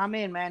 And I'm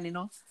in,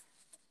 man.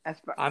 As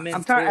far, I'm in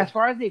I'm sorry. too. As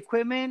far as the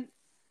equipment,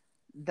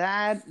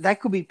 that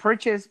could be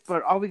purchased,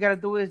 but all we gotta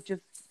do is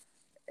just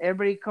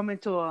everybody come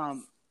into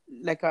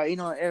like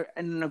a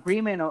an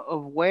agreement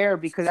of where,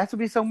 because that should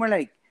be somewhere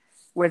like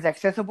where it's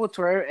accessible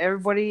to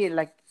everybody,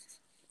 like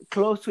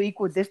close to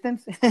equal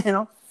distance.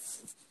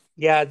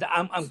 Yeah,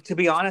 I'm to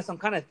be honest, I'm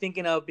kind of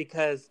thinking of,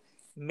 because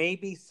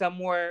maybe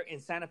somewhere in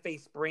Santa Fe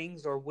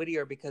Springs or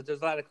Whittier, because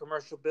there's a lot of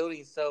commercial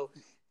buildings, so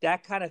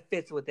that kind of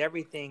fits with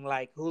everything.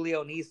 Like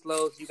Julio and East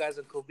Los, you guys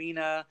in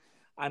Covina.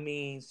 I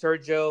mean,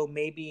 Sergio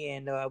maybe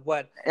in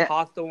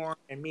Hawthorne,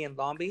 and me in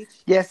Long Beach.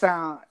 Yes,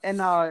 and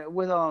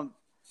with let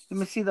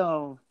me see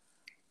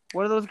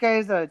what are those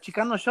guys? The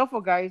Chicano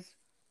Shuffle guys.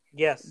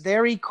 Yes. They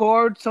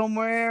record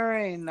somewhere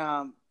in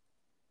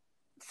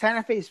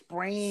Santa Fe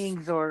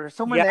Springs or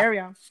somewhere in the Yeah.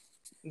 area.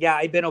 Yeah,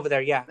 I've been over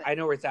there. Yeah, I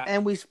know where it's at.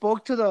 And we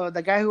spoke to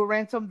the guy who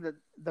rents them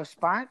the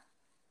spot.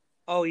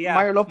 Oh yeah,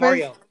 Mario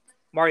Lopez.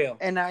 Mario.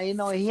 And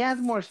he has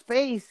more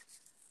space,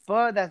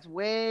 but that's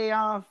way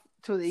off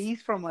to the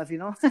east from us.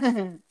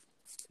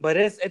 But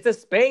it's a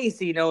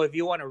space, if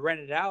you want to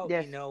rent it out,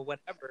 Yes.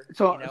 Whatever.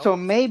 So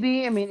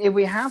maybe, I mean, if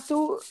we have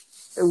to,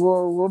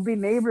 we'll be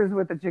neighbors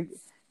with the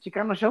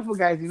Chicano Shuffle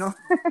guys. You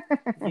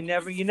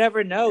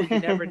never know. You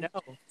never know.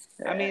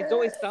 I mean, it's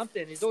always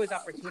something. There's always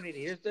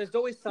opportunity. There's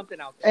always something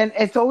out there. And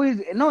it's always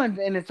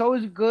and it's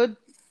always good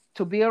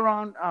to be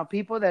around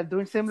people that are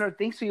doing similar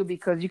things to you,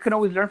 because you can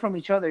always learn from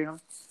each other.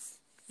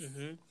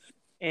 Mm-hmm.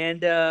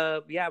 And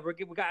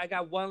I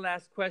got one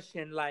last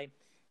question. Like,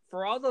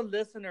 for all the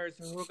listeners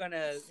who are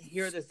gonna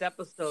hear this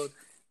episode,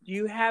 do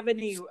you have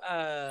any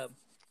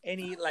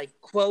like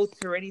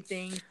quotes or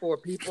anything for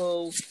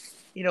people,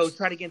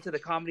 trying to get into the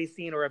comedy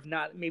scene, or if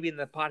not, maybe in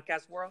the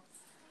podcast world?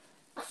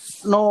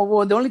 No,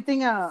 well, the only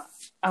thing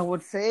I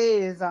would say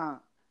is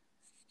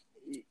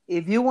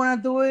if you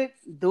want to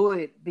do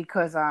it,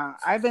 because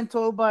I've been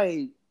told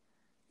by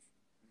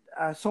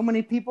so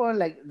many people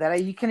like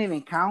that you can't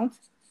even count.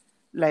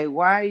 Like,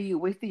 why are you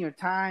wasting your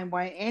time?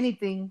 Why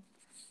anything?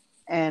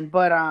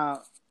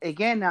 But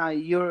again,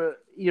 you're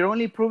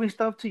only proving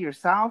stuff to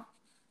yourself,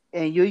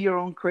 and you're your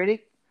own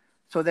critic.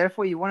 So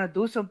therefore, you want to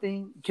do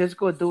something, just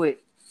go do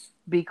it,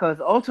 because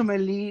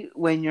ultimately,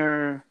 when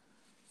the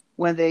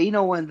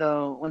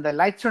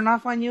lights turn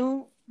off on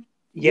you,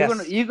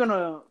 Yes. you're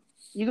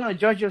gonna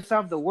judge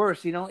yourself the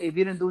worst, if you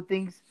didn't do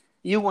things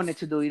you wanted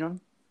to do.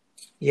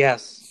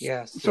 Yes.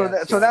 So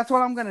that's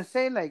what I'm gonna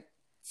say. Like,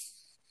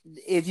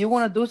 if you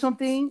want to do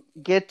something,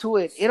 get to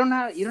it. You don't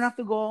have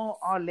to go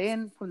all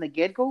in from the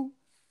get go.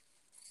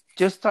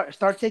 Just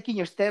start taking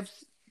your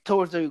steps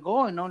towards where you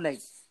go.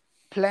 Like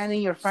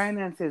planning your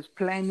finances,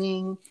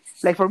 planning.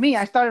 Like for me,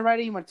 I started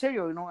writing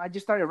material. I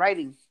just started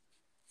writing,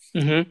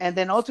 and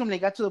then ultimately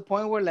got to the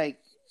point where, like,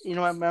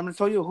 I'm gonna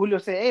tell you, Julio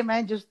said, "Hey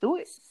man, just do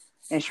it."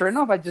 And sure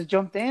enough, I just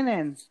jumped in,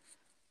 and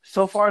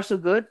so far so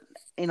good.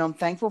 I'm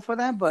thankful for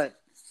that,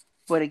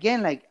 But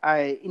again, like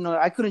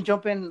I couldn't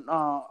jump in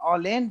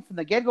all in from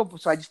the get go,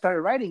 so I just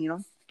started writing.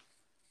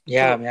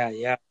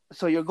 Yeah.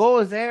 So your goal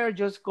is there,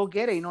 just go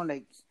get it.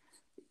 Like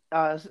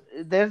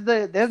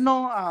there's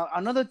no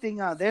another thing.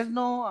 There's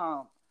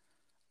no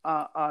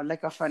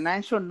like a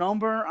financial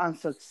number on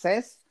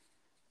success,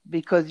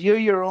 because you're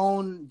your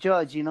own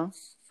judge.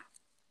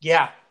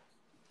 Yeah.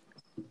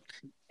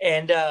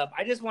 And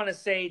I just want to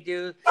say,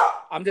 dude,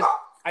 I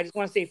just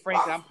want to say,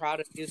 Frank, I'm proud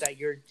of you that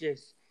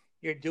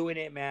you're doing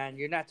it, man.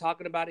 You're not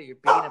talking about it, you're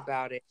being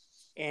about it.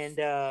 And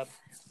do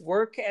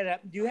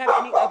you have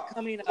any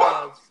upcoming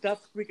stuff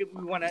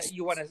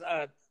you want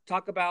to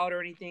talk about, or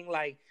anything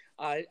like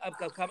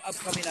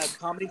upcoming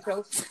comedy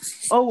shows?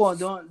 Oh well,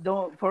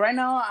 don't for right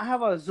now. I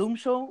have a Zoom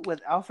show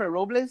with Alfred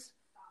Robles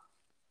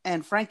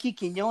and Frankie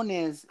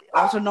Quinones,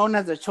 also known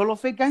as the Cholo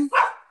Fit Gang.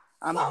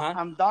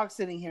 I'm dog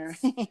sitting here.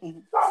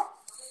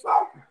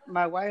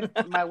 My wife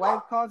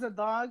calls a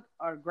dog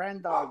our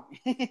grand dog.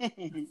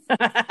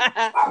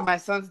 My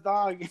son's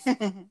dog.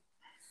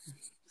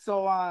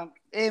 So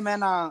hey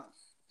man,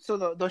 so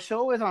the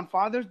show is on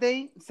Father's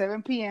Day,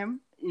 7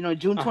 p.m.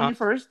 June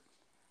 21st.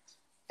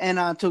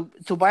 And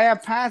to buy a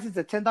pass, it's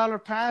a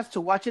 $10 pass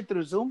to watch it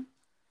through Zoom.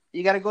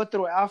 You got to go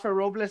through Alfred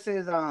Robles'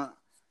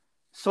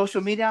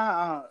 social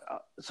media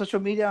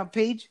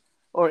page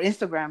or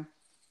Instagram.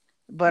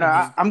 But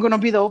I'm gonna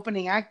be the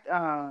opening act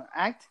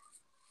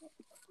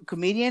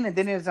comedian, and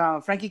then there's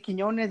Frankie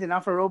Quinones and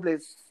Alfred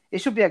Robles. It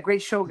should be a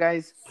great show,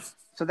 guys.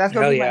 So that's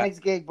gonna be my next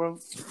gig, bro.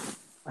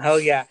 Hell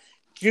yeah.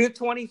 June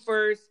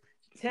 21st,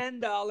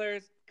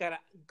 $10. Gotta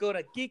go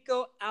to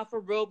Kiko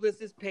Alfred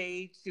Robles'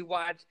 page to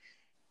watch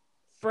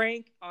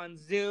Frank on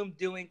Zoom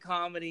doing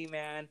comedy,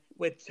 man,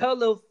 with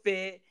Cholo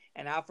Fit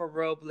and Alfred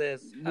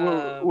Robles.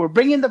 We're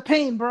bringing the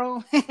pain,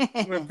 bro.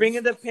 We're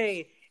bringing the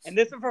pain. And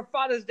this is for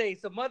Father's Day,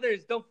 so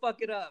mothers, don't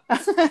fuck it up.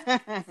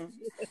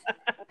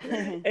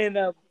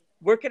 And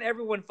where can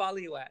everyone follow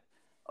you at?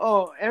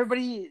 Oh,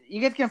 everybody,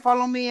 you guys can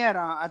follow me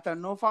at the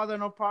No Father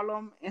No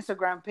Problem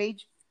Instagram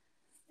page,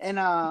 and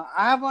I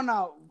have one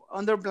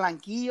under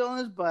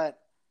Blanquillos, but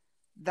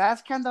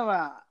that's kind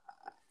of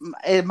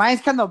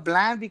mine's kind of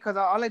bland because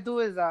all I do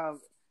is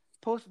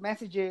post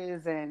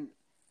messages and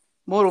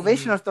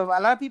motivational stuff.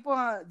 A lot of people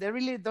they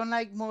really don't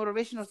like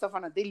motivational stuff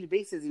on a daily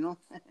basis, you know.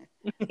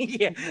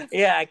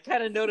 Yeah, I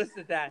kind of noticed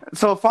that.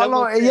 So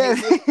follow, Someone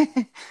said,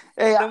 yes.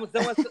 Hey,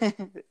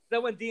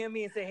 someone DM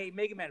me and say, "Hey,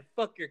 Mega Man,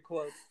 fuck your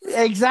quotes."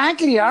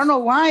 exactly. I don't know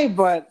why,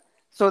 but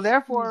so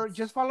therefore,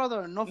 just follow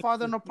the No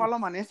Father No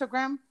Problem on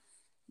Instagram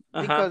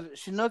because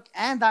Chinook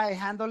and I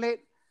handle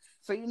it.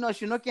 So you know,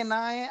 Chinook and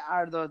I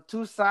are the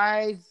two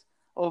sides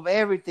of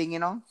everything, you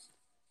know.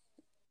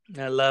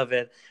 I love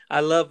it.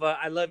 I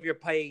love your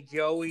page.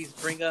 You always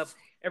bring up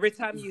every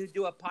time you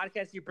do a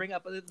podcast. You bring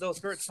up those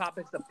certain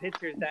topics, the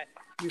pictures that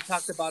you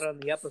talked about on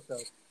the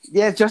episode.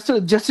 Yeah, just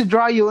to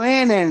draw you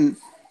in,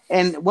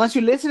 and once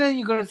you listen,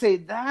 you're gonna say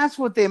that's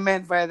what they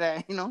meant by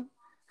that, you know.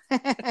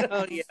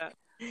 Oh yeah.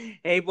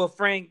 Hey, well,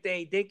 Frank,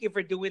 hey, thank you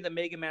for doing the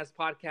Mega Man's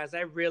podcast.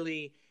 I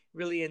really,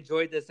 really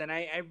enjoyed this, and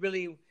I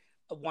really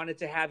wanted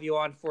to have you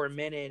on for a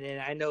minute.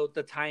 And I know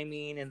the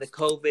timing and the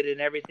COVID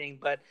and everything,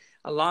 but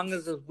as long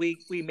as we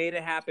made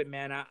it happen,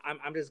 man,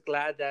 I'm just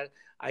glad that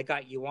I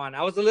got you on.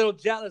 I was a little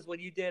jealous when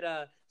you did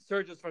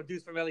Sergio's from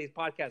Deuce from Ellie's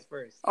podcast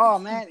first. Oh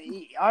man,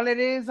 all it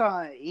is,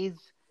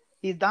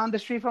 he's down the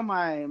street from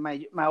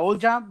my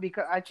old job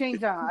because I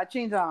changed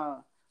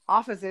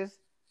offices.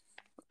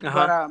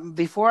 But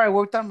before I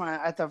worked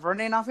at the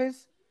Vernon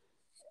office,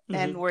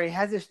 and where he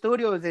has his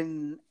studios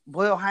in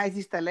Boyle Heights,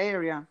 East LA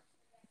area.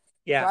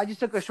 Yeah. So I just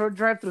took a short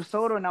drive through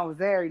Soto and I was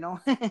there, you know.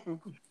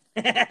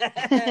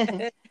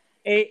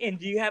 Hey, and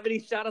do you have any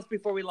shout outs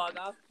before we log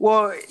off?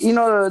 Well, you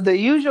know, the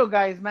usual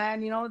guys,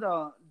 man, you know,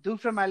 the dude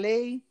from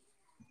LA,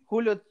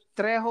 Julio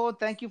Trejo,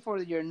 thank you for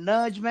your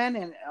nudge, man.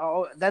 And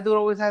that dude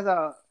always has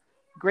a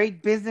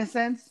great business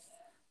sense.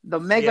 The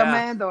Mega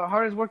Man, the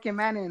hardest working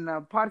man in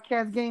the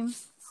podcast game.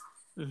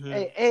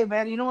 Hey,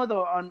 man, you know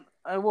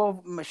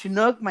what?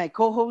 Chinook, my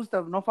co-host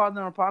of No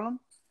Father No Problem,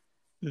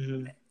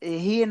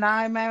 he and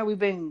I, man, we've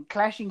been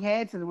clashing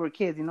heads since we were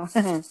kids, you know.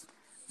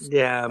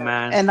 Yeah,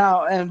 man. And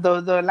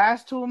the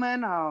last two,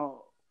 man,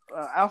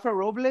 Alfred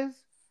Robles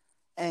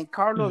and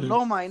Carlos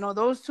Loma, you know,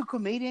 those two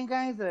comedian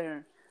guys,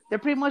 they're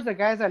pretty much the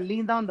guys that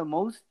lean down the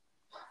most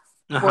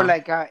for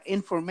like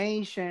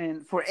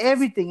information, for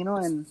everything, you know.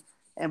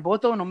 And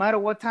both of them, no matter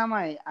what time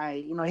I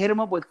you know hit them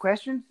up with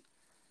questions,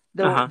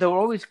 they were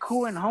always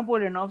cool and humble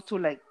enough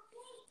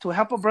to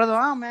help a brother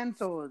out, man.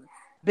 So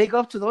big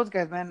up to those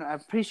guys, man. I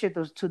appreciate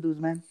those two dudes,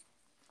 man.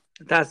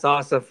 That's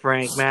awesome,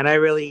 Frank, man.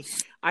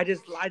 I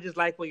just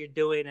like what you're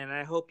doing, and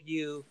I hope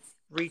you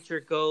reach your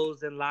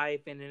goals in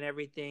life and in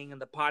everything,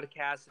 and the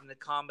podcast and the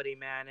comedy,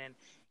 man.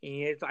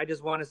 And I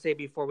just want to say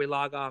before we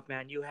log off,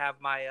 man, you have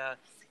my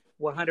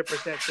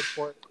 100%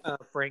 support,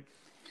 Frank.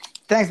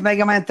 Thanks,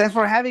 Mega Man. Thanks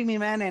for having me,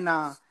 man.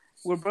 And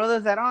we're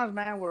brothers at arms,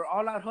 man. We're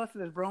all out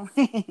hustlers, bro.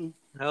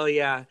 Oh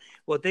yeah.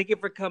 Well, thank you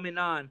for coming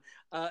on.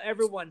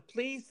 Everyone,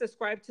 please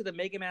subscribe to the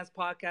Mega Man's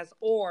podcast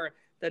or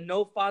the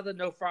No Father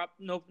No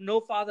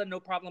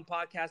Problem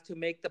podcast to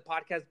make the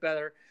podcast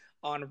better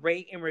on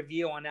rate and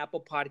review on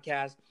Apple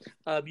Podcasts.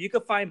 You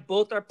can find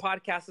both our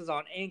podcasts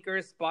on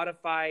Anchor,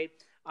 Spotify,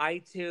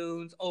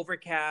 iTunes,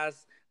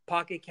 Overcast,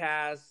 Pocket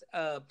Cast,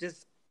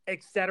 just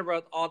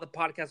etc. All the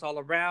podcasts all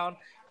around.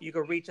 You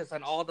can reach us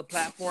on all the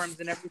platforms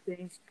and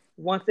everything.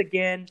 Once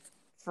again,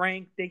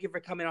 Frank, thank you for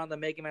coming on the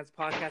Mega Man's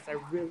podcast. I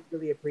really,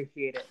 really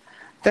appreciate it.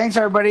 Thanks,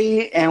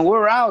 everybody, and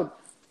we're out.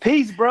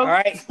 Peace, bro. All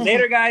right,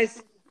 later,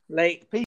 guys. Late. Peace.